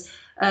 Because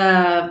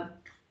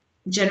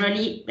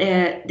generally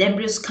the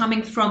embryos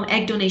coming from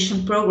egg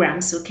donation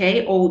programs,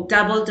 okay, or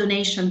double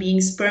donation, being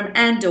sperm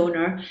and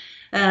donor,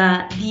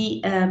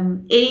 the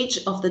age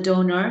of the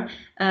donor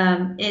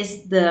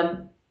is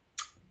the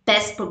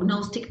best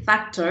prognostic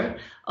factor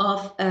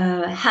of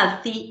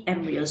healthy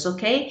embryos,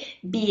 okay,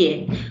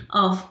 being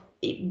of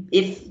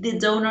if the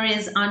donor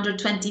is under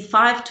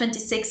 25,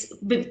 26,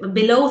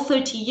 below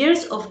 30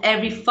 years, of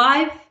every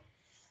five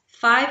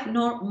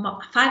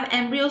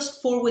embryos,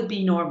 4 would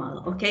be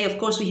normal. Okay, of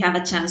course we have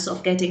a chance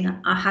of getting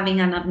having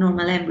an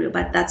abnormal embryo,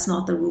 but that's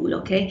not the rule.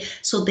 Okay,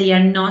 so they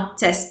are not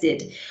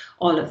tested,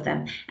 all of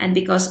them, and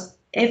because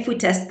if we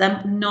test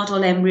them, not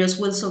all embryos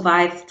will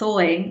survive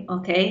thawing.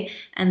 Okay,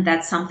 and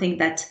that's something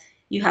that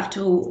you have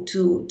to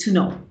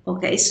know.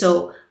 Okay,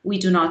 so we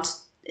do not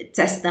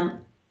test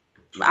them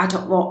at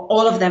all.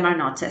 All of them are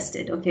not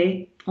tested.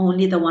 Okay,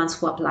 only the ones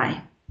who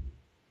apply.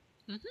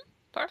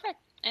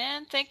 Perfect.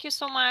 And thank you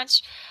so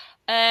much.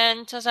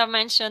 And as I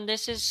mentioned,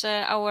 this is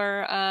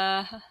our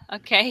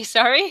okay,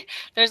 sorry,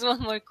 there's one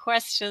more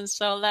question,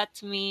 so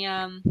let me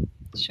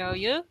show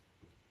you.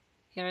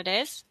 Here it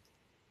is.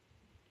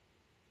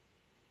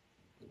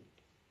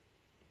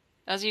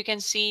 As you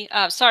can see,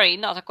 sorry,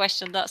 not a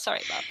question,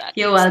 sorry about that.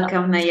 You're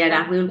welcome,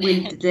 Nayara. We'll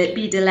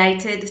be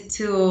delighted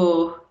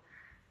to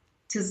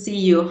see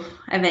you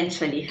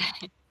eventually.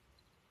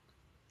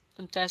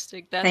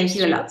 Fantastic. That Thank is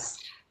you true. a lot.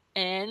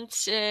 And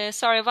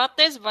sorry about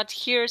this, but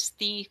here's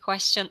the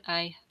question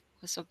I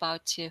was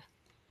about to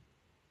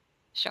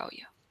show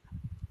you.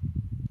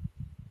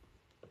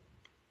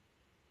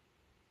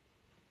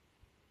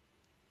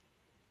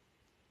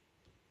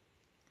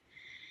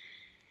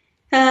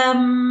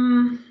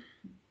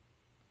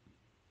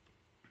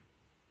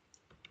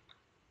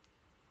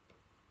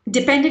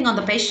 Depending on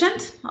the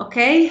patient,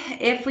 okay,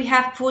 if we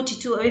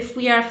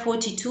are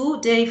 42,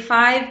 day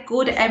 5,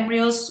 good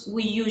embryos,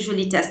 we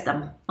usually test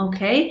them.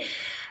 Okay,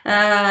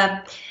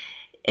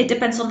 it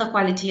depends on the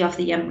quality of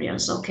the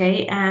embryos,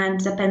 okay,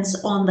 and depends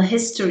on the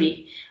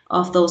history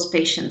of those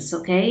patients.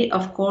 Okay,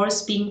 of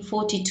course, being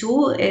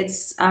 42,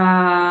 it's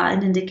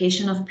an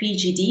indication of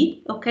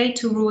PGD, okay,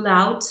 to rule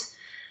out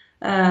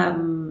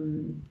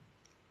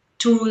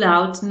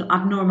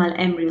abnormal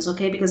embryos,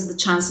 okay, because the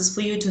chances for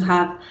you to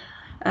have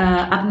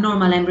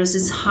abnormal embryos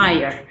is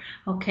higher.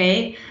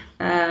 Okay,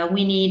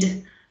 we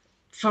need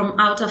from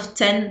out of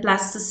 10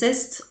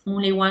 blastocysts,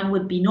 only one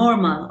would be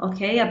normal,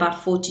 okay,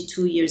 about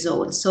 42 years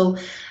old. So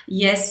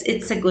yes,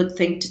 it's a good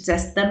thing to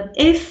test them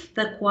if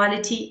the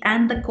quality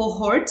and the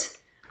cohort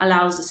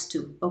allows us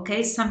to,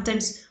 okay?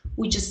 Sometimes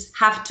we just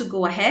have to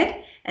go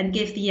ahead and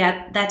give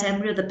that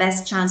embryo the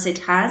best chance it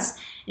has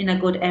in a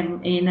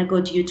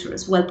good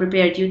uterus,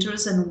 well-prepared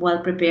uterus and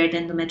well-prepared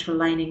endometrial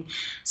lining.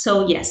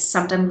 So yes,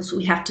 sometimes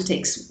we have to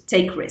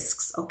take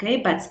risks, okay?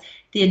 But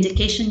the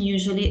indication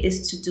usually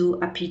is to do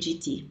a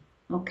PGT.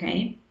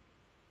 Okay.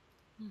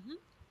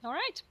 All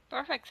right,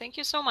 perfect. Thank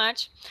you so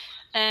much.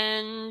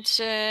 And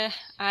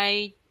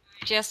I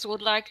just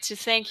would like to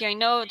thank you. I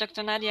know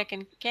Dr. Nadia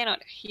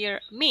cannot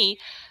hear me,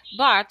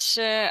 but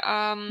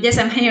yes,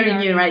 I'm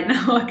hearing you right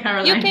now,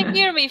 Caroline. You can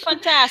hear me.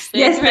 Fantastic.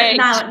 Yes, great.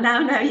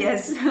 now,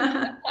 yes.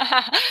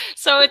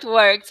 So it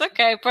works.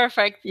 Okay,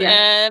 perfect.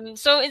 Yeah.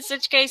 So in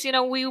such case,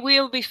 we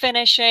will be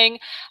finishing.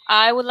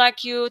 I would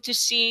like you to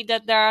see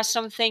that there are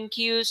some thank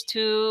yous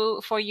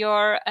for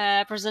your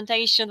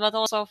presentation, but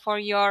also for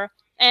your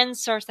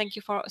answer. Thank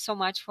you so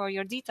much for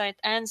your detailed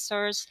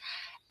answers.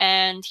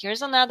 And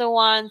here's another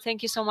one.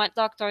 Thank you so much,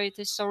 doctor. It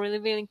is so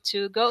revealing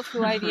to go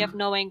through IVF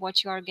knowing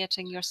what you are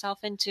getting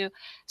yourself into.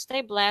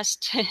 Stay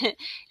blessed.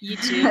 You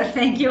too.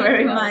 Thank you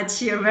very much.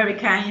 You're very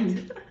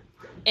kind.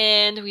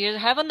 And we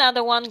have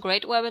another one.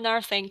 Great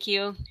webinar. Thank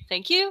you.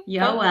 Thank you.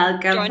 You're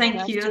welcome. Joining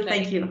Thank us you. today.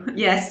 Thank you.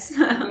 Yes,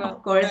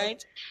 of course.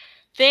 Right.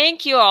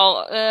 Thank you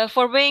all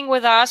for being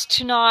with us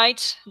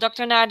tonight,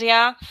 Dr.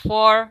 Nadia,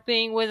 for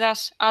being with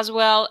us as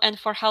well, and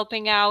for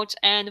helping out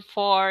and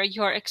for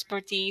your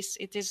expertise.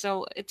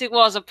 It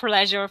was a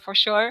pleasure for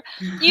sure.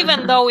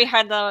 Even though we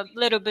had a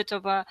little bit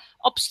of a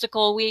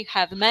obstacle, we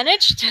have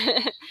managed.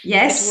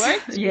 Yes. It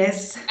worked.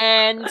 Yes.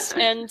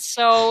 And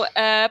so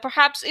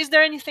perhaps is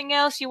there anything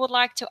else you would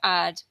like to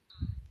add?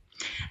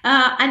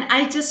 And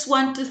I just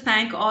want to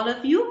thank all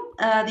of you,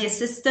 the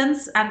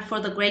assistants, and for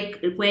the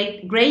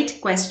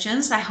great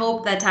questions. I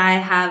hope that I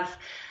have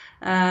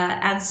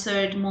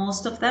answered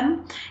most of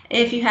them.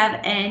 If you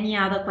have any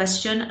other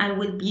question, I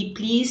will be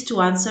pleased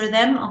to answer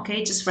them.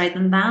 Okay, just write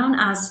them down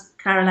as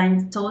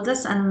Caroline told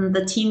us, and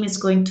the team is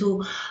going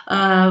to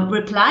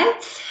reply.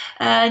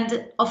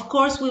 And of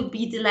course, we'll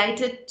be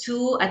delighted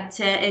to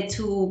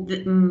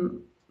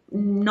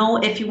know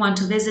if you want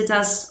to visit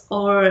us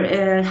or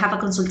have a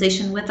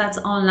consultation with us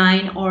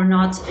online or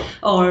not,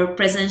 or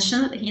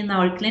presential in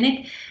our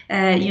clinic.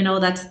 You know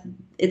that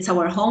it's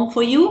our home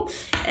for you,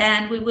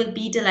 and we will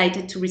be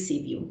delighted to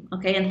receive you.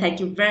 Okay, and thank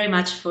you very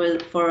much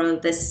for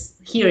this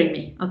hearing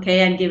me.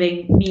 Okay, and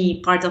giving me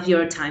part of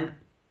your time.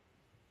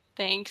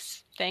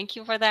 Thanks. Thank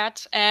you for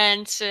that.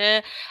 And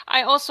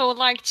I also would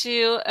like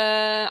to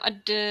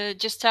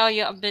just tell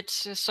you a bit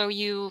so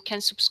you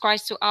can subscribe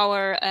to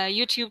our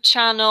YouTube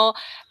channel.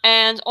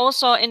 And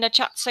also in the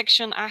chat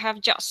section, I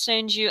have just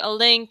sent you a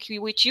link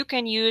which you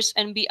can use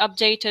and be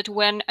updated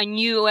when a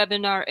new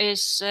webinar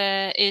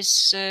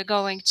is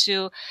going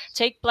to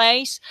take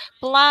place.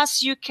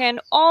 Plus, you can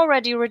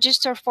already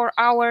register for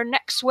our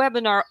next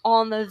webinar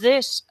on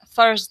this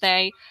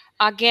Thursday,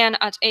 again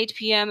at 8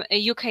 p.m.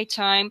 UK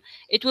time.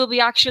 It will be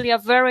actually a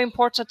very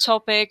important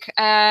topic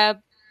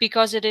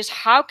because it is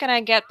how can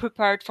I get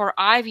prepared for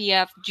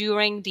IVF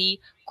during the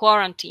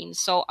quarantine.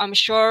 So I'm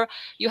sure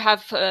you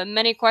have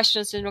many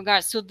questions in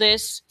regards to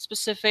this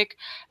specific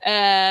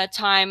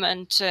time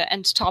and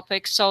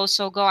topic.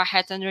 So go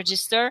ahead and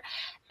register.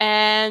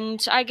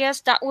 And I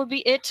guess that will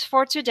be it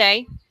for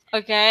today.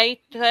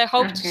 Okay. I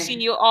hope to see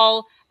you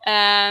all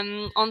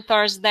on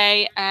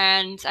Thursday.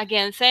 And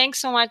again, thanks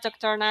so much,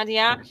 Dr.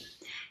 Nadia.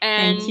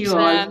 And thank you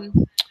all.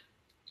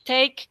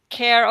 Take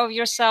care of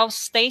yourselves,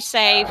 stay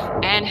safe,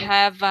 and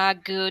have a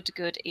good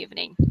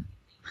evening.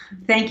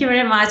 Thank you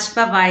very much.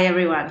 Bye-bye,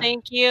 everyone.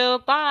 Thank you.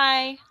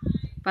 Bye.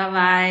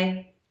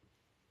 Bye-bye.